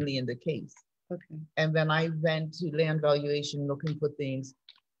 seemingly in the case. Okay. And when I went to land valuation looking for things,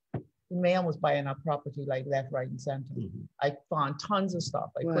 the man was buying our property like left, right, and center. I found tons of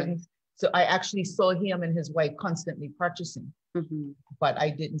stuff. I couldn't. So I actually saw him and his wife constantly purchasing, but I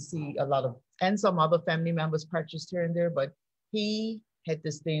didn't see a lot of, and some other family members purchased here and there, but he had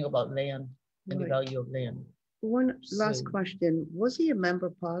this thing about land and the value of land. One last question. Was he a member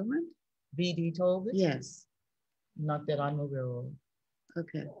of parliament? B.D. Tolbert? Yes. Not that I'm aware of.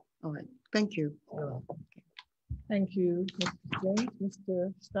 Okay. All right. Thank you. Thank you, Mr. James.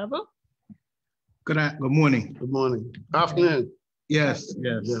 Mr. Stavo? Good morning. Good morning. Afternoon. Yes,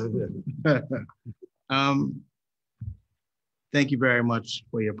 yes. Thank you very much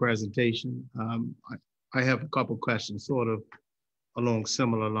for your presentation. I have a couple questions sort of along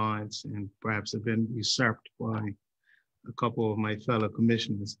similar lines and perhaps have been usurped by a couple of my fellow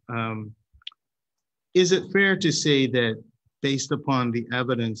commissioners. Is it fair to say that based upon the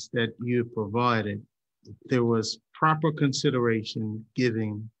evidence that you provided, there was proper consideration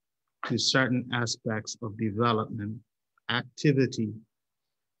given to certain aspects of development, activity,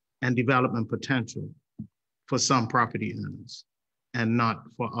 and development potential for some property owners and not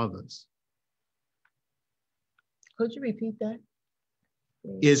for others? Could you repeat that?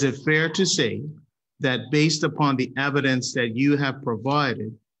 Is it fair to say that based upon the evidence that you have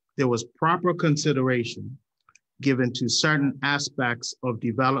provided, there was proper consideration given to certain aspects of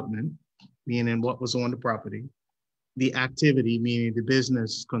development, meaning what was on the property, the activity, meaning the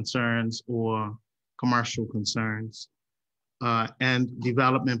business concerns or commercial concerns, and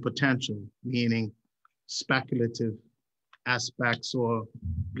development potential, meaning speculative aspects or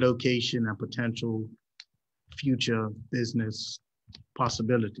location and potential future business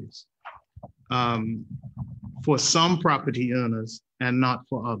possibilities for some property owners and not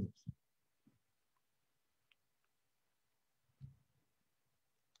for others?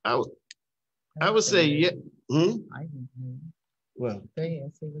 I would say, yeah. I didn't know. Well, Say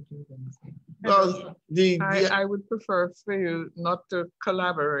what you were going to say. well, I would prefer for you not to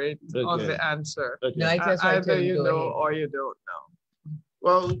collaborate on the answer. No, I just like Either to you go know ahead. or you don't know.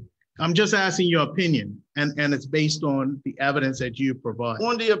 well, I'm just asking your opinion, and it's based on the evidence that you provide.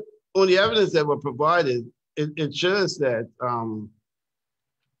 on the evidence that were provided, it shows that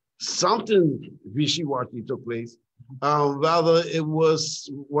something wishy-washy took place. Rather, it was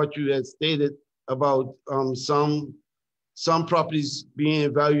what you had stated about some properties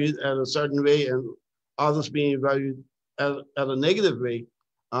being valued at a certain way and others being valued at a negative rate.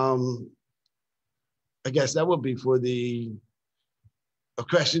 I guess that would be for a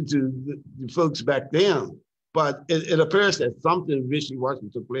question to the folks back then. But it appears that something wishy-washy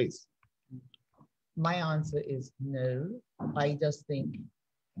took place. My answer is no. I just think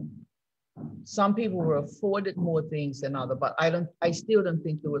some people were afforded more things than others, but I still don't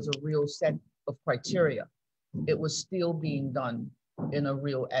think there was a real set of criteria. It was still being done in a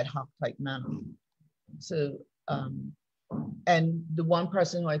real ad hoc type manner. So, and the one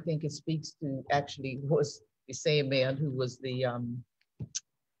person who I think it speaks to actually was the same man who was the,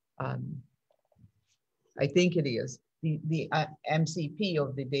 I think it is, the MCP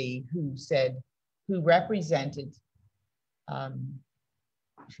of the day who said, who represented,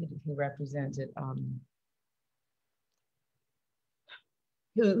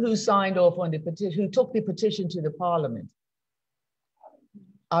 who signed off on the petition, who took the petition to the parliament.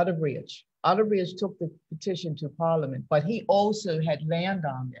 Otterbridge took the petition to parliament, but he also had land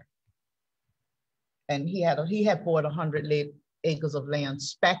down there. And he had bought 100 acres of land,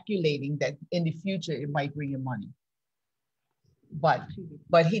 speculating that in the future it might bring him money. But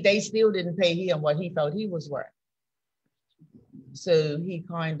they still didn't pay him what he felt he was worth. So he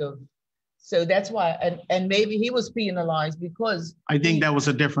kind of, so that's why, and maybe he was penalized because I think that was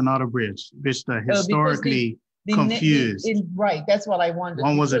a different Otterbridge, which historically confused. Right, that's what I wondered.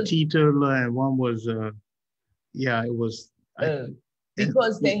 One was a teetotaler and one was, yeah, it was.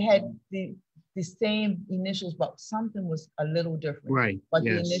 Because they had the same initials, but something was a little different. Right. But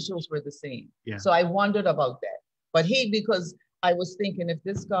yes. the initials were the same. Yeah. So I wondered about that. But because I was thinking if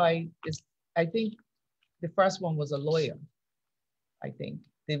this guy is, I think the first one was a lawyer, I think,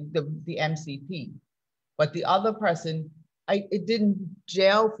 the MCP. But the other person, it didn't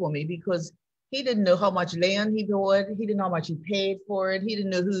gel for me because he didn't know how much land he bought. He didn't know how much he paid for it. He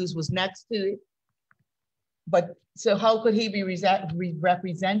didn't know whose was next to it. But so how could he be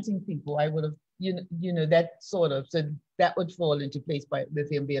representing people? I would have, you know, that sort of, so that would fall into place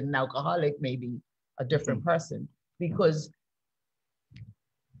with him being an alcoholic, maybe a different person, because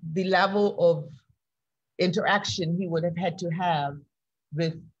the level of interaction he would have had to have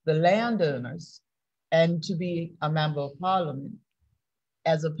with the landowners and to be a member of parliament,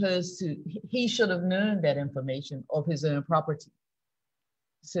 as opposed to, he should have known that information of his own property.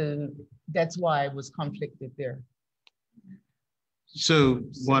 So that's why I was conflicted there. So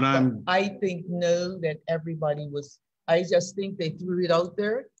I think no, that everybody was, I just think they threw it out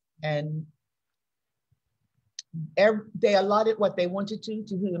there and they allotted what they wanted to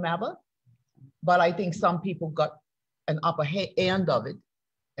whomever, but I think some people got an upper hand of it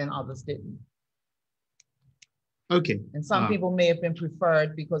and others didn't. Okay. And some people may have been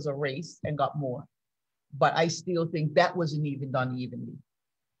preferred because of race and got more, but I still think that wasn't even done evenly.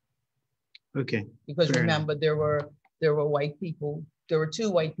 Okay. Because remember, there were white people, there were 2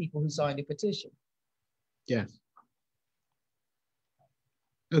 white people who signed the petition. Yes.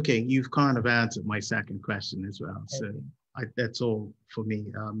 Okay, you've kind of answered my second question as well. So that's all for me,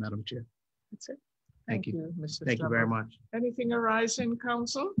 Madam Chair. That's it. Thank you. Mr. Thank you very much. Anything arising,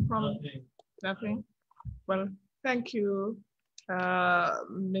 Council? From nothing? Well, thank you,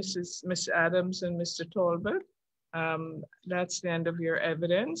 Miss Adams and Mr. Talbot. That's the end of your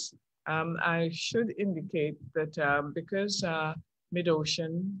evidence. I should indicate that because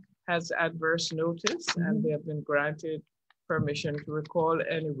Mid-Ocean has adverse notice and they have been granted permission to recall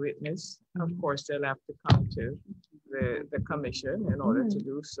any witness, of course, they'll have to come to the commission in order to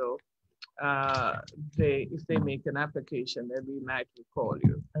do so. If they make an application, then we might recall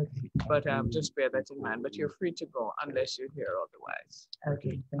you. Okay. But just bear that in mind. But you're free to go unless you hear otherwise.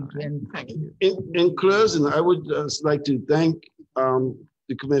 Okay, thank you. Thank you. In closing, I would just like to thank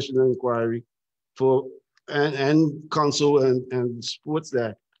the Commission of Inquiry for and Council and Sports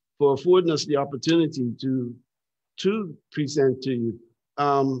Staff for affording us the opportunity to present to you.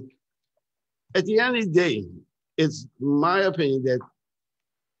 At the end of the day, it's my opinion that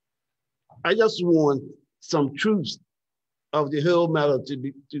I just want some truth of the whole matter to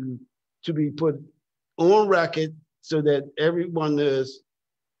be put on record so that everyone knows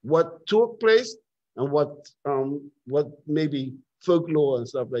what took place and what maybe folklore and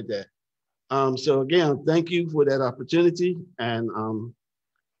stuff like that. So again, thank you for that opportunity, and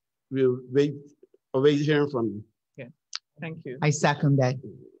we'll wait hearing from you. Yeah, thank you. I second that.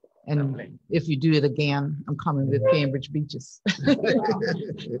 And if you do it again, I'm coming with Cambridge Beaches.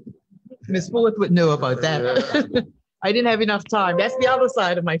 Miss Forth would know about that. I didn't have enough time. That's the other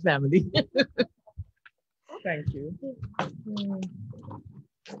side of my family. Thank you.